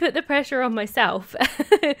 I put the pressure on myself.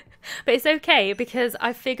 But it's okay, because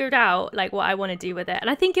I figured out like what I want to do with it, and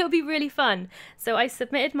I think it'll be really fun. So I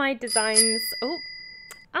submitted my designs.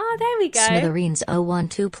 Oh, there we go.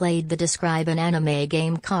 Smithereens012 played the Describe an Anime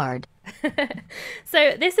game card.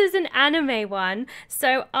 So this is an anime one.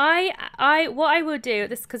 So what I will do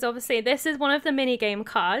this, because obviously this is one of the mini game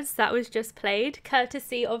cards that was just played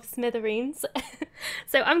courtesy of Smithereens.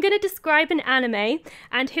 So I'm going to describe an anime,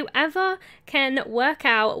 and whoever can work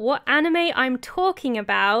out what anime I'm talking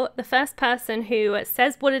about, the first person who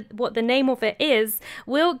says what the name of it is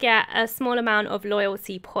will get a small amount of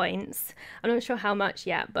loyalty points. I'm not sure how much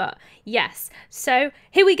yet, but yes. So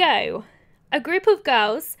here we go. A group of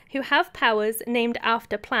girls who have powers named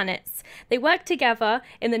after planets. They work together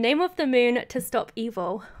in the name of the moon to stop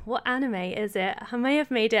evil. What anime is it? I may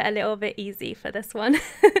have made it a little bit easy for this one.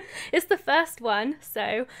 It's the first one,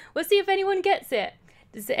 so we'll see if anyone gets it.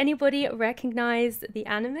 Does anybody recognize the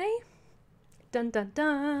anime? Dun dun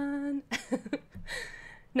dun.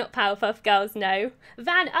 Not Powerpuff Girls, no.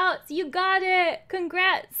 Van Arts, you got it!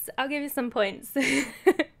 Congrats! I'll give you some points.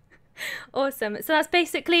 Awesome. So that's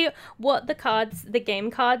basically what the game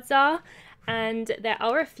cards are, and there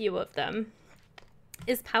are a few of them.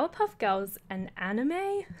 Is Powerpuff Girls an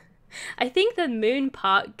anime? I think the moon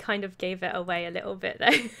part kind of gave it away a little bit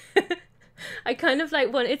though. I kind of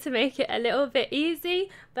like wanted to make it a little bit easy,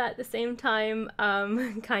 but at the same time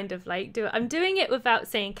kind of like I'm doing it without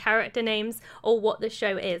saying character names or what the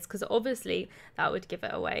show is, because obviously that would give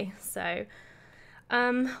it away. So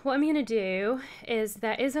what I'm going to do is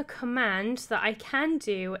there is a command that I can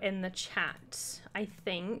do in the chat, I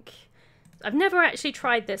think. I've never actually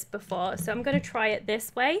tried this before, so I'm going to try it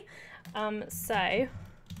this way. So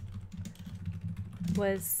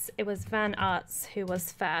it was Van Arts who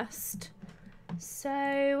was first.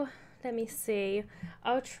 So let me see.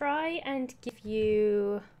 I'll try and give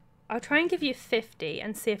you 50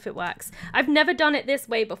 and see if it works. I've never done it this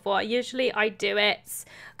way before. Usually I do it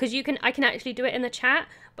because I can actually do it in the chat,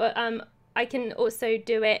 but I can also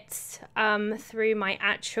do it through my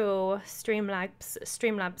actual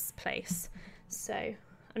Streamlabs place. So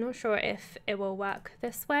I'm not sure if it will work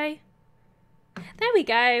this way. There we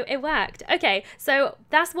go, it worked. Okay, so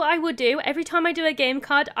that's what I will do. Every time I do a game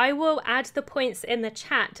card, I will add the points in the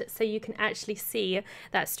chat so you can actually see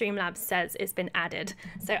that Streamlabs says it's been added.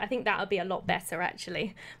 So I think that'll be a lot better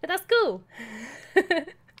actually, but that's cool.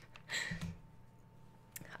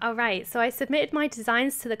 All right, so I submitted my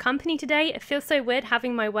designs to the company today. It feels so weird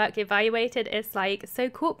having my work evaluated. It's like so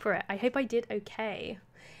corporate. I hope I did okay.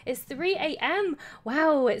 It's 3 a.m.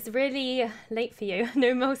 Wow, it's really late for you.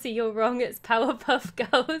 No, Mosi, you're wrong. It's Powerpuff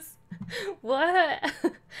Girls. What?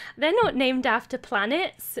 They're not named after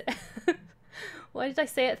planets. Why did I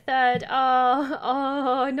say it third?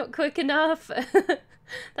 Oh, not quick enough.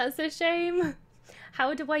 That's a shame.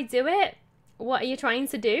 How do I do it? What are you trying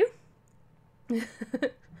to do?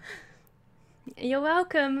 You're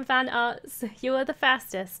welcome, Van Arts. You are the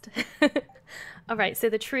fastest. All right, so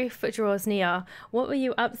the truth draws near. What were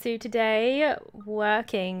you up to today?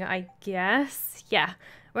 Working, I guess. Yeah,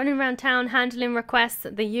 running around town, handling requests,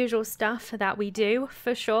 the usual stuff that we do,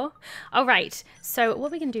 for sure. All right, so what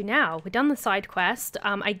are we going to do now? We've done the side quest.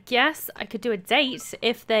 I guess I could do a date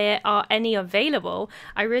if there are any available.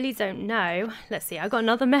 I really don't know. Let's see, I got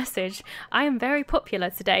another message. I am very popular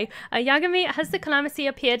today. Yagami, has the calamity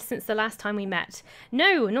appeared since the last time we met?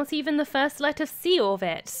 No, not even the first letter C of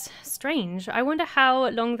it. Strange. I wonder how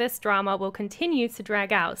long this drama will continue to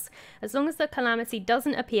drag out. As long as the calamity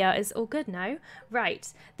doesn't appear, it's all good now.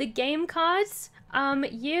 Right. The game cards,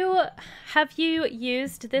 have you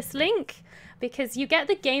used this link? Because you get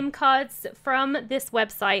the game cards from this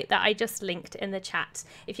website that I just linked in the chat.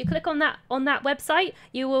 If you click on that website,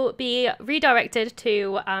 you will be redirected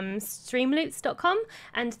to streamloots.com,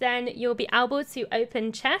 and then you'll be able to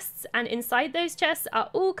open chests, and inside those chests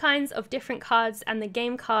are all kinds of different cards, and the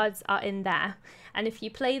game cards are in there. And if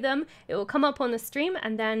you play them, it will come up on the stream,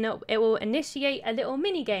 and then it will initiate a little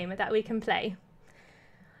mini game that we can play.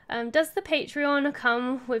 Does the Patreon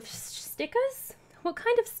come with stickers? What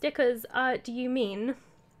kind of stickers do you mean?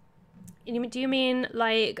 Do you mean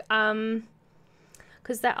like,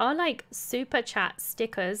 because there are like super chat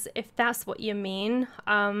stickers, if that's what you mean.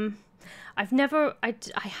 I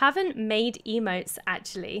haven't made emotes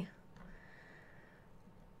actually.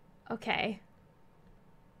 Okay.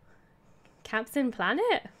 Captain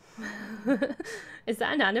Planet? Is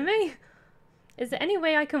that an anime? Is there any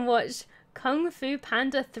way I can watch Kung Fu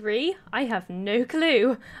Panda 3? I have no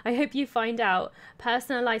clue. I hope you find out.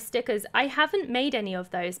 Personalized stickers. I haven't made any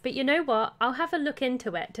of those, but you know what? I'll have a look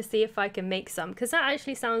into it to see if I can make some, because that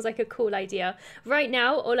actually sounds like a cool idea. Right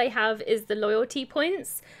now, all I have is the loyalty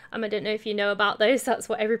points. I don't know if you know about those. That's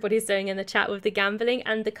what everybody's doing in the chat with the gambling,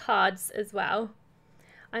 and the cards as well.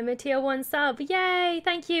 I'm a tier 1 sub. Yay!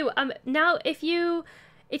 Thank you. Now, if you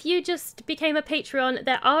just became a Patreon,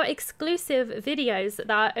 there are exclusive videos that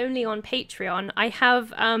are only on Patreon. I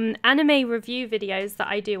have anime review videos that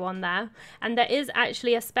I do on there. And there is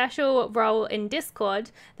actually a special role in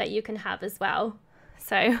Discord that you can have as well.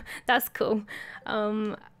 So that's cool.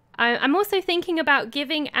 I'm also thinking about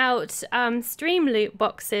giving out stream loot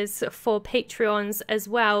boxes for Patreons as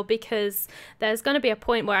well, because there's going to be a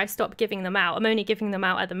point where I stop giving them out. I'm only giving them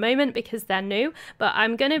out at the moment because they're new, but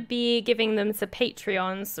I'm going to be giving them to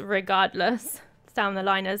Patreons regardless down the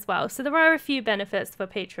line as well. So there are a few benefits for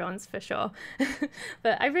Patreons for sure,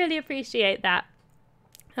 but I really appreciate that.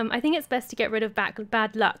 I think it's best to get rid of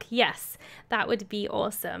bad luck. Yes, that would be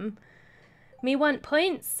awesome. Me want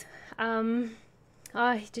points.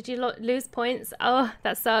 Oh, did you lose points? Oh,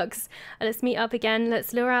 that sucks. Let's meet up again.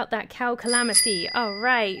 Let's lure out that cow calamity. All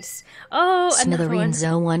right. Oh,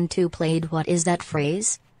 Smithereens012 played. What is that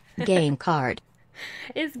phrase? Game card.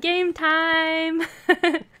 It's game time.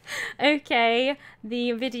 Okay,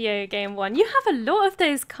 the video game one. You have a lot of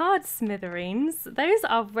those cards, Smithereens. Those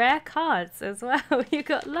are rare cards as well. You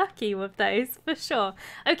got lucky with those for sure.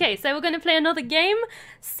 Okay, so we're going to play another game.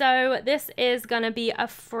 So this is going to be a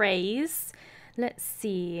phrase. Let's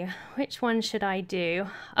see, which one should I do?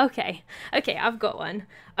 Okay, I've got one.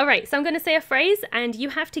 All right, so I'm going to say a phrase and you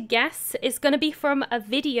have to guess. It's going to be from a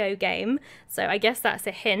video game. So I guess that's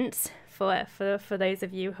a hint for those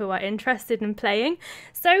of you who are interested in playing.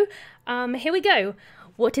 So here we go.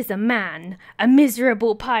 What is a man? A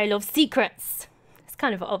miserable pile of secrets. It's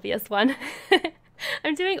kind of an obvious one.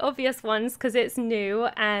 I'm doing obvious ones because it's new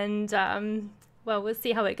and well, we'll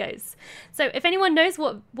see how it goes. So if anyone knows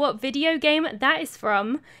what video game that is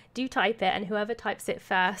from, do type it, and whoever types it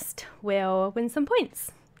first will win some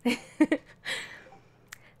points.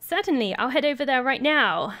 Certainly, I'll head over there right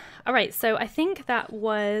now. All right, so I think that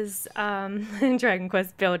was Dragon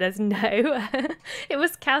Quest Builders. No, it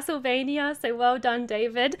was Castlevania, so well done,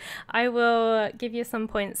 David. I will give you some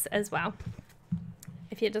points as well.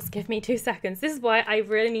 if you just give me 2 seconds. This is why I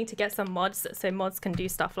really need to get some mods so mods can do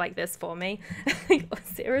stuff like this for me.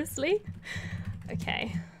 Seriously?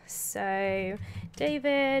 Okay, so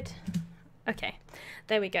David. Okay,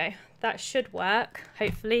 there we go. That should work,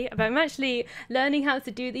 hopefully. But I'm actually learning how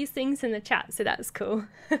to do these things in the chat, so that's cool.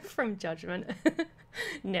 From Judgment.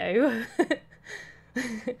 No.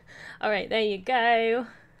 All right, there you go.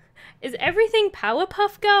 Is everything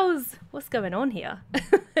Powerpuff Girls? What's going on here?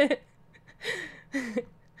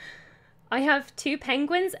 I have 2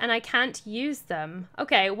 penguins and I can't use them.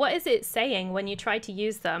 Okay, what is it saying when you try to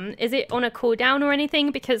use them? Is it on a cooldown or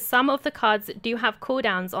anything? Because some of the cards do have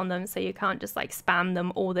cooldowns on them, so you can't just like spam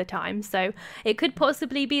them all the time. So it could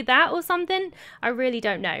possibly be that or something. I really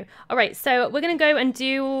don't know. All right, so we're going to go and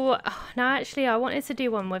do... Oh, no, actually, I wanted to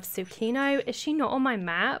do one with Tsukino. Is she not on my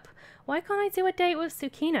map? Why can't I do a date with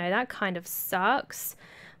Tsukino? That kind of sucks.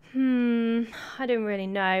 I don't really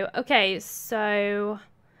know. Okay, so...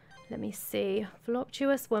 Let me see.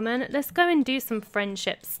 Voluptuous woman. Let's go and do some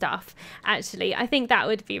friendship stuff. Actually, I think that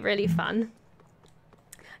would be really fun.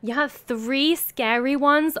 You have 3 scary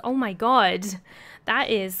ones? Oh my god. That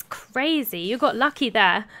is crazy. You got lucky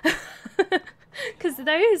there. Because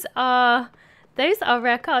those are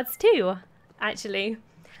rare cards too, actually.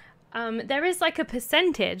 There is like a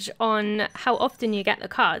percentage on how often you get the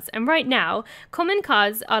cards, and right now common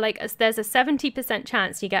cards are like, there's a 70%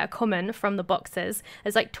 chance you get a common from the boxes,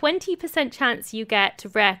 there's like 20% chance you get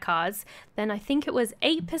rare cards, then I think it was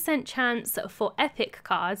 8% chance for epic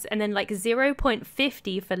cards, and then like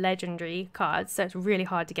 0.50 for legendary cards, so it's really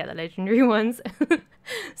hard to get the legendary ones.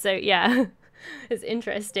 So yeah, it's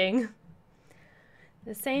interesting.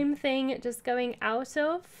 The same thing just going out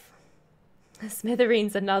of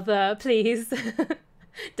Smithereens, another, please.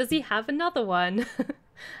 Does he have another one?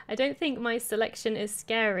 I don't think my selection is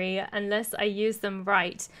scary unless I use them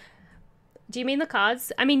right. Do you mean the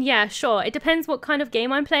cards? I mean, yeah, sure. It depends what kind of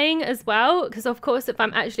game I'm playing as well. Because, of course, if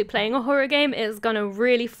I'm actually playing a horror game, it's going to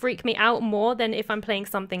really freak me out more than if I'm playing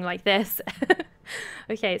something like this.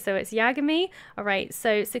 Okay, so it's Yagami. All right,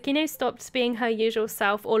 so Tsukino stopped being her usual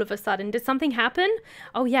self all of a sudden. Did something happen?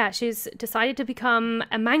 Oh, yeah, she's decided to become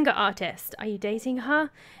a manga artist. Are you dating her?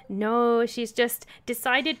 No, she's just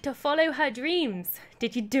decided to follow her dreams.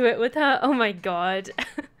 Did you do it with her? Oh, my God.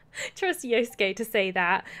 Trust Yosuke to say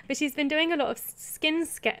that, but she's been doing a lot of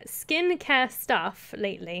skincare stuff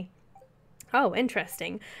lately. Oh,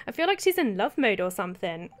 interesting. I feel like she's in love mode or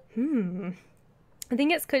something. I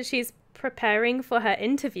think it's because she's preparing for her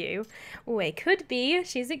interview. Oh, it could be.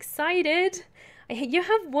 She's excited. You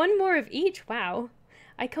have 1 more of each. Wow.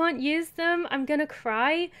 I can't use them. I'm gonna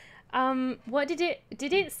cry. What did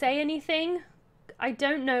it say anything? I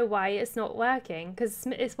don't know why it's not working, because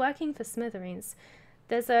it's working for Smithereens.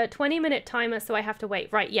 There's a 20-minute timer, so I have to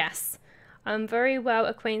wait. Right, yes. I'm very well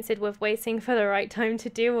acquainted with waiting for the right time to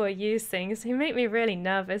do or use things. You make me really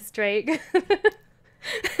nervous, Drake.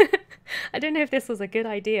 I don't know if this was a good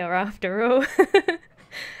idea after all.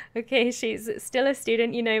 Okay, she's still a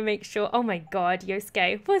student, you know, make sure. Oh my god,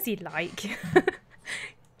 Yosuke, what's he like?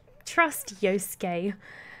 Trust Yosuke.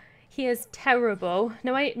 He is terrible.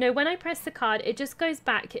 No, when I press the card, it just goes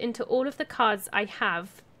back into all of the cards I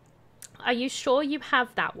have. Are you sure you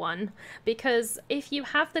have that one? Because if you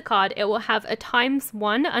have the card, it will have a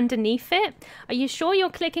 ×1 underneath it. Are you sure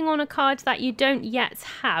you're clicking on a card that you don't yet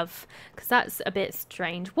have? Because that's a bit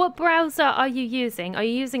strange. What browser are you using? Are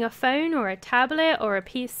you using a phone or a tablet or a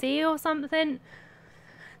PC or something?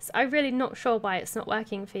 So I'm really not sure why it's not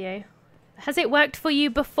working for you. Has it worked for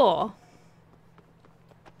you before?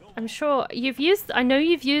 I'm sure you've used, I know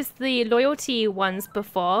you've used the loyalty ones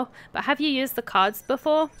before, but have you used the cards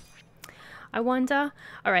before? I wonder.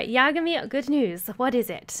 All right, Yagami, good news. What is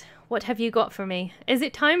it? What have you got for me? Is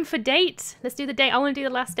it time for date? Let's do the date. I want to do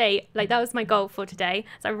the last date. Like, that was my goal for today.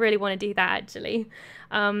 So I really want to do that, actually.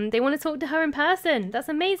 They want to talk to her in person. That's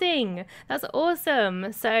amazing. That's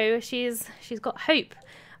awesome. So she's got hope.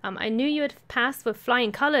 I knew you had passed with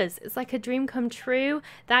flying colors. It's like a dream come true.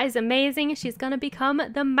 That is amazing. She's going to become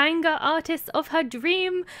the manga artist of her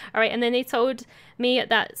dream. All right, and then they told me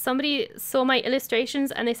that somebody saw my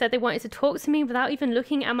illustrations and they said they wanted to talk to me without even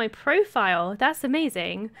looking at my profile. That's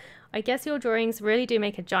amazing. I guess your drawings really do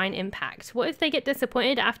make a giant impact. What if they get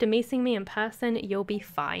disappointed after meeting me in person? You'll be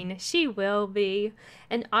fine. She will be.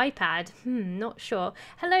 An iPad. Not sure.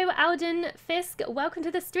 Hello, Alden Fisk. Welcome to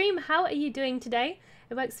the stream. How are you doing today?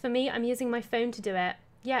 It works for me. I'm using my phone to do it.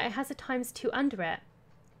 Yeah, it has a ×2 under it.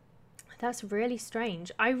 That's really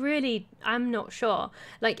strange. I'm not sure.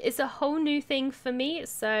 Like, it's a whole new thing for me,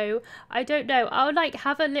 so I don't know. I'll like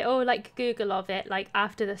have a little like Google of it like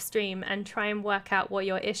after the stream and try and work out what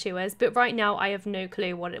your issue is. But right now I have no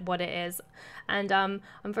clue what it is. And I'm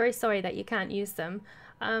very sorry that you can't use them.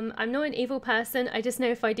 I'm not an evil person. I just know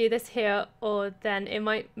if I do this here or then it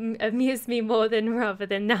might amuse me more than rather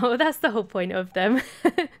than now. That's the whole point of them.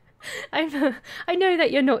 I know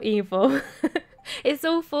that you're not evil. It's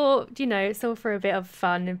all for, you know, it's all for a bit of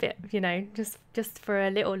fun, a bit, you know, just for a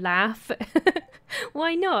little laugh.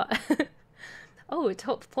 Why not? Oh,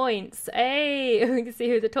 top points. Hey, we can see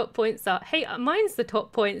who the top points are. Hey, mine's the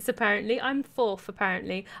top points, apparently. I'm 4th,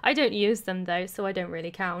 apparently. I don't use them, though, so I don't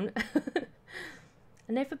really count. I've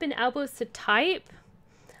never been able to type,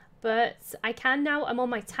 but I can now. I'm on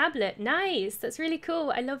my tablet. Nice. That's really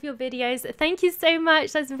cool. I love your videos. Thank you so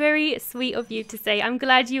much. That's very sweet of you to say. I'm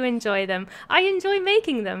glad you enjoy them. I enjoy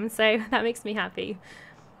making them, so that makes me happy.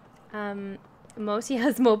 Multi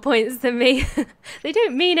has more points than me. They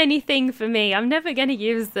don't mean anything for me. I'm never going to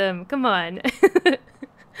use them. Come on.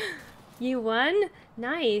 You won?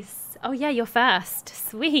 Nice. Oh yeah, you're first.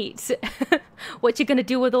 Sweet. What you going to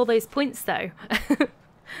do with all those points though?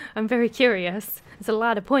 I'm very curious. It's a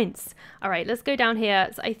lot of points. All right, let's go down here.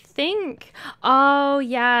 So I think, oh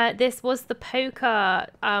yeah, this was the poker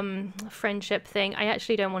friendship thing. I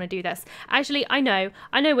actually don't want to do this. Actually, I know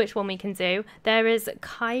which one we can do. There is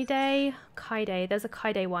Kaide. There's a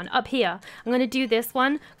Kaide one up here. I'm going to do this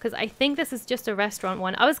one because I think this is just a restaurant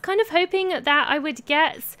one. I was kind of hoping that I would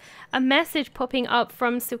get a message popping up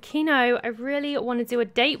from Tsukino. I really want to do a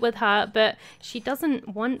date with her, but she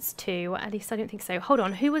doesn't want to. At least I don't think so. Hold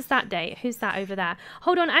on, who was that date? Who's that over there?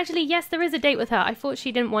 Hold on, actually, yes, there is a date with her. I thought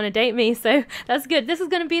she didn't want to date me, so that's good. This is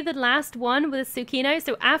going to be the last one with Tsukino.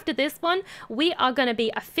 So after this one, we are going to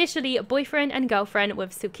be officially boyfriend and girlfriend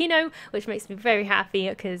with Tsukino, which makes me very happy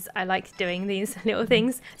because I like doing these little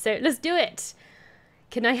things. So let's do it.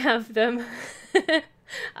 Can I have them?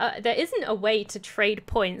 There isn't a way to trade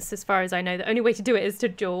points as far as I know. The only way to do it is to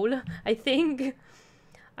duel, I think.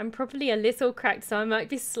 I'm probably a little cracked, so I might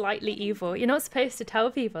be slightly evil. You're not supposed to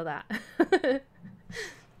tell people that.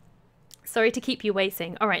 Sorry to keep you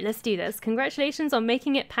waiting. All right, let's do this. Congratulations on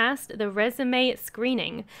making it past the resume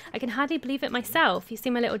screening. I can hardly believe it myself. You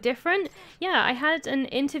seem a little different. Yeah, I had an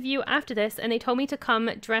interview after this and they told me to come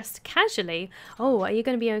dressed casually. Oh, are you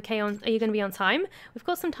going to be okay are you going to be on time? We've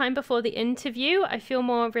got some time before the interview. I feel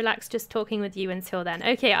more relaxed just talking with you until then.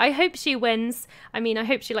 Okay, I hope she wins. I mean, I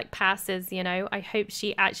hope she like passes, you know. I hope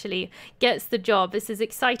she actually gets the job. This is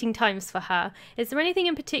exciting times for her. Is there anything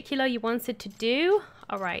in particular you wanted to do?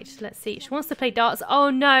 All right, let's see. She wants to play darts. Oh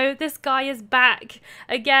no, this guy is back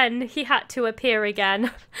again. He had to appear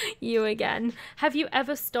again. You again. Have you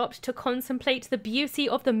ever stopped to contemplate the beauty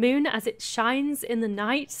of the moon as it shines in the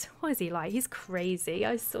night? What is he like? He's crazy,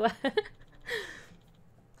 I swear.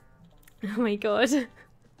 Oh my god.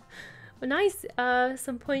 Well, nice.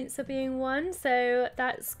 Some points are being won, so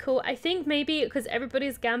that's cool. I think maybe because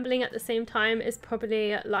everybody's gambling at the same time is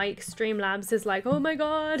probably like Streamlabs is like, oh my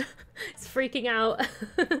god, it's freaking out.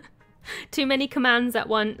 Too many commands at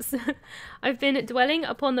once. I've been dwelling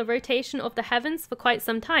upon the rotation of the heavens for quite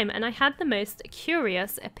some time, and I had the most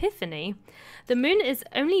curious epiphany. The moon is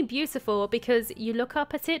only beautiful because you look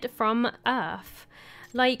up at it from Earth.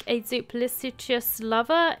 Like a duplicitous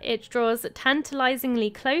lover, it draws tantalizingly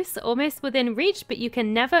close, almost within reach, but you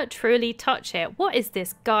can never truly touch it. What is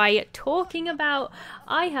this guy talking about?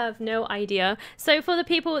 I have no idea. So for the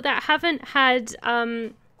people that haven't had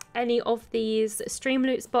any of these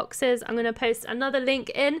Streamloots boxes, I'm going to post another link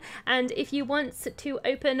in, and if you want to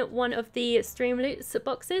open one of the Streamloots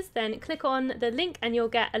boxes, then click on the link and you'll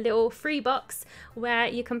get a little free box where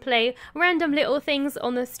you can play random little things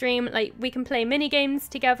on the stream. Like we can play mini games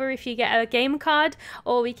together if you get a game card,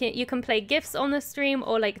 or you can play gifts on the stream,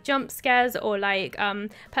 or like jump scares, or like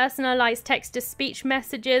personalized text to speech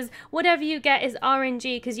messages. Whatever you get is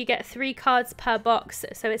RNG because you get 3 cards per box,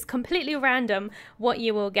 so it's completely random what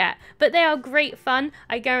you will get. But they are great fun.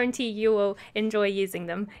 I guarantee you will enjoy using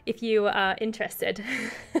them if you are interested.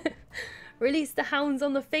 Release the hounds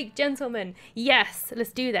on the fake gentleman. Yes,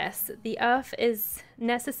 let's do this. The earth is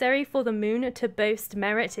necessary for the moon to boast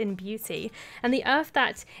merit in beauty, and the earth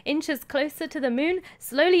that inches closer to the moon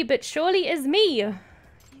slowly but surely is me.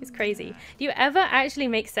 He's crazy. Do you ever actually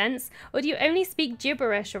make sense, or do you only speak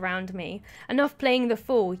gibberish around me? Enough playing the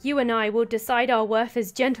fool. You and I will decide our worth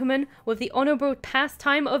as gentlemen with the honourable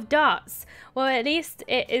pastime of darts. Well, at least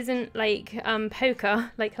it isn't like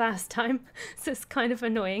poker like last time, so it's kind of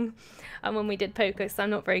annoying. When we did poker, so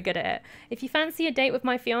I'm not very good at it. If you fancy a date with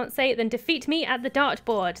my fiance, then defeat me at the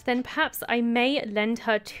dartboard. Then perhaps I may lend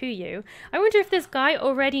her to you. I wonder if this guy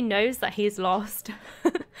already knows that he's lost.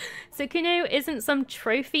 Tsukino isn't some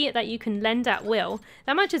trophy that you can lend at will.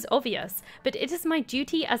 That much is obvious, but it is my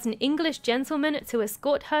duty as an English gentleman to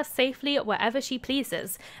escort her safely wherever she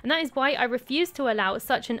pleases, and that is why I refuse to allow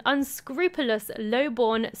such an unscrupulous,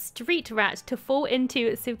 low-born street rat to fall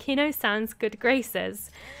into Tsukino-san's good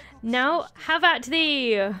graces. Now, have at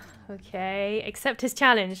thee! Okay, accept his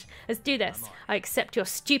challenge. Let's do this. I accept your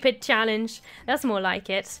stupid challenge. That's more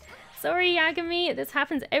like it. Sorry, Yagami, this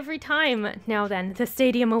happens every time. Now then, the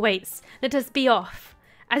stadium awaits. Let us be off.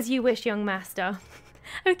 As you wish, young master.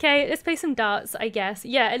 Okay, let's play some darts, I guess.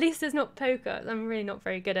 Yeah, at least it's not poker. I'm really not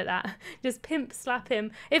very good at that. Just pimp slap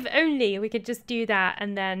him. If only we could just do that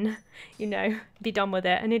and then, you know, be done with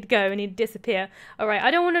it. And he'd go and he'd disappear. Alright,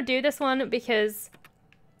 I don't want to do this one because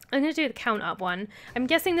I'm going to do the count up one. I'm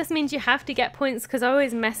guessing this means you have to get points because I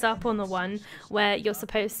always mess up on the one where you're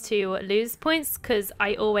supposed to lose points because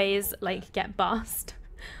I always like get bust.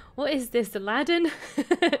 What is this, Aladdin?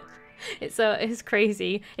 It's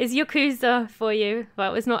crazy. It's Yakuza for you.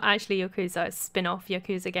 Well, it's not actually Yakuza, it's a spin-off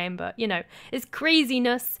Yakuza game, but you know, it's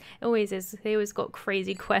craziness. It always is. They always got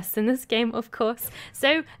crazy quests in this game, of course.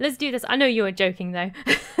 So let's do this. I know you were joking though.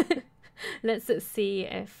 Let's see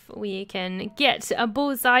if we can get a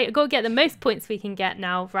bullseye. Go get the most points we can get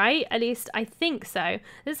now, right? At least I think so.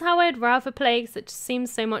 This is how I'd rather play because it just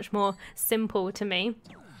seems so much more simple to me.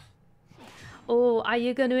 Oh, are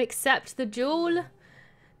you going to accept the duel?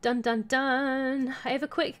 Dun dun dun. I have a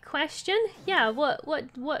quick question. Yeah, what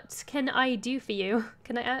can I do for you?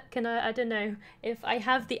 Can I don't know if I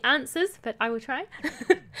have the answers, but I will try.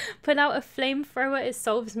 Pull out a flamethrower, it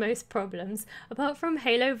solves most problems. Apart from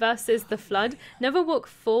Halo versus the Flood, never walk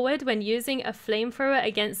forward when using a flamethrower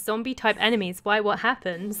against zombie type enemies. Why, what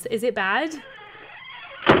happens? Is it bad?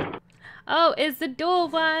 Oh, it's the door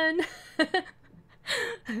one.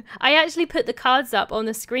 I actually put the cards up on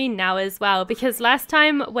the screen now as well because last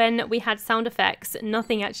time when we had sound effects,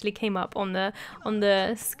 nothing actually came up on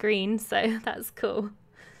the screen, so that's cool.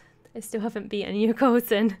 I still haven't beaten you,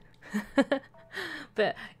 Colton.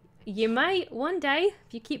 But you might one day,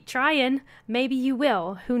 if you keep trying, maybe you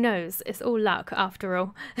will. Who knows? It's all luck after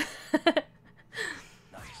all.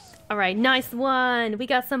 Alright, nice one. We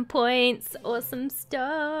got some points. Awesome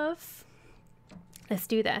stuff. Let's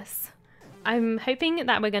do this. I'm hoping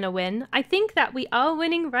that we're going to win. I think that we are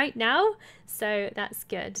winning right now, so that's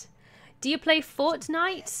good. Do you play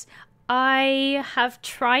Fortnite? I have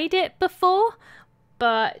tried it before,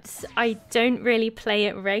 but I don't really play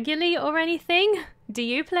it regularly or anything. Do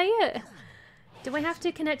you play it? Do I have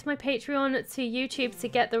to connect my Patreon to YouTube to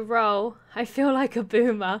get the role? I feel like a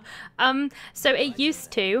boomer. So it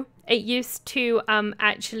used to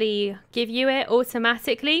actually give you it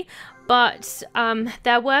automatically, but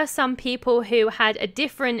there were some people who had a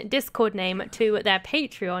different Discord name to their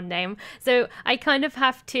Patreon name. So I kind of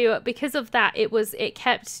have to, because of that, it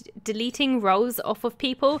kept deleting roles off of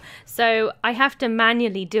people. So I have to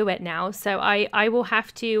manually do it now. So I will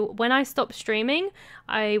have to, when I stop streaming,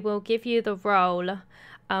 I will give you the role.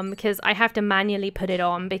 Because I have to manually put it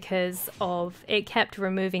on because of it kept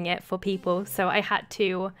removing it for people, so I had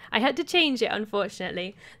to change it,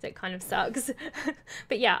 unfortunately. So it kind of sucks.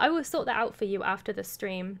 But yeah, I will sort that out for you after the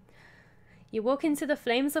stream. You walk into the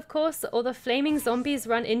flames, of course, or the flaming zombies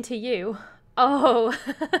run into you. Oh,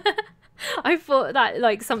 I thought that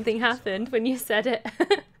like something happened when you said it.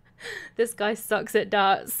 This guy sucks at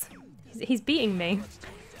darts. He's beating me.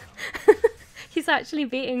 He's actually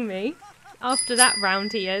beating me. After that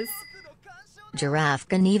round he is. Giraffe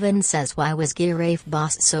can even says why was Giraffe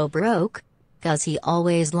boss so broke? Cause he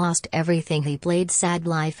always lost everything he played, sad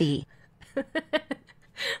lifey.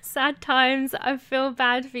 Sad times. I feel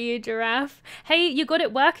bad for you, Giraffe. Hey, you got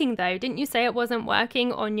it working though. Didn't you say it wasn't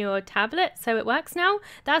working on your tablet? So it works now?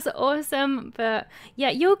 That's awesome. But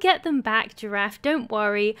yeah, you'll get them back, Giraffe. Don't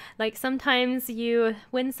worry. Like sometimes you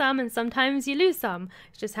win some and sometimes you lose some.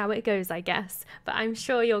 It's just how it goes, I guess. But I'm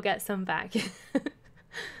sure you'll get some back.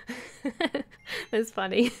 That's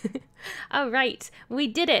funny. All right, we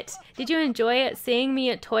did it. Did you enjoy seeing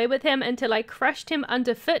me toy with him until I crushed him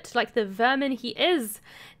underfoot like the vermin he is?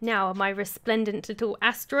 Now, my resplendent little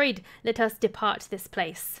asteroid, let us depart this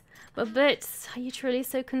place. But are you truly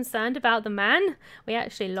so concerned about the man? We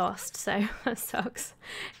actually lost, so that sucks.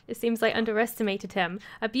 It seems I underestimated him.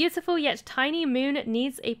 A beautiful yet tiny moon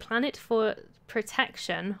needs a planet for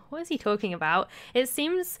protection. What is he talking about? It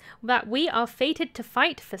seems that we are fated to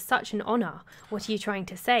fight for such an honor. What are you trying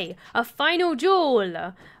to say? A final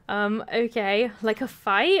duel! Okay, like a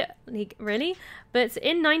fight? Like, really? But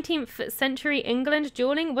in 19th century England,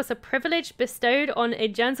 dueling was a privilege bestowed on a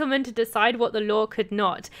gentleman to decide what the law could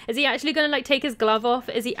not. Is he actually going to, like, take his glove off?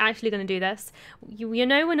 Is he actually going to do this? You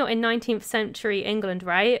know we're not in 19th century England,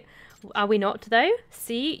 right? Are we not, though?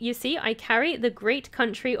 You see, I carry the great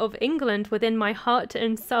country of England within my heart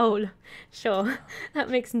and soul. Sure, that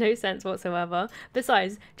makes no sense whatsoever.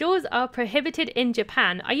 Besides, duels are prohibited in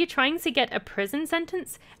Japan. Are you trying to get a prison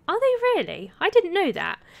sentence? Are they really? I didn't know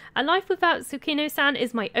that. A life without Tsukino-san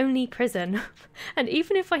is my only prison. And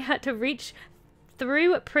even if I had to reach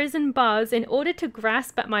through prison bars in order to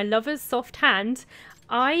grasp at my lover's soft hand,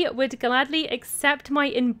 I would gladly accept my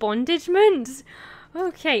embondagement.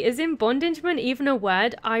 Okay, is embondagement even a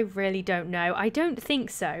word? I really don't know. I don't think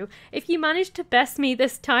so. If you manage to best me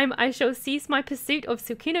this time, I shall cease my pursuit of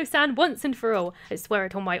Tsukino-san once and for all. I swear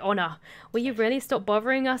it on my honor. Will you really stop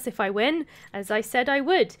bothering us if I win? As I said I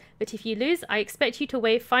would. But if you lose, I expect you to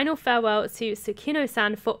wave final farewell to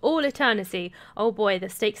Tsukino-san for all eternity. Oh boy, the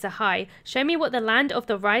stakes are high. Show me what the land of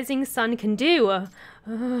the rising sun can do.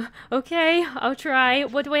 Okay, I'll try.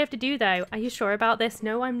 What do I have to do though? Are you sure about this?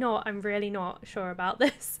 No, I'm not. I'm really not sure about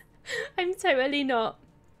this. I'm totally not.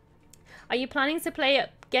 Are you planning to play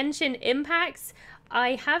Genshin Impact?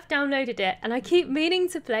 I have downloaded it and I keep meaning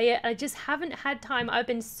to play it. I just haven't had time. I've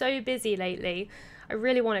been so busy lately. I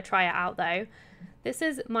really want to try it out though. This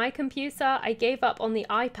is my computer. I gave up on the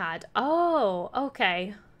iPad. Oh,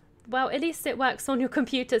 okay. Well, at least it works on your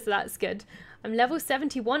computer, so that's good. I'm level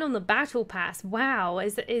 71 on the battle pass. Wow,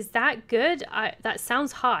 is that good? That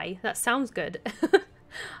sounds high. That sounds good.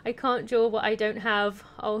 I can't draw what I don't have.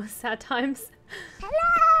 Oh, sad times.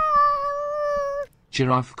 Hello!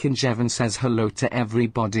 Giraffe Kinjevan says hello to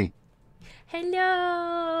everybody.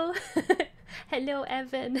 Hello! Hello,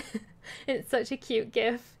 Evan. It's such a cute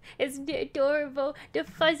gif. Isn't it adorable? The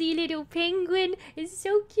fuzzy little penguin is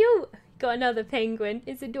so cute. Got another penguin.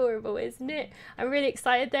 It's adorable, isn't it? I'm really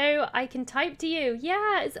excited though. I can type to you.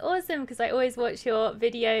 Yeah, it's awesome because I always watch your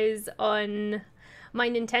videos on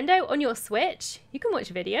my Nintendo on your Switch. You can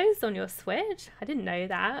watch videos on your Switch. I didn't know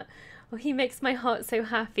that. Oh, he makes my heart so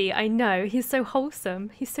happy. I know. He's so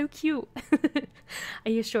wholesome. He's so cute.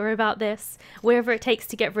 Are you sure about this? Wherever it takes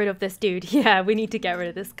to get rid of this dude. Yeah, we need to get rid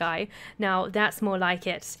of this guy. Now, that's more like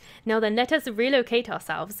it. Now then, let us relocate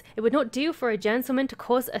ourselves. It would not do for a gentleman to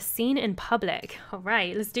cause a scene in public. All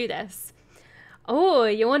right, let's do this. Oh,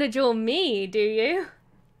 you want to duel me, do you?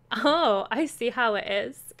 Oh, I see how it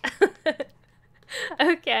is.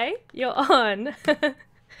 Okay, you're on.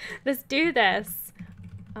 Let's do this.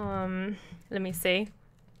 Let me see.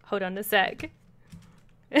 Hold on a sec.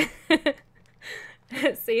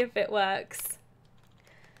 Let's see if it works.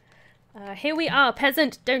 Here we are,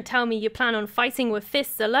 peasant. Don't tell me you plan on fighting with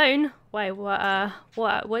fists alone. Why,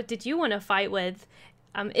 what did you want to fight with?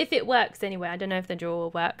 If it works anyway, I don't know if the draw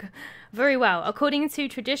will work. Very well. According to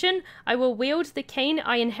tradition, I will wield the cane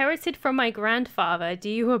I inherited from my grandfather. Do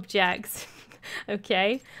you object?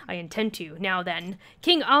 Okay, I intend to. Now then,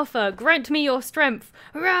 King Arthur, grant me your strength.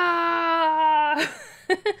 Rah!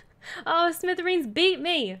 Oh, Smithereens beat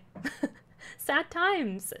me. Sad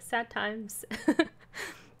times. Sad times.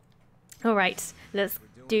 All right, let's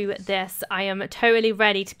do this. I am totally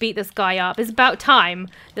ready to beat this guy up. It's about time.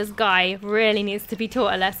 This guy really needs to be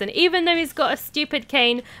taught a lesson, even though he's got a stupid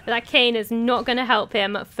cane, but that cane is not going to help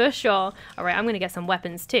him for sure. All right, I'm going to get some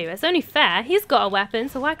weapons too. It's only fair. He's got a weapon,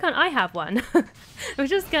 so why can't I have one? I'm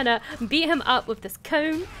just going to beat him up with this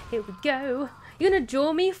cone. Here we go. You're going to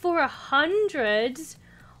draw me for 100?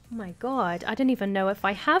 Oh my god, I don't even know if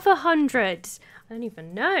I have 100. I don't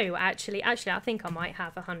even know, actually. I think I might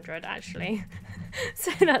have 100, actually.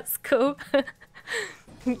 So that's cool.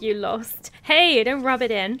 You lost. Hey, don't rub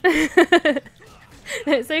it in.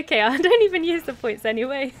 It's okay, I don't even use the points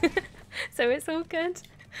anyway. So it's all good.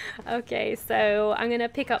 Okay, so I'm gonna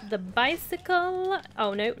pick up the bicycle.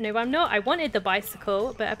 Oh, no, I'm not. I wanted the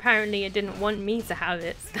bicycle, but apparently it didn't want me to have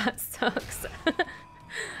it. So that sucks.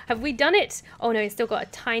 Have we done it? Oh no, he's still got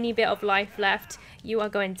a tiny bit of life left. You are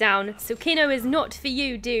going down. Tsukino is not for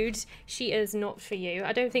you, dude. She is not for you.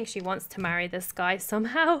 I don't think she wants to marry this guy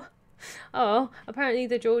somehow. Oh, apparently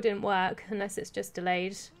the draw didn't work, unless it's just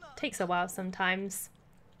delayed. Takes a while sometimes.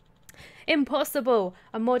 Impossible!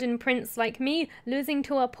 A modern prince like me losing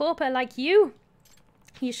to a pauper like you?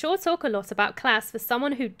 You sure talk a lot about class for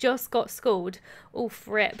someone who just got schooled. Oof,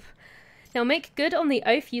 rip. Now make good on the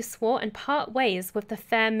oath you swore and part ways with the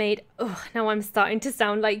fair maid. Ugh, now I'm starting to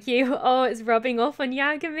sound like you. Oh, it's rubbing off on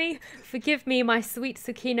Yagami. Forgive me, my sweet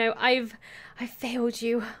Tsukino. I've failed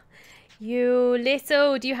you. You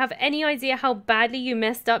little, do you have any idea how badly you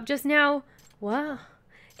messed up just now? What?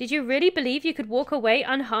 Did you really believe you could walk away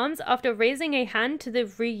unharmed after raising a hand to the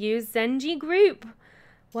Ryu Zenji group?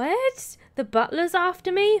 What? The butler's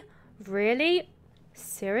after me? Really?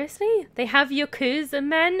 Seriously? They have Yakuza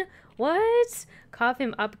men? What? Carve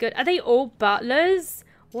him up good. Are they all butlers?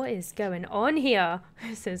 What is going on here?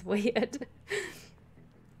 This is weird.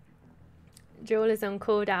 Duel is on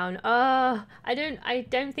cooldown. Oh, I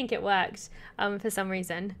don't think it worked for some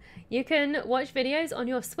reason. You can watch videos on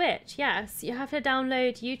your Switch. Yes, you have to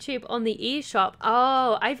download YouTube on the eShop.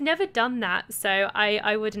 Oh, I've never done that, so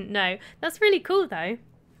I wouldn't know. That's really cool though.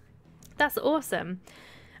 That's awesome.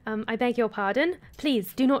 I beg your pardon.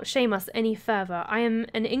 Please do not shame us any further. I am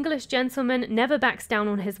an English gentleman, never backs down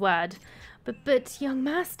on his word. But young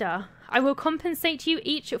master, I will compensate you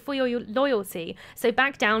each for your loyalty. So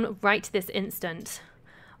back down right this instant.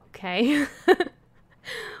 Okay.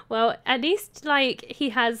 Well, at least like he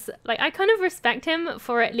has I kind of respect him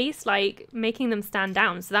for at least like making them stand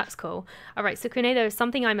down. So that's cool. All right, Tsukune, there is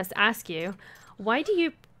something I must ask you. Why do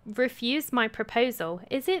you refuse my proposal?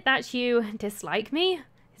 Is it that you dislike me?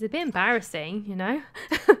 It's a bit embarrassing, you know?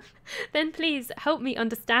 Then please help me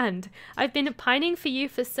understand. I've been pining for you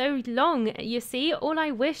for so long. You see, all I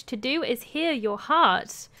wish to do is hear your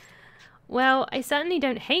heart. Well, I certainly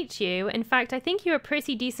don't hate you. In fact, I think you're a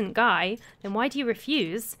pretty decent guy. Then why do you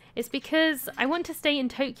refuse? It's because I want to stay in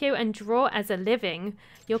Tokyo and draw as a living.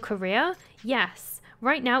 Your career? Yes.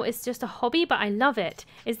 Right now it's just a hobby, but I love it.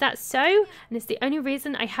 Is that so? And it's the only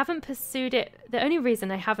reason I haven't pursued it. The only reason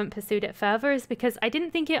I haven't pursued it further is because I didn't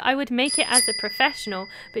think I would make it as a professional,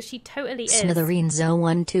 but she totally is.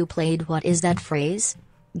 Smithereens012 played what is that phrase?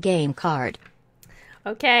 Game card.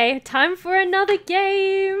 Okay, time for another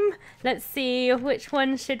game. Let's see, which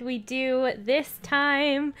one should we do this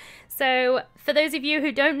time? So, for those of you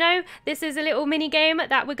who don't know, this is a little mini game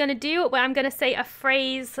that we're going to do where I'm going to say a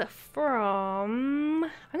phrase from...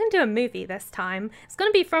 I'm going to do a movie this time. It's going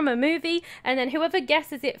to be from a movie, and then whoever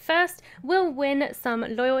guesses it first will win some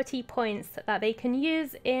loyalty points that they can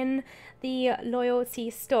use in the loyalty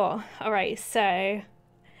store. Alright, so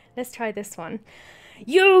let's try this one.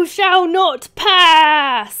 You shall not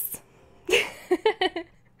pass!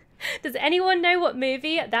 Does anyone know what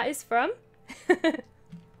movie that is from?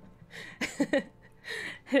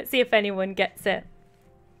 Let's see if anyone gets it.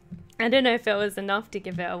 I don't know if it was enough to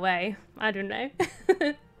give it away. I don't know.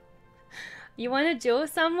 You want to duel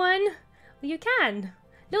someone? Well, you can.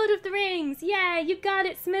 Lord of the Rings! Yeah, you got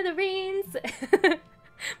it, Smithereens!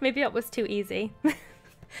 Maybe that was too easy.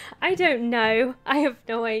 I don't know. I have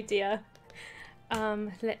no idea.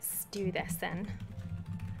 Let's do this then.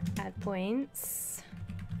 Add points.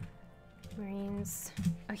 Marines.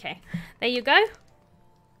 Okay, there you go.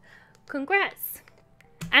 Congrats.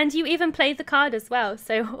 And you even played the card as well,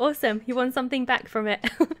 so awesome. You won something back from it.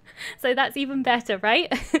 So that's even better,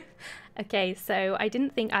 right? Okay, so I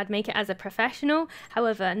didn't think I'd make it as a professional.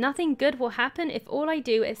 However, nothing good will happen if all I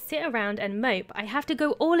do is sit around and mope. I have to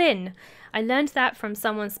go all in. I learned that from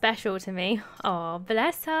someone special to me. Oh,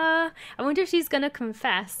 bless her. I wonder if she's gonna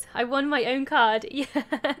confess. I won my own card.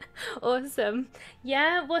 Yeah, awesome.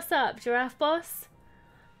 Yeah, what's up, Giraffe Boss?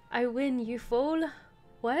 I win, you fool.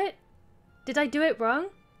 What? Did I do it wrong?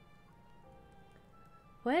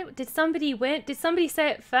 What? Did somebody win? Did somebody say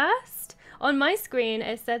it first? On my screen,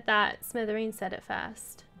 it said that Smithereen said it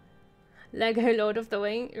first. Lego Lord of the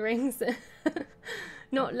Rings.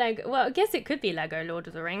 Not Lego. Well, I guess it could be Lego Lord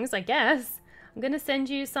of the Rings, I guess. I'm going to send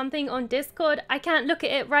you something on Discord. I can't look at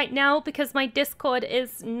it right now because my Discord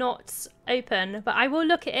is not open. But I will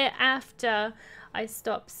look at it after I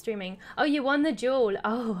stop streaming. Oh, you won the duel.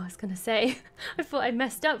 Oh, I was going to say. I thought I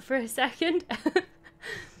messed up for a second.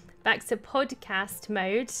 Back to podcast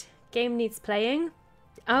mode. Game needs playing.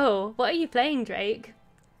 Oh, what are you playing, Drake?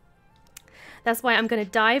 That's why I'm going to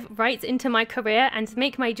dive right into my career and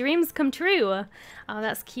make my dreams come true. Oh,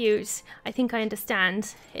 that's cute. I think I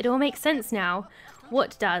understand. It all makes sense now.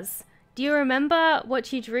 What does? Do you remember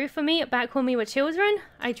what you drew for me back when we were children?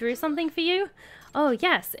 I drew something for you? Oh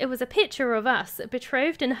yes, it was a picture of us,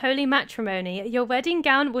 betrothed in holy matrimony. Your wedding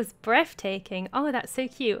gown was breathtaking. Oh, that's so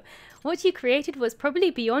cute. What you created was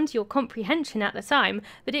probably beyond your comprehension at the time,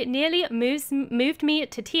 but it nearly moved me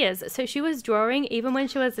to tears. So she was drawing even when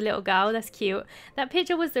she was a little girl. That's cute. That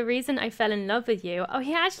picture was the reason I fell in love with you. Oh,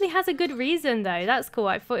 he actually has a good reason though. That's cool.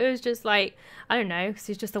 I thought it was just like, I don't know, because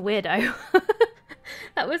he's just a weirdo.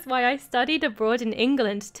 That was why I studied abroad in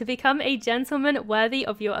England, to become a gentleman worthy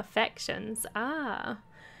of your affections. Ah.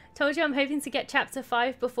 Told you I'm hoping to get chapter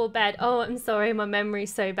 5 before bed. Oh, I'm sorry, my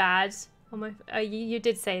memory's so bad. Oh, you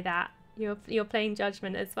did say that. You're playing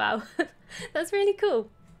Judgment as well. That's really cool.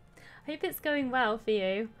 I hope it's going well for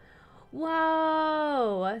you.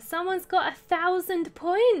 Whoa, someone's got 1,000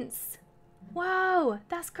 points. Wow,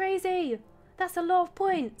 that's crazy. That's a lot of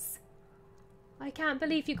points. I can't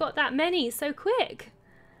believe you got that many so quick.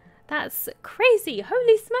 That's crazy.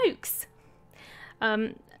 Holy smokes.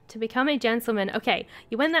 To become a gentleman. Okay,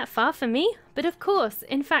 you went that far for me? But of course.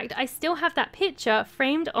 In fact, I still have that picture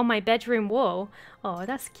framed on my bedroom wall. Oh,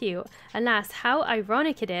 that's cute. Alas, how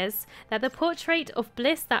ironic it is that the portrait of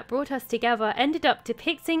bliss that brought us together ended up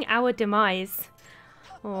depicting our demise.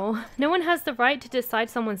 Oh, no one has the right to decide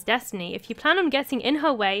someone's destiny. If you plan on getting in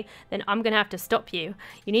her way, then I'm gonna have to stop you.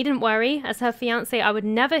 You needn't worry. As her fiance, I would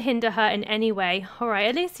never hinder her in any way. Alright,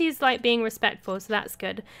 at least he's like being respectful, so that's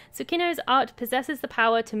good. Tsukino's art possesses the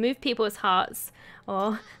power to move people's hearts.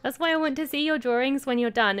 Oh, that's why I want to see your drawings when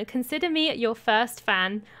you're done. Consider me your first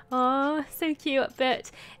fan. Oh, so cute.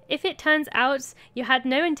 But if it turns out you had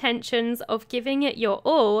no intentions of giving it your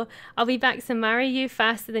all, I'll be back to marry you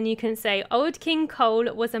faster than you can say, old King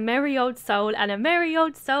Cole was a merry old soul, and a merry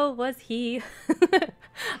old soul was he.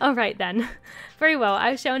 Alright then. Very well,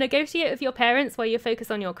 I shall negotiate with your parents while you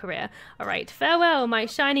focus on your career. Alright, farewell, my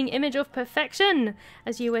shining image of perfection.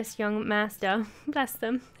 As you wish, young master. Bless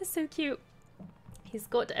them. They're so cute. He's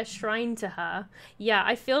got a shrine to her. Yeah,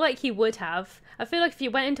 I feel like he would have. I feel like if you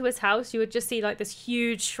went into his house, you would just see like this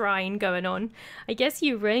huge shrine going on. I guess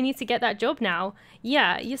you really need to get that job now.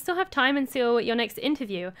 Yeah, you still have time until your next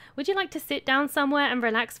interview. Would you like to sit down somewhere and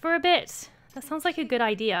relax for a bit? That sounds like a good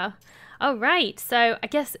idea. Alright, so I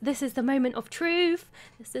guess this is the moment of truth.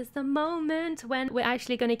 This is the moment when we're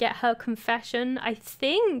actually going to get her confession, I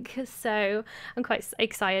think. So I'm quite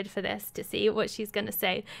excited for this, to see what she's going to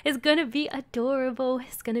say. It's going to be adorable.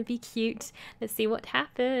 It's going to be cute. Let's see what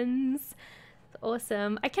happens.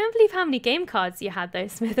 Awesome. I can't believe how many game cards you had though,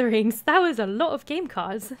 Smithereens. That was a lot of game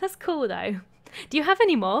cards. That's cool though. Do you have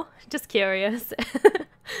any more? Just curious.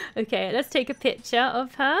 Okay, let's take a picture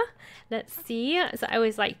of her. Let's see. So I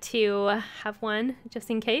always like to have one just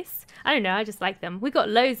in case. I don't know, I just like them. We got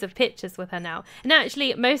loads of pictures with her now. And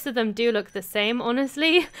actually, most of them do look the same,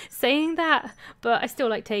 honestly, saying that. But I still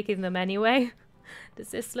like taking them anyway. Does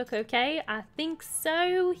this look okay? I think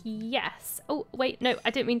so. Yes. Oh, wait, no, I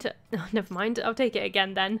didn't mean to. Oh, never mind. I'll take it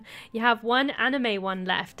again then. You have one anime one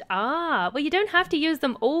left. Ah, well, you don't have to use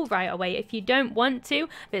them all right away if you don't want to.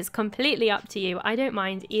 But it's completely up to you. I don't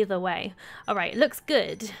mind either way. All right, looks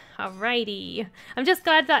good. Alrighty. I'm just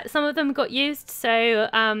glad that some of them got used so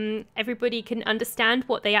everybody can understand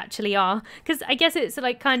what they actually are. Because I guess it's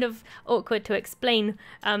like kind of awkward to explain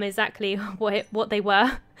exactly what they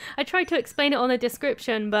were. I tried to explain it on the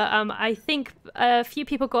description, but I think a few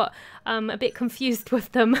people got a bit confused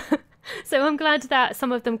with them. So I'm glad that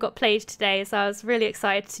some of them got played today, so I was really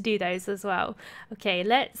excited to do those as well. Okay,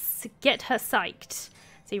 let's get her psyched.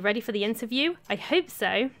 So you ready for the interview? I hope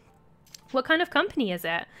so. What kind of company is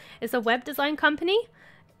it? It's a web design company?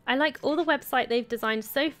 I like all the website they've designed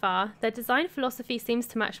so far. Their design philosophy seems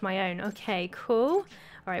to match my own. Okay, cool.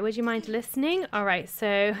 All right, would you mind listening? All right,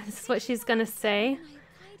 so this is what she's gonna say.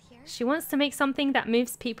 She wants to make something that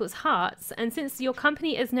moves people's hearts, and since your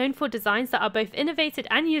company is known for designs that are both innovative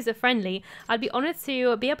and user-friendly, I'd be honored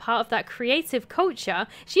to be a part of that creative culture.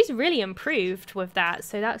 She's really improved with that,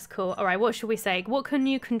 so that's cool. All right, what should we say? What can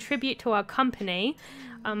you contribute to our company?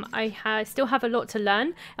 I still have a lot to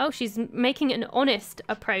learn. Oh, she's making an honest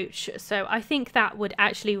approach, so I think that would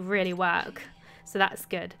actually really work. So that's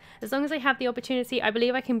good. As long as I have the opportunity, I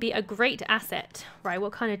believe I can be a great asset. Right,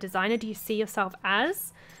 what kind of designer do you see yourself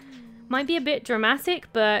as? Might be a bit dramatic,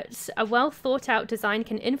 but a well thought out design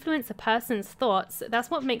can influence a person's thoughts. That's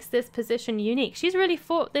what makes this position unique. She's really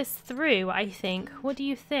thought this through, I think. What do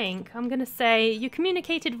you think? I'm gonna say you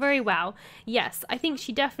communicated very well. Yes, I think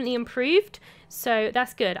she definitely improved, so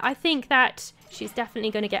that's good. I think that she's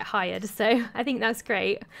definitely gonna get hired, so I think that's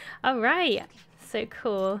great. All right. So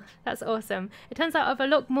cool. That's awesome. It turns out I have a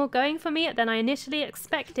lot more going for me than I initially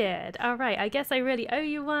expected. All right, I guess I really owe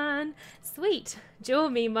you one. Sweet. Jaw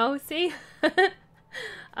me, Mulsey.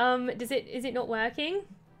 Is it not working?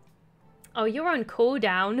 Oh, you're on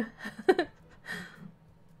cooldown.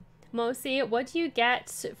 Mosi, what do you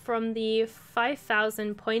get from the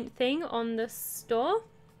 5,000 point thing on the store?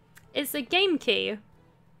 It's a game key.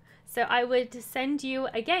 So I would send you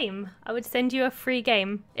a game. I would send you a free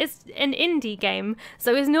game. It's an indie game.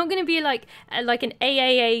 So it's not going to be like an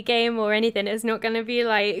AAA game or anything. It's not going to be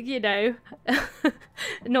like, you know,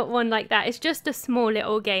 not one like that. It's just a small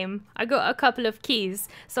little game. I got a couple of keys.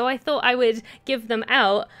 So I thought I would give them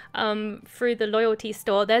out through the loyalty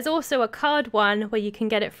store. There's also a card one where you can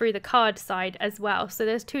get it through the card side as well. So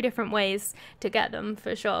there's 2 different ways to get them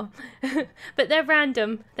for sure. But they're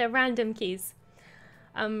random. They're random keys.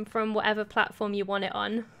 From whatever platform you want it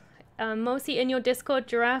on. Mosi, in your Discord,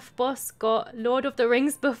 Giraffe Boss got Lord of the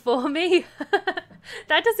Rings before me.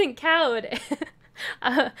 That doesn't count.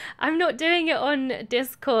 I'm not doing it on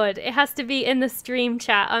Discord. It has to be in the stream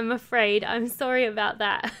chat, I'm afraid. I'm sorry about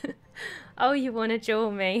that. Oh, you want to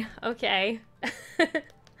duel me? Okay.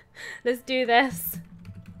 Let's do this.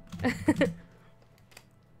 I'm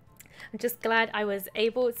just glad I was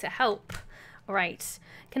able to help. All right.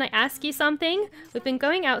 Can I ask you something? We've been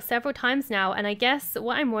going out several times now, and I guess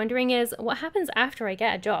what I'm wondering is, what happens after I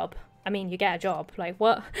get a job? I mean, you get a job, like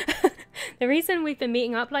what? The reason we've been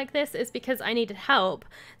meeting up like this is because I needed help.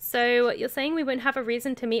 So you're saying we wouldn't have a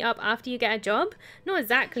reason to meet up after you get a job? Not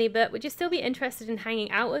exactly, but would you still be interested in hanging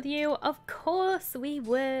out with you? Of course we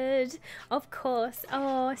would. Of course.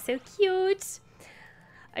 Oh, so cute.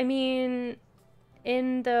 I mean,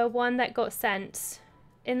 in the one that got sent,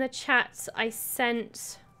 in the chat I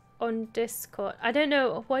sent on Discord. I don't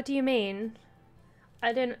know, what do you mean?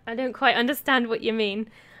 I don't quite understand what you mean.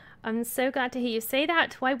 I'm so glad to hear you say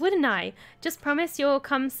that. Why wouldn't I? Just promise you'll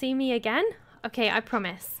come see me again? Okay, I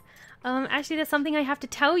promise. Actually, there's something I have to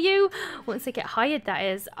tell you. Once I get hired, that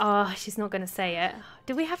is. Oh, she's not going to say it.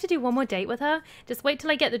 Do we have to do one more date with her? Just wait till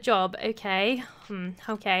I get the job, okay?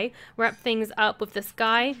 Okay. Wrap things up with this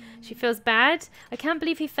guy. She feels bad. I can't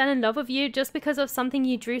believe he fell in love with you just because of something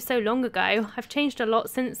you drew so long ago. I've changed a lot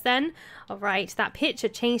since then. All right, that picture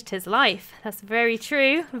changed his life. That's very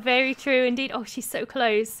true. Very true indeed. Oh, she's so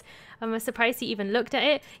close. I'm surprised he even looked at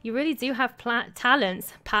it. You really do have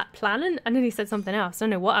talents. Talent? I nearly said something else. I don't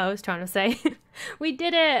know what I was trying to say. We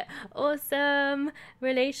did it. Awesome.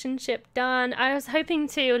 Relationship done. I was hoping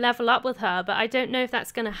to level up with her, but I don't know if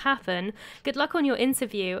that's going to happen. Good luck on your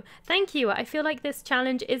interview. Thank you. I feel like this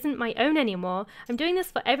challenge isn't my own anymore. I'm doing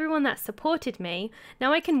this for everyone that supported me.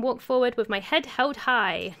 Now I can walk forward with my head held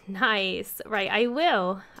high. Nice. Right, I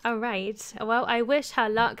will. All right. Well, I wish her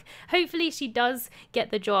luck. Hopefully she does get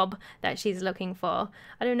the job that she's looking for.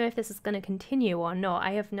 I don't know if this is going to continue or not.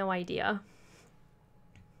 I have no idea.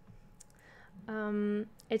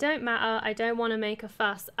 It don't matter. I don't want to make a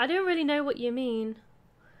fuss. I don't really know what you mean.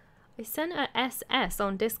 I sent a SS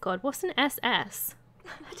on Discord. What's an SS?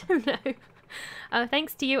 I don't know.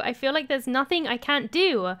 Thanks to you, I feel like there's nothing I can't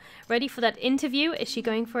do. Ready for that interview? Is she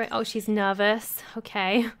going for it? Oh, she's nervous.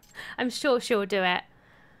 Okay. I'm sure she'll do it.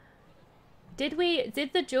 Did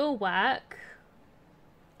the duel work?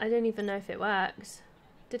 I don't even know if it worked.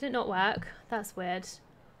 Did it not work? That's weird.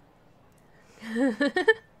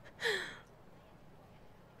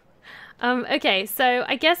 Okay, so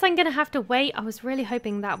I guess I'm gonna have to wait. I was really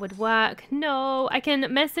hoping that would work. No, I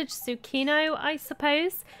can message Tsukino, I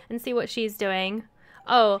suppose, and see what she's doing.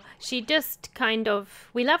 Oh, she just kind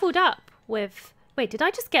of... We leveled up with... Wait, did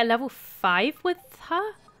I just get level 5 with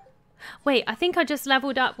her? Wait, I think I just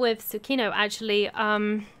leveled up with Tsukino, actually.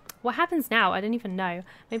 What happens now? I don't even know.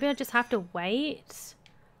 Maybe I just have to wait.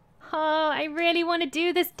 Oh, I really want to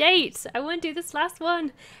do this date. I want to do this last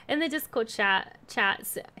one. In the Discord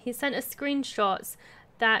chats, he sent a screenshot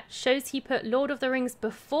that shows he put Lord of the Rings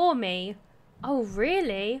before me. Oh,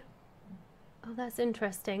 really? Oh, that's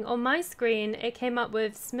interesting. On my screen, it came up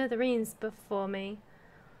with Smithereens before me.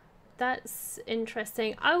 That's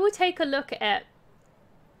interesting. I will take a look at it.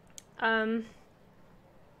 I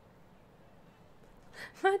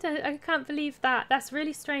can't believe that. That's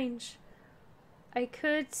really strange. I'll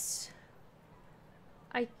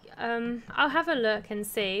have a look and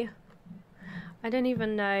see. I don't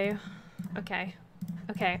even know. Okay,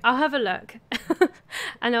 I'll have a look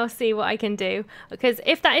and I'll see what I can do, because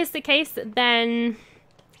if that is the case, then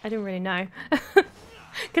I don't really know.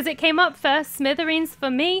 Because it came up first, Smithereens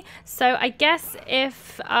for me, so I guess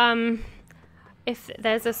if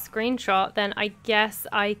there's a screenshot, then I guess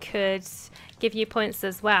I could give you points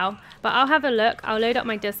as well. But I'll have a look. I'll load up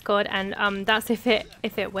my Discord, and that's if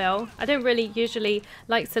it will. I don't really usually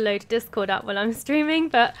like to load Discord up when I'm streaming,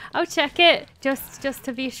 but I'll check it just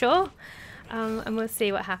to be sure. And we'll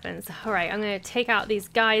see what happens. All right, I'm going to take out these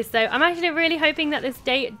guys. So I'm actually really hoping that this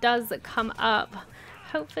date does come up.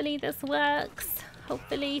 Hopefully this works.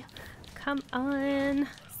 Hopefully. Come on.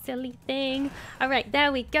 Silly thing. All right,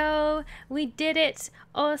 there we go. We did it.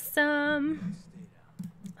 Awesome.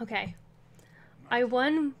 Okay. I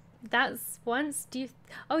won. That's once.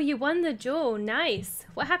 Oh, you won the duel. Nice.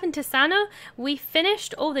 What happened to Sana? We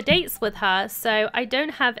finished all the dates with her, so I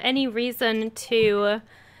don't have any reason to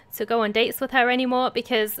go on dates with her anymore,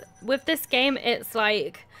 because with this game it's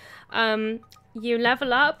like you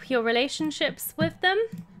level up your relationships with them,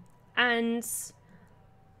 and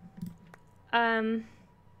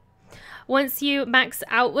once you max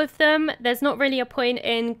out with them, there's not really a point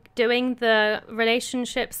in doing the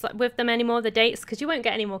relationships with them anymore, the dates, because you won't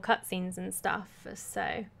get any more cutscenes and stuff.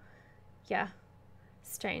 So yeah,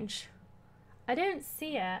 strange. I don't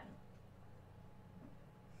see it.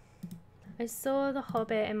 I saw the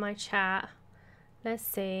Hobbit in my chat. Let's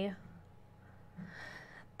see.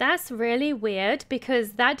 That's really weird,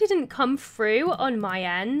 because that didn't come through on my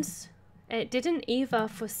end. It didn't either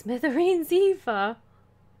for Smithereens either.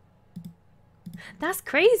 That's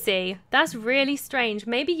crazy. That's really strange.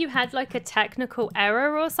 Maybe you had like a technical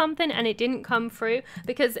error or something and it didn't come through,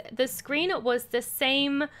 because the screen was the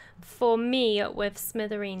same for me with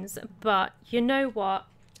Smithereens. But you know what?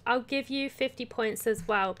 I'll give you 50 points as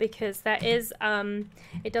well, because there is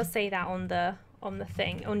it does say that on the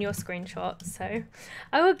thing, on your screenshot, so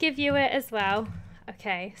I will give you it as well.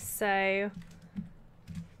 Okay, so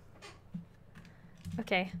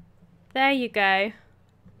okay, there you go.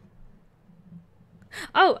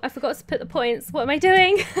 Oh, I forgot to put the points. What am I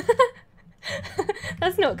doing?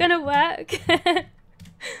 That's not gonna work.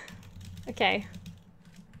 Okay,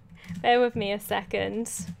 bear with me a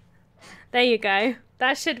second. There you go.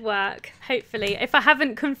 That should work, hopefully. If I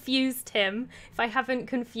haven't confused him, if I haven't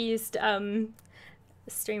confused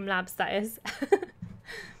Streamlabs, that is.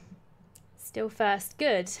 Still first.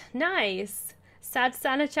 Good. Nice. Sad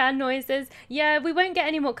Sana-chan noises. Yeah, we won't get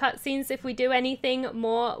any more cutscenes if we do anything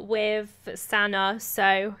more with Sana.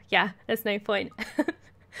 So yeah, there's no point.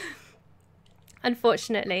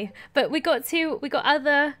 Unfortunately. But we got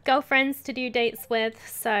other girlfriends to do dates with,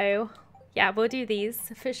 so yeah, we'll do these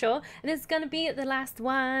for sure. And it's gonna be the last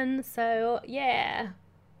one, so yeah.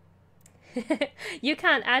 You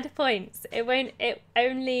can't add points. It won't.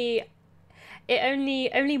 Only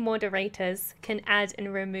moderators can add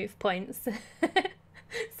and remove points.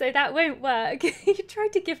 So that won't work. You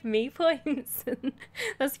tried to give me points.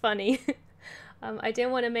 That's funny. I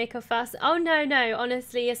didn't want to make a fuss. Oh no,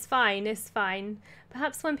 honestly, it's fine. It's fine.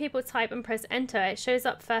 Perhaps when people type and press enter, it shows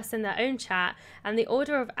up first in their own chat, and the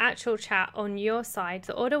order of actual chat on your side.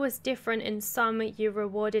 The order was different in some you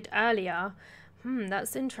rewarded earlier.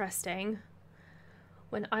 That's interesting.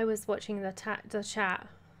 When I was watching the chat.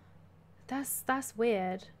 That's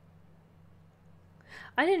weird.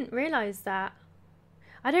 I didn't realize that.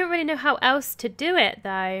 I don't really know how else to do it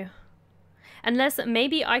though. Unless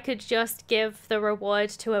maybe I could just give the reward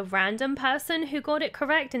to a random person who got it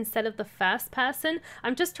correct instead of the first person.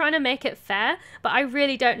 I'm just trying to make it fair, but I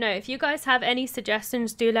really don't know. If you guys have any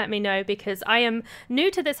suggestions, do let me know, because I am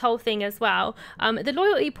new to this whole thing as well. The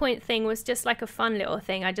loyalty point thing was just like a fun little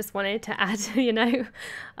thing I just wanted to add, you know.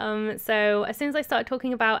 So as soon as I started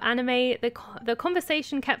talking about anime, the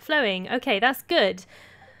conversation kept flowing. Okay, that's good.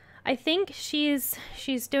 I think she's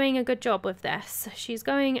doing a good job with this.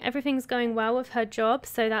 Everything's going well with her job,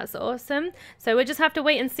 so that's awesome. So we'll just have to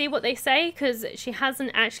wait and see what they say, because she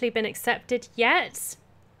hasn't actually been accepted yet.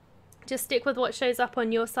 Just stick with what shows up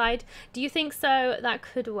on your side. Do you think so? That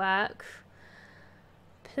could work.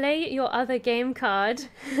 Play your other game card.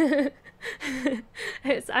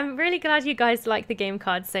 I'm really glad you guys like the game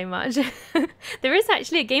card so much. There is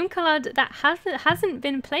actually a game card that hasn't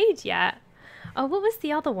been played yet. Oh, what was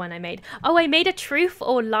the other one I made? Oh, I made a truth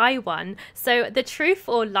or lie one. So the truth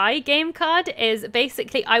or lie game card is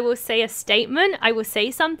basically I will say a statement, I will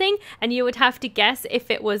say something, and you would have to guess if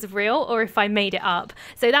it was real or if I made it up.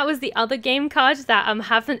 So that was the other game card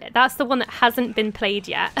that that's the one that hasn't been played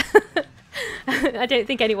yet. I don't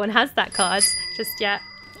think anyone has that card just yet.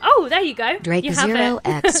 Oh, there you go. Drake Zero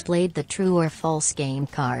X played the true or false game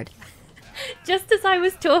card. Just as I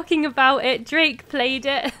was talking about it, Drake played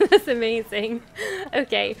it. That's amazing.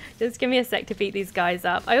 Okay, just give me a sec to beat these guys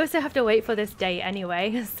up. I also have to wait for this day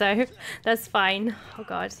anyway, so that's fine. Oh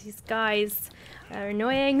god, these guys are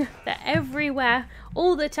annoying. They're everywhere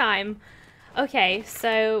all the time. Okay,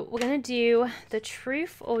 so we're gonna do the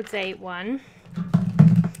truth or date one.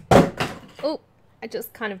 Oh, I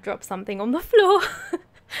just kind of dropped something on the floor.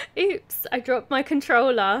 Oops, I dropped my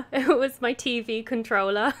controller. It was my TV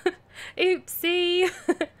controller. Oopsie.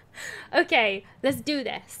 Okay, let's do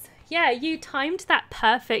this. Yeah, you timed that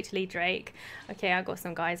perfectly, Drake. Okay, I got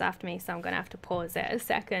some guys after me, so I'm gonna have to pause it a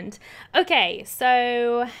second. Okay,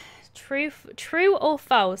 so true or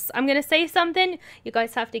false? I'm gonna say something. You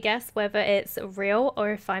guys have to guess whether it's real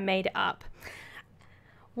or if I made it up.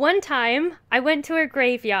 One time, I went to a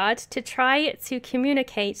graveyard to try to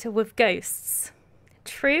communicate with ghosts.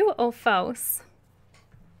 True or false?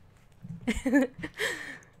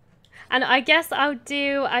 And I guess I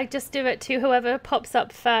just do it to whoever pops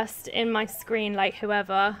up first in my screen, like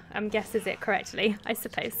whoever guesses it correctly, I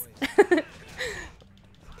suppose.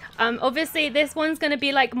 Obviously this one's going to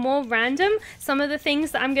be like more random. Some of the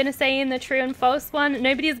things that I'm going to say in the true and false one,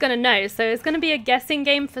 nobody's going to know. So it's going to be a guessing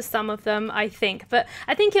game for some of them, I think. But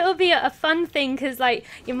I think it'll be a fun thing because like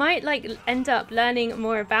you might like end up learning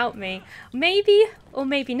more about me. Maybe or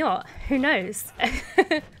maybe not. Who knows?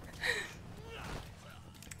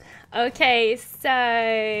 Okay,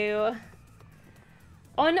 so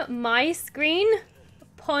on my screen,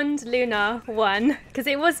 Pond Luna won, because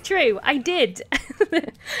it was true. I did.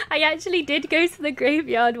 I actually did go to the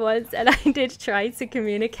graveyard once, and I did try to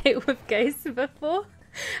communicate with ghosts before.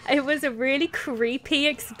 It was a really creepy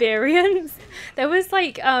experience. There was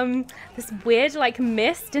like this weird like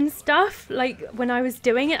mist and stuff. Like when I was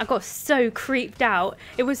doing it, I got so creeped out.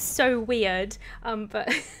 It was so weird.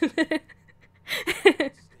 But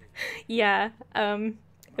yeah,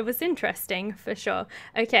 it was interesting for sure.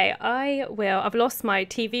 Okay, I've lost my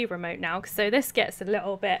TV remote now, so this gets a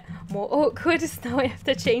little bit more awkward, so I have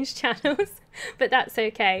to change channels, but that's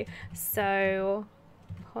okay. So,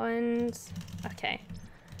 okay.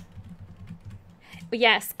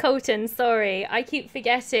 Yes, Colton, sorry, I keep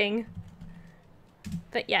forgetting.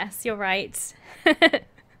 But yes, you're right.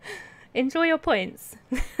 Enjoy your points.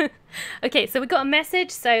 Okay, so we got a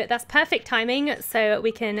message, so that's perfect timing, so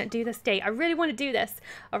we can do this date. I really want to do this.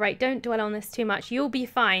 All right, don't dwell on this too much. You'll be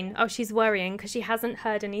fine. Oh, she's worrying because she hasn't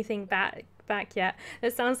heard anything back yet.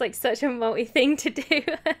 That sounds like such a multi thing to do.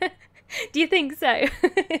 Do you think so?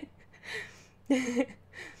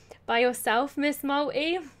 By yourself, Miss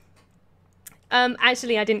Multi?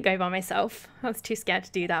 Actually, I didn't go by myself. I was too scared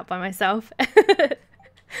to do that by myself.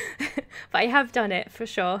 But I have done it for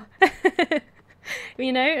sure.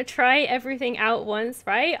 You know, try everything out once,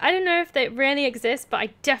 right? I don't know if they really exist, but I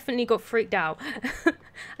definitely got freaked out.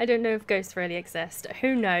 I don't know if ghosts really exist.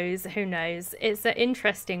 Who knows? Who knows? It's an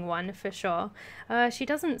interesting one for sure. She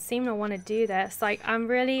doesn't seem to want to do this. Like, I'm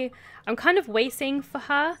kind of waiting for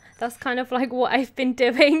her. That's kind of like what I've been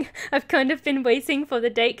doing. I've kind of been waiting for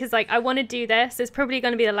the date because like I want to do this. It's probably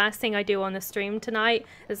going to be the last thing I do on the stream tonight.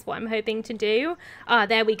 Is what I'm hoping to do. Ah,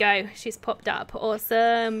 there we go. She's popped up.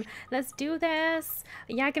 Awesome. Let's do this.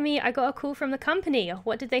 Yagami, I got a call from the company.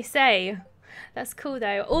 What did they say? That's cool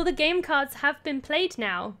though. All the game cards have been played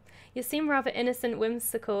now. You seem rather innocent,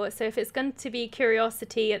 whimsical, so if it's going to be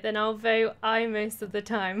curiosity, then I'll vote I most of the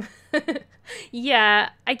time.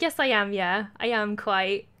 Yeah, I guess I am, yeah. I am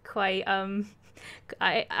quite, I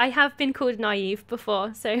have been called naive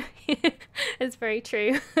before, so it's very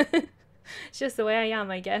true. It's just the way I am,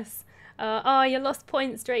 I guess. Oh, you lost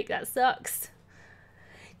points, Drake, that sucks.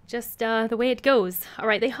 Just the way it goes. All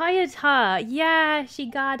right, they hired her. Yeah, she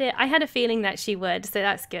got it. I had a feeling that she would, so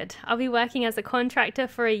that's good. I'll be working as a contractor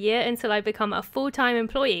for a year until I become a full-time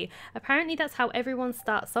employee. Apparently that's how everyone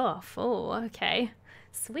starts off. Oh, okay.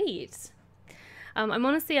 Sweet. I'm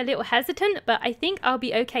honestly a little hesitant, but I think I'll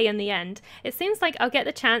be okay in the end. It seems like I'll get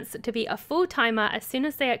the chance to be a full-timer as soon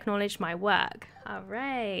as they acknowledge my work. All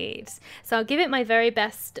right. So I'll give it my very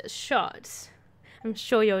best shot. I'm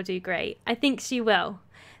sure you'll do great. I think she will.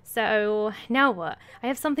 So now what? I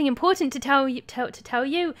have something important to tell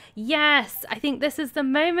you. Yes, I think this is the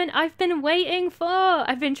moment I've been waiting for.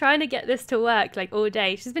 I've been trying to get this to work like all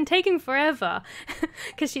day. She's been taking forever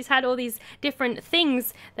because she's had all these different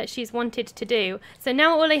things that she's wanted to do. So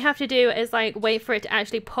now all I have to do is like wait for it to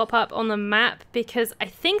actually pop up on the map, because I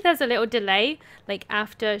think there's a little delay like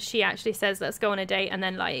after she actually says let's go on a date, and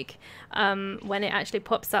then like when it actually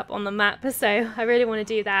pops up on the map. So I really want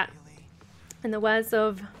to do that. In the words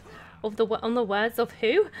of the words of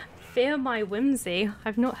who? Fear my whimsy.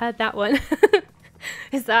 I've not heard that one.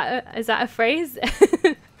 Is that a phrase?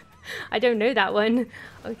 I don't know that one.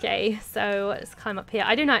 Okay, so let's climb up here.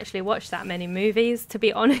 I don't actually watch that many movies, to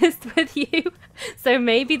be honest with you. So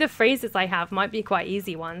maybe the phrases I have might be quite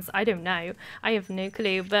easy ones. I don't know. I have no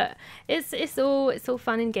clue, but it's all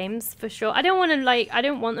fun and games for sure. I don't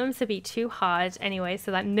want them to be too hard anyway,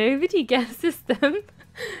 so that nobody guesses them.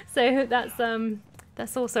 So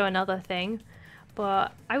that's also another thing.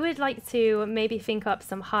 but I would like to maybe think up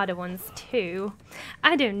some harder ones too.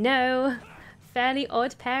 I don't know. Fairly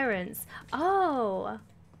Odd Parents. Oh,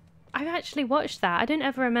 I've actually watched that. I don't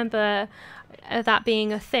ever remember that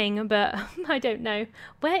being a thing, but I don't know.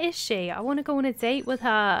 Where is she? I want to go on a date with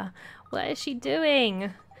her. What is she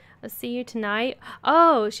doing? I'll see you tonight.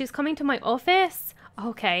 Oh, she's coming to my office?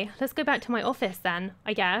 Okay, let's go back to my office then,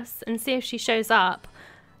 I guess, and see if she shows up.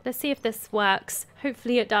 Let's see if this works.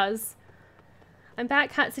 Hopefully it does. I'm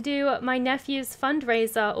back. Had to do my nephew's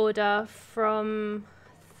fundraiser order from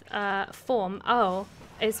form. Oh,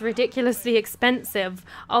 it's ridiculously expensive.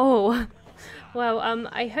 Oh, well,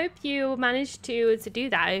 I hope you managed to do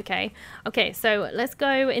that. Okay. Okay, so let's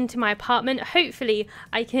go into my apartment. Hopefully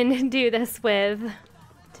I can do this with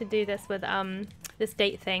this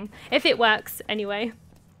date thing, if it works anyway.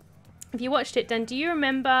 If you watched it, then do you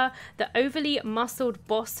remember the overly muscled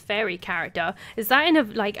boss fairy character? Is that in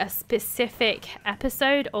a specific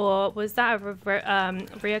episode, or was that a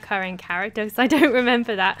reoccurring character? Because I don't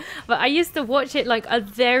remember that. But I used to watch it like a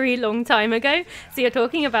very long time ago. So you're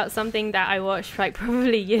talking about something that I watched like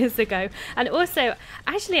probably years ago. And also,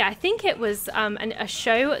 actually, I think it was a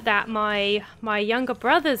show that my younger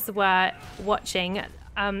brothers were watching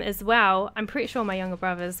as well. I'm pretty sure my younger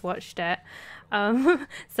brothers watched it.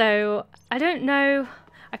 So I don't know,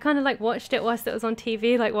 I kind of like watched it whilst it was on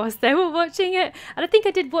TV, like whilst they were watching it, and I think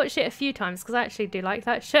I did watch it a few times because I actually do like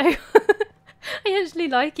that show. I actually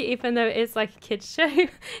like it even though it is like a kid's show.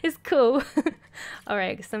 It's cool.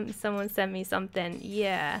 Alright, someone sent me something.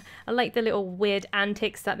 Yeah, I like the little weird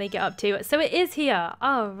antics that they get up to. So it is here.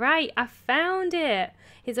 Alright, I found it.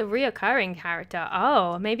 He's a reoccurring character.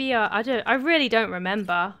 Oh, maybe I really don't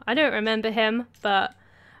remember. I don't remember him, but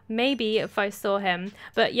maybe if I saw him.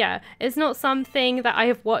 But yeah, it's not something that I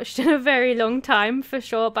have watched in a very long time for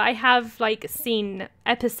sure, but I have like seen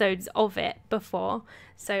episodes of it before,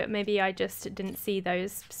 so maybe I just didn't see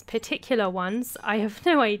those particular ones. I have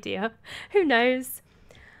no idea. Who knows?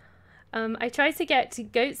 I tried to get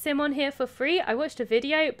Goat Sim on here for free. I watched a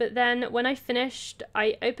video, but then when I finished,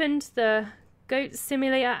 I opened the Goat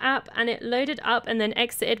Simulator app and it loaded up and then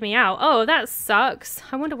exited me out. Oh, that sucks.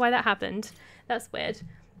 I wonder why that happened. That's weird.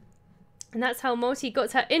 And that's how Morty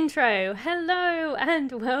got her intro. Hello,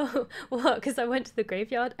 and well, what? Because I went to the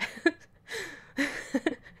graveyard?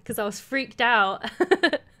 Because I was freaked out.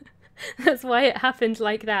 That's why it happened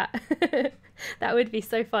like that. That would be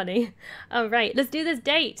so funny. All right, let's do this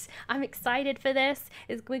date. I'm excited for this.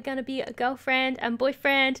 We're going to be a girlfriend and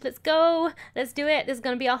boyfriend. Let's go. Let's do it. This is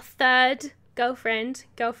going to be our third girlfriend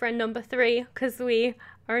number 3, because we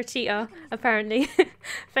are a cheater, apparently.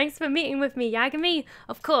 Thanks for meeting with me, Yagami.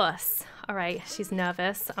 Of course. All right, she's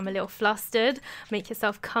nervous. I'm a little flustered. Make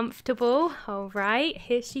yourself comfortable. All right,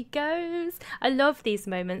 here she goes. I love these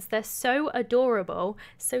moments. They're so adorable,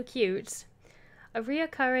 so cute. A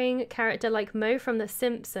reoccurring character like Moe from The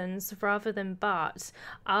Simpsons rather than Bart.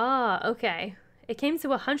 Ah, okay. It came to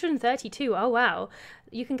 132. Oh, wow.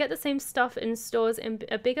 You can get the same stuff in stores in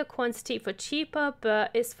a bigger quantity for cheaper,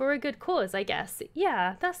 but it's for a good cause, I guess.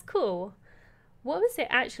 Yeah, that's cool. What was it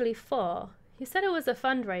actually for? You said it was a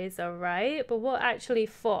fundraiser, right? But what actually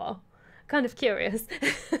for? Kind of curious.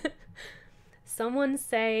 Someone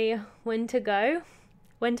say when to go?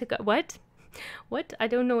 When to go? What? What? I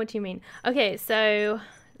don't know what you mean. Okay, so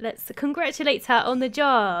let's congratulate her on the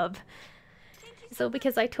job. It's all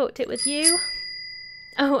because I talked it with you.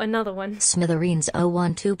 Oh, another one.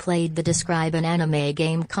 Smithereens012 played the Describe an Anime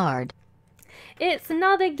game card. It's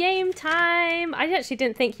another game time. I actually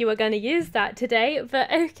didn't think you were going to use that today,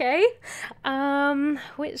 but okay.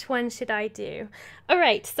 Which one should I do? All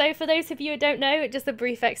right, so for those of you who don't know, just a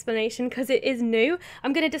brief explanation because it is new.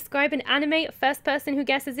 I'm going to describe an anime. First person who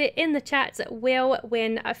guesses it in the chat will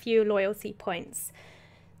win a few loyalty points.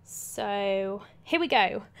 So here we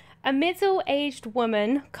go. A middle-aged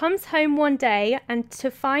woman comes home one day and to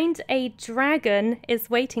find a dragon is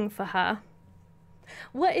waiting for her.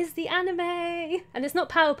 What is the anime? And it's not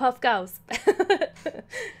Powerpuff Girls.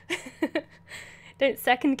 Don't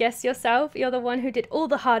second guess yourself. You're the one who did all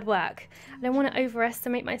the hard work. I don't want to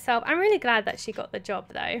overestimate myself. I'm really glad that she got the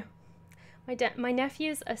job though. My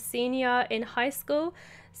nephew's a senior in high school,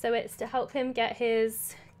 so it's to help him get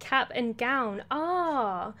his cap and gown.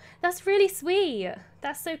 Ah, that's really sweet.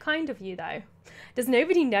 That's so kind of you though. Does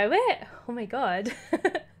nobody know it? Oh my god.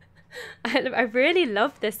 I really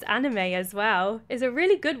love this anime as well. It's a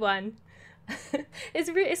really good one.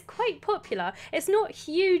 It's quite popular. It's not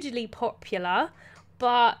hugely popular,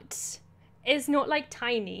 but it's not like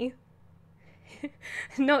tiny.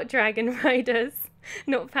 Not Dragon Riders,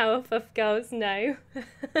 not Powerpuff Girls, no.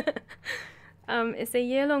 It's a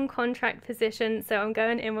year-long contract position, so I'm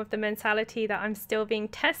going in with the mentality that I'm still being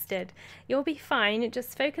tested. You'll be fine.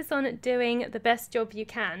 Just focus on doing the best job you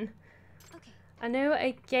can. Okay. I know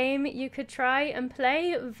a game you could try and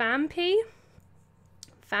play. Vampy?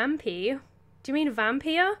 Vampy? Do you mean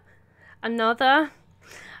Vampire? Another?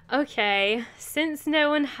 Okay, since no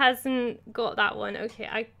one hasn't got that one,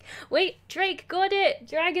 okay, wait, Drake got it!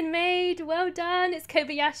 Dragon Maid, well done! It's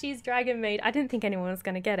Kobayashi's Dragon Maid. I didn't think anyone was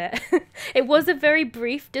gonna get it. It was a very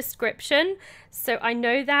brief description, so I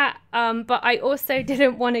know that, but I also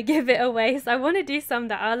didn't want to give it away, so I want to do some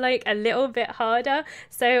that are like a little bit harder.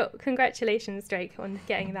 So congratulations, Drake, on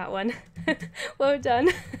getting that one. Well done.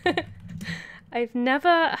 I've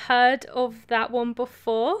never heard of that one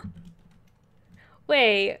before.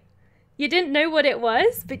 Wait, you didn't know what it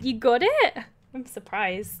was, but you got it? I'm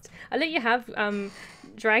surprised. I'll let you have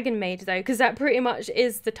Dragon Maid though, because that pretty much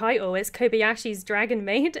is the title. It's Kobayashi's Dragon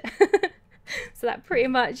Maid. So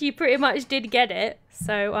that you pretty much did get it.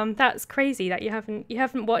 So that's crazy that you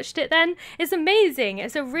haven't watched it then. It's amazing.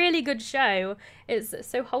 It's a really good show. It's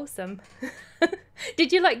so wholesome.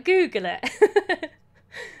 Did you like Google it?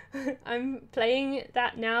 I'm playing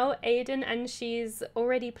that now, Aiden, and she's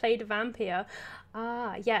already played Vampire.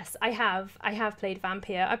 Ah, yes, I have played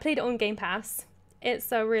Vampire. I played it on Game Pass.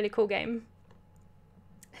 It's a really cool game.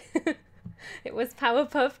 It was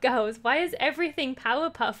Powerpuff Girls. Why is everything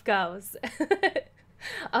Powerpuff Girls?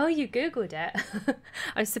 Oh, you Googled it.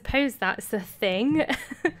 I suppose that's the thing.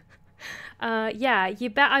 Yeah, you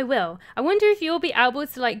bet I will. I wonder if you'll be able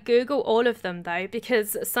to like Google all of them though,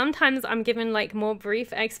 because sometimes I'm given like more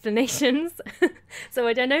brief explanations. So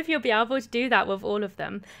I don't know if you'll be able to do that with all of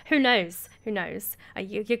them. Who knows? Who knows?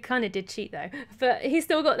 You kind of did cheat though, but he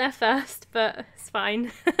still got there first, but it's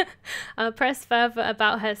fine. Press further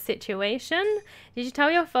about her situation. Did you tell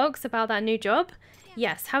your folks about that new job?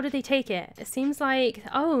 Yes, how did they take it? It seems like,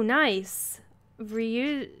 oh, nice.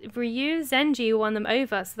 Ryu Zenji won them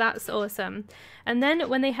over, so that's awesome. And then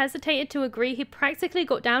when they hesitated to agree, he practically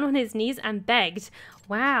got down on his knees and begged.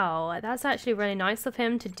 Wow, that's actually really nice of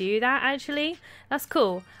him to do that, actually. That's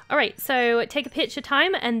cool. All right, so take a picture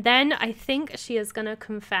time, and then I think she is gonna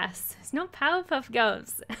confess. It's not Powerpuff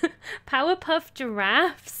Girls. Powerpuff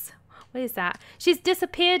Giraffes? What is that? She's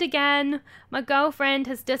disappeared again. My girlfriend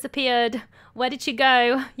has disappeared. Where did she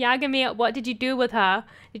go? Yagami, what did you do with her?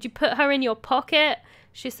 Did you put her in your pocket?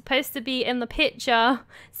 She's supposed to be in the picture.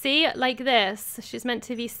 See, like this. She's meant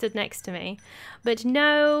to be stood next to me. But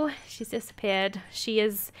no, she's disappeared. She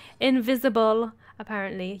is invisible,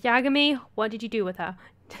 apparently. Yagami, what did you do with her?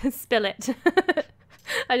 Spill it.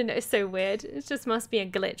 I don't know, it's so weird. It just must be a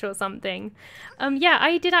glitch or something. Yeah,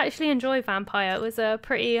 I did actually enjoy Vampire. It was a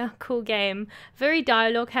pretty cool game. Very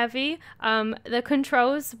dialogue heavy. The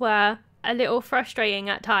controls were a little frustrating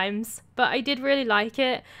at times, but I did really like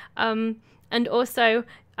it. And also,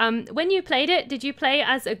 when you played it, did you play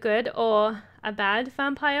as a good or a bad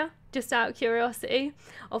vampire? Just out of curiosity.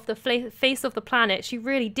 Off the face of the planet, she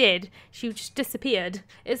really did. She just disappeared.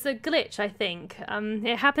 It's a glitch, I think.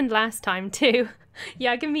 It happened last time too.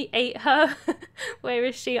 Yagami ate her. Where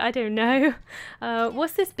is she? I don't know.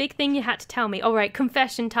 What's this big thing you had to tell me? All right,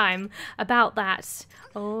 confession time about that.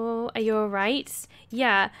 Oh, are you all right?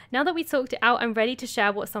 Yeah, now that we talked it out, I'm ready to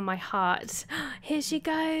share what's on my heart. Here she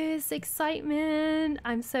goes. Excitement.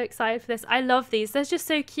 I'm so excited for this. I love these. They're just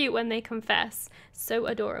so cute when they confess. So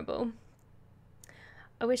adorable.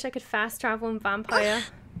 I wish I could fast travel in Vampire.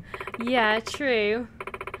 Yeah, true.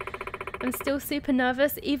 I'm still super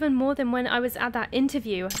nervous, even more than when I was at that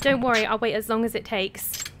interview. Don't worry, I'll wait as long as it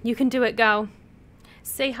takes. You can do it, girl.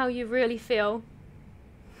 Say how you really feel.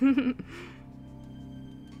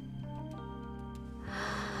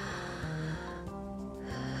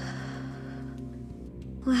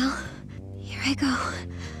 Well, here I go.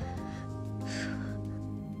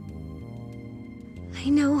 I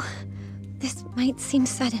know this might seem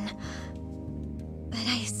sudden, but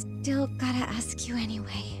I still gotta ask you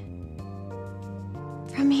anyway.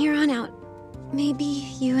 From here on out, maybe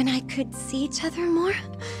you and I could see each other more,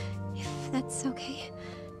 if that's okay.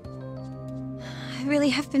 I really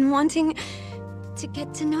have been wanting to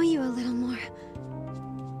get to know you a little more.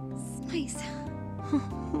 It's nice.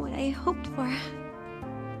 What I hoped for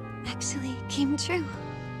actually came true.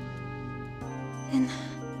 And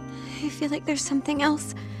I feel like there's something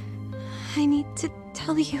else I need to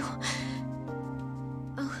tell you.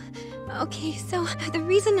 Oh, okay, so the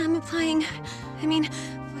reason I'm applying, I mean,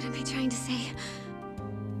 what am I trying to say?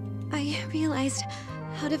 I realized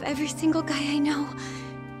out of every single guy I know,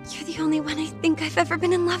 you're the only one I think I've ever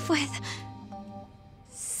been in love with.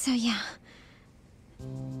 So yeah,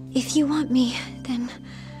 if you want me, then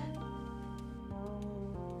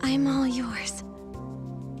I'm all yours.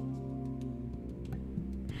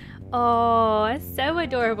 Oh, so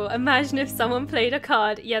adorable. Imagine if someone played a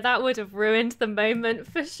card. Yeah, that would have ruined the moment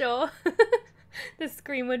for sure. The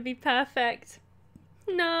scream would be perfect.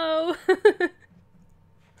 No.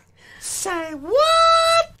 Say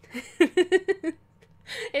what?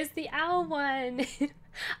 It's the owl one.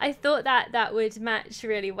 I thought that would match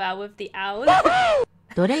really well with the owl.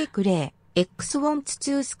 ドレイクレイ X wants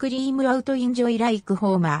to scream out enjoy like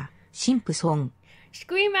Homer Simpson.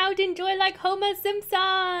 Scream out, enjoy like Homer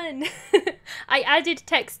Simpson! I added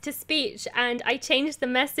text to speech and I changed the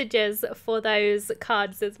messages for those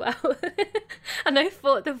cards as well. And I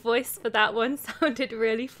thought the voice for that one sounded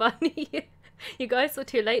really funny. You guys were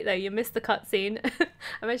too late though, you missed the cutscene.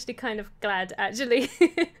 I'm actually kind of glad actually.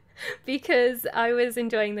 Because I was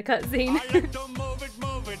enjoying the cutscene. I like to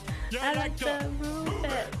move it. You I like to move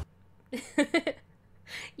it.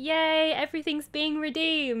 Yay, everything's being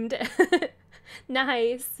redeemed.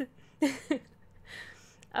 Nice.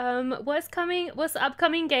 What's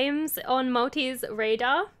upcoming games on Multi's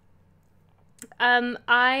radar?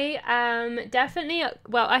 I am definitely,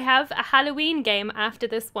 well, I have a Halloween game after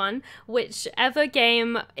this one. Whichever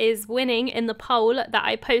game is winning in the poll that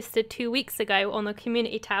I posted 2 weeks ago on the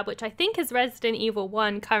community tab, which I think is Resident Evil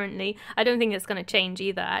 1 currently. I don't think it's going to change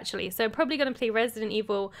either, actually. So I'm probably going to play Resident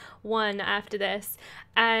Evil 1 after this.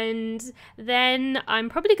 And then I'm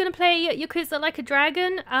probably going to play Yakuza Like a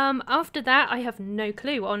Dragon. After that, I have no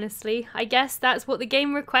clue, honestly. I guess that's what the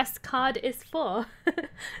game request card is for.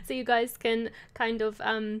 So you guys can kind of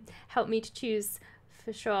help me to choose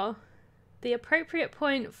for sure. The appropriate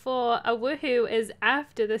point for a woohoo is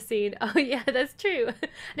after the scene. Oh yeah, that's true.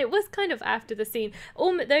 And it was kind of after the scene.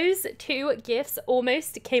 Those two gifts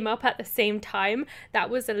almost came up at the same time. That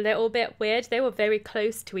was a little bit weird. They were very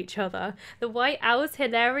close to each other. The white owl's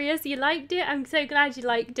hilarious. You liked it? I'm so glad you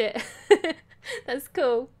liked it. That's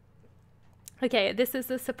cool. Okay, this is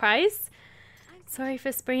a surprise. Sorry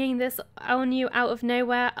for springing this on you out of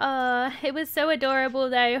nowhere. It was so adorable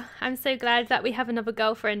though. I'm so glad that we have another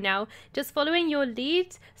girlfriend now. Just following your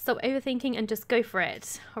lead, stop overthinking and just go for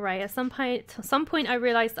it. Alright, at some point I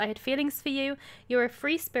realized I had feelings for you. You're a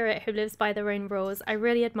free spirit who lives by their own rules. I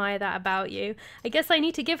really admire that about you. I guess I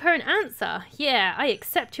need to give her an answer. Yeah, I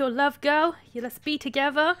accept your love, girl. Let's be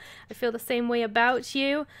together. I feel the same way about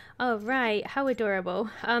you. Oh, right, how adorable.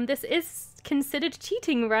 This is considered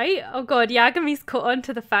cheating, right? Oh god, Yagami's caught on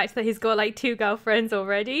to the fact that he's got like 2 girlfriends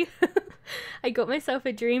already. I got myself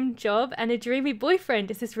a dream job and a dreamy boyfriend.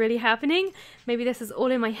 Is this really happening? Maybe this is all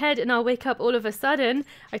in my head and I'll wake up all of a sudden.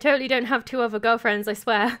 I totally don't have 2 other girlfriends, I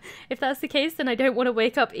swear. If that's the case, then I don't want to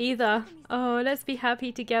wake up either. Oh, let's be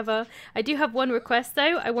happy together. I do have one request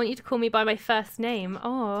though. I want you to call me by my first name.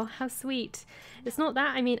 Oh, how sweet. It's not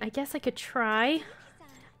that. I mean, I guess I could try.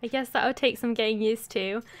 I guess that'll take some getting used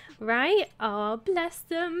to, right? Oh, bless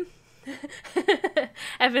them.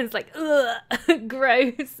 Evan's like, ugh,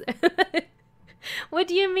 gross. What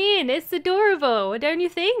do you mean? It's adorable, don't you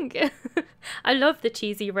think? I love the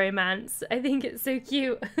cheesy romance. I think it's so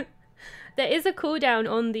cute. There is a cooldown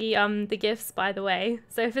on the gifts, by the way.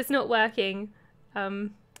 So if it's not working,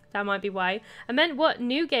 that might be why. I meant, what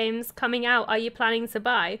new games coming out are you planning to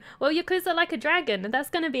buy? Well, Yakuza Like a Dragon, that's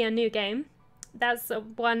going to be a new game. That's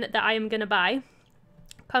one that I am going to buy.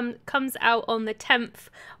 Comes out on the 10th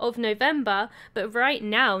of November, but right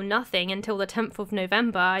now, nothing until the 10th of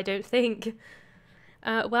November, I don't think.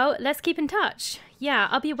 Well, let's keep in touch. Yeah,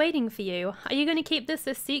 I'll be waiting for you. Are you going to keep this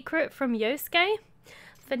a secret from Yosuke?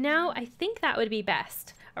 For now, I think that would be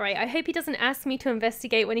best. Alright, I hope he doesn't ask me to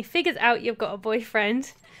investigate when he figures out you've got a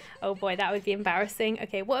boyfriend. Oh boy, that would be embarrassing.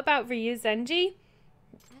 Okay, what about Ryu Zenji?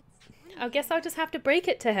 I guess I'll just have to break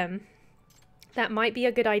it to him. That might be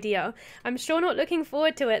a good idea. I'm sure not looking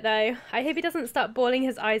forward to it though. I hope he doesn't start bawling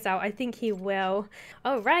his eyes out. I think he will.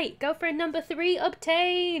 Alright, girlfriend number 3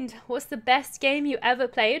 obtained. What's the best game you ever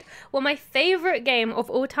played? Well, my favorite game of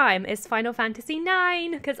all time is Final Fantasy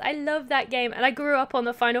IX because I love that game and I grew up on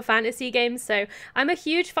the Final Fantasy games, so I'm a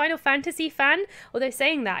huge Final Fantasy fan. Although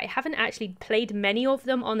saying that, I haven't actually played many of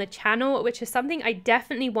them on the channel, which is something I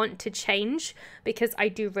definitely want to change because I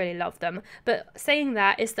do really love them. But saying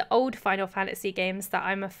that, it's the old Final Fantasy games that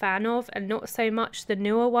I'm a fan of and not so much the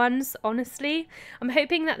newer ones, honestly. I'm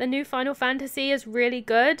hoping that the new Final Fantasy is really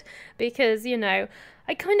good because, you know,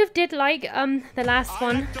 I kind of did like the last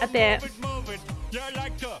one a bit.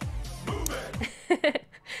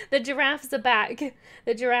 The giraffes are back.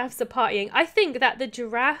 The giraffes are partying. I think that the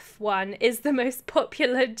giraffe one is the most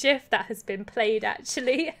popular GIF that has been played,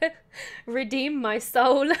 actually. Redeem my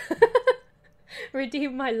soul.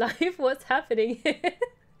 Redeem my life. What's happening here?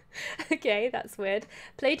 Okay, that's weird.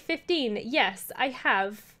 Played 15. Yes, I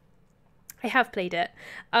have. I have played it.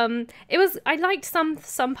 I liked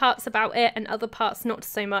some parts about it and other parts not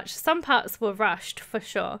so much. Some parts were rushed for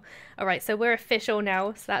sure. All right, so we're official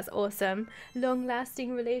now, so that's awesome.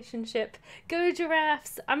 Long-lasting relationship. Go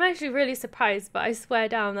giraffes. I'm actually really surprised, but I swear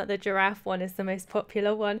down that the giraffe one is the most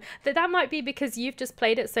popular one. That might be because you've just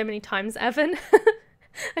played it so many times, Evan.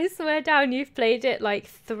 I swear down you've played it like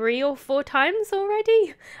 3 or 4 times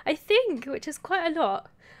already, I think, which is quite a lot.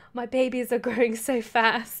 My babies are growing so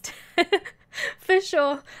fast. For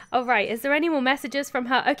sure. All right, is there any more messages from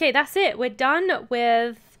her? Okay, that's it. We're done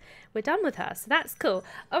with her, so that's cool.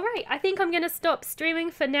 All right, I think I'm going to stop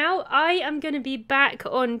streaming for now. I am going to be back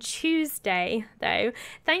on Tuesday, though.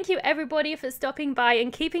 Thank you, everybody, for stopping by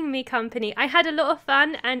and keeping me company. I had a lot of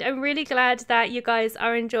fun, and I'm really glad that you guys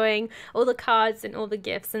are enjoying all the cards and all the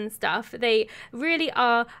gifts and stuff. They really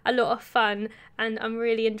are a lot of fun, and I'm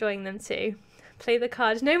really enjoying them too. Play the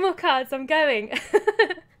cards. No more cards, I'm going.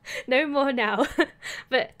 No more now.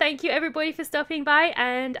 But thank you everybody for stopping by,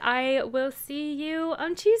 and I will see you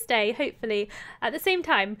on Tuesday, hopefully, at the same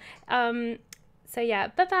time. So yeah,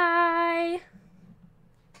 bye-bye.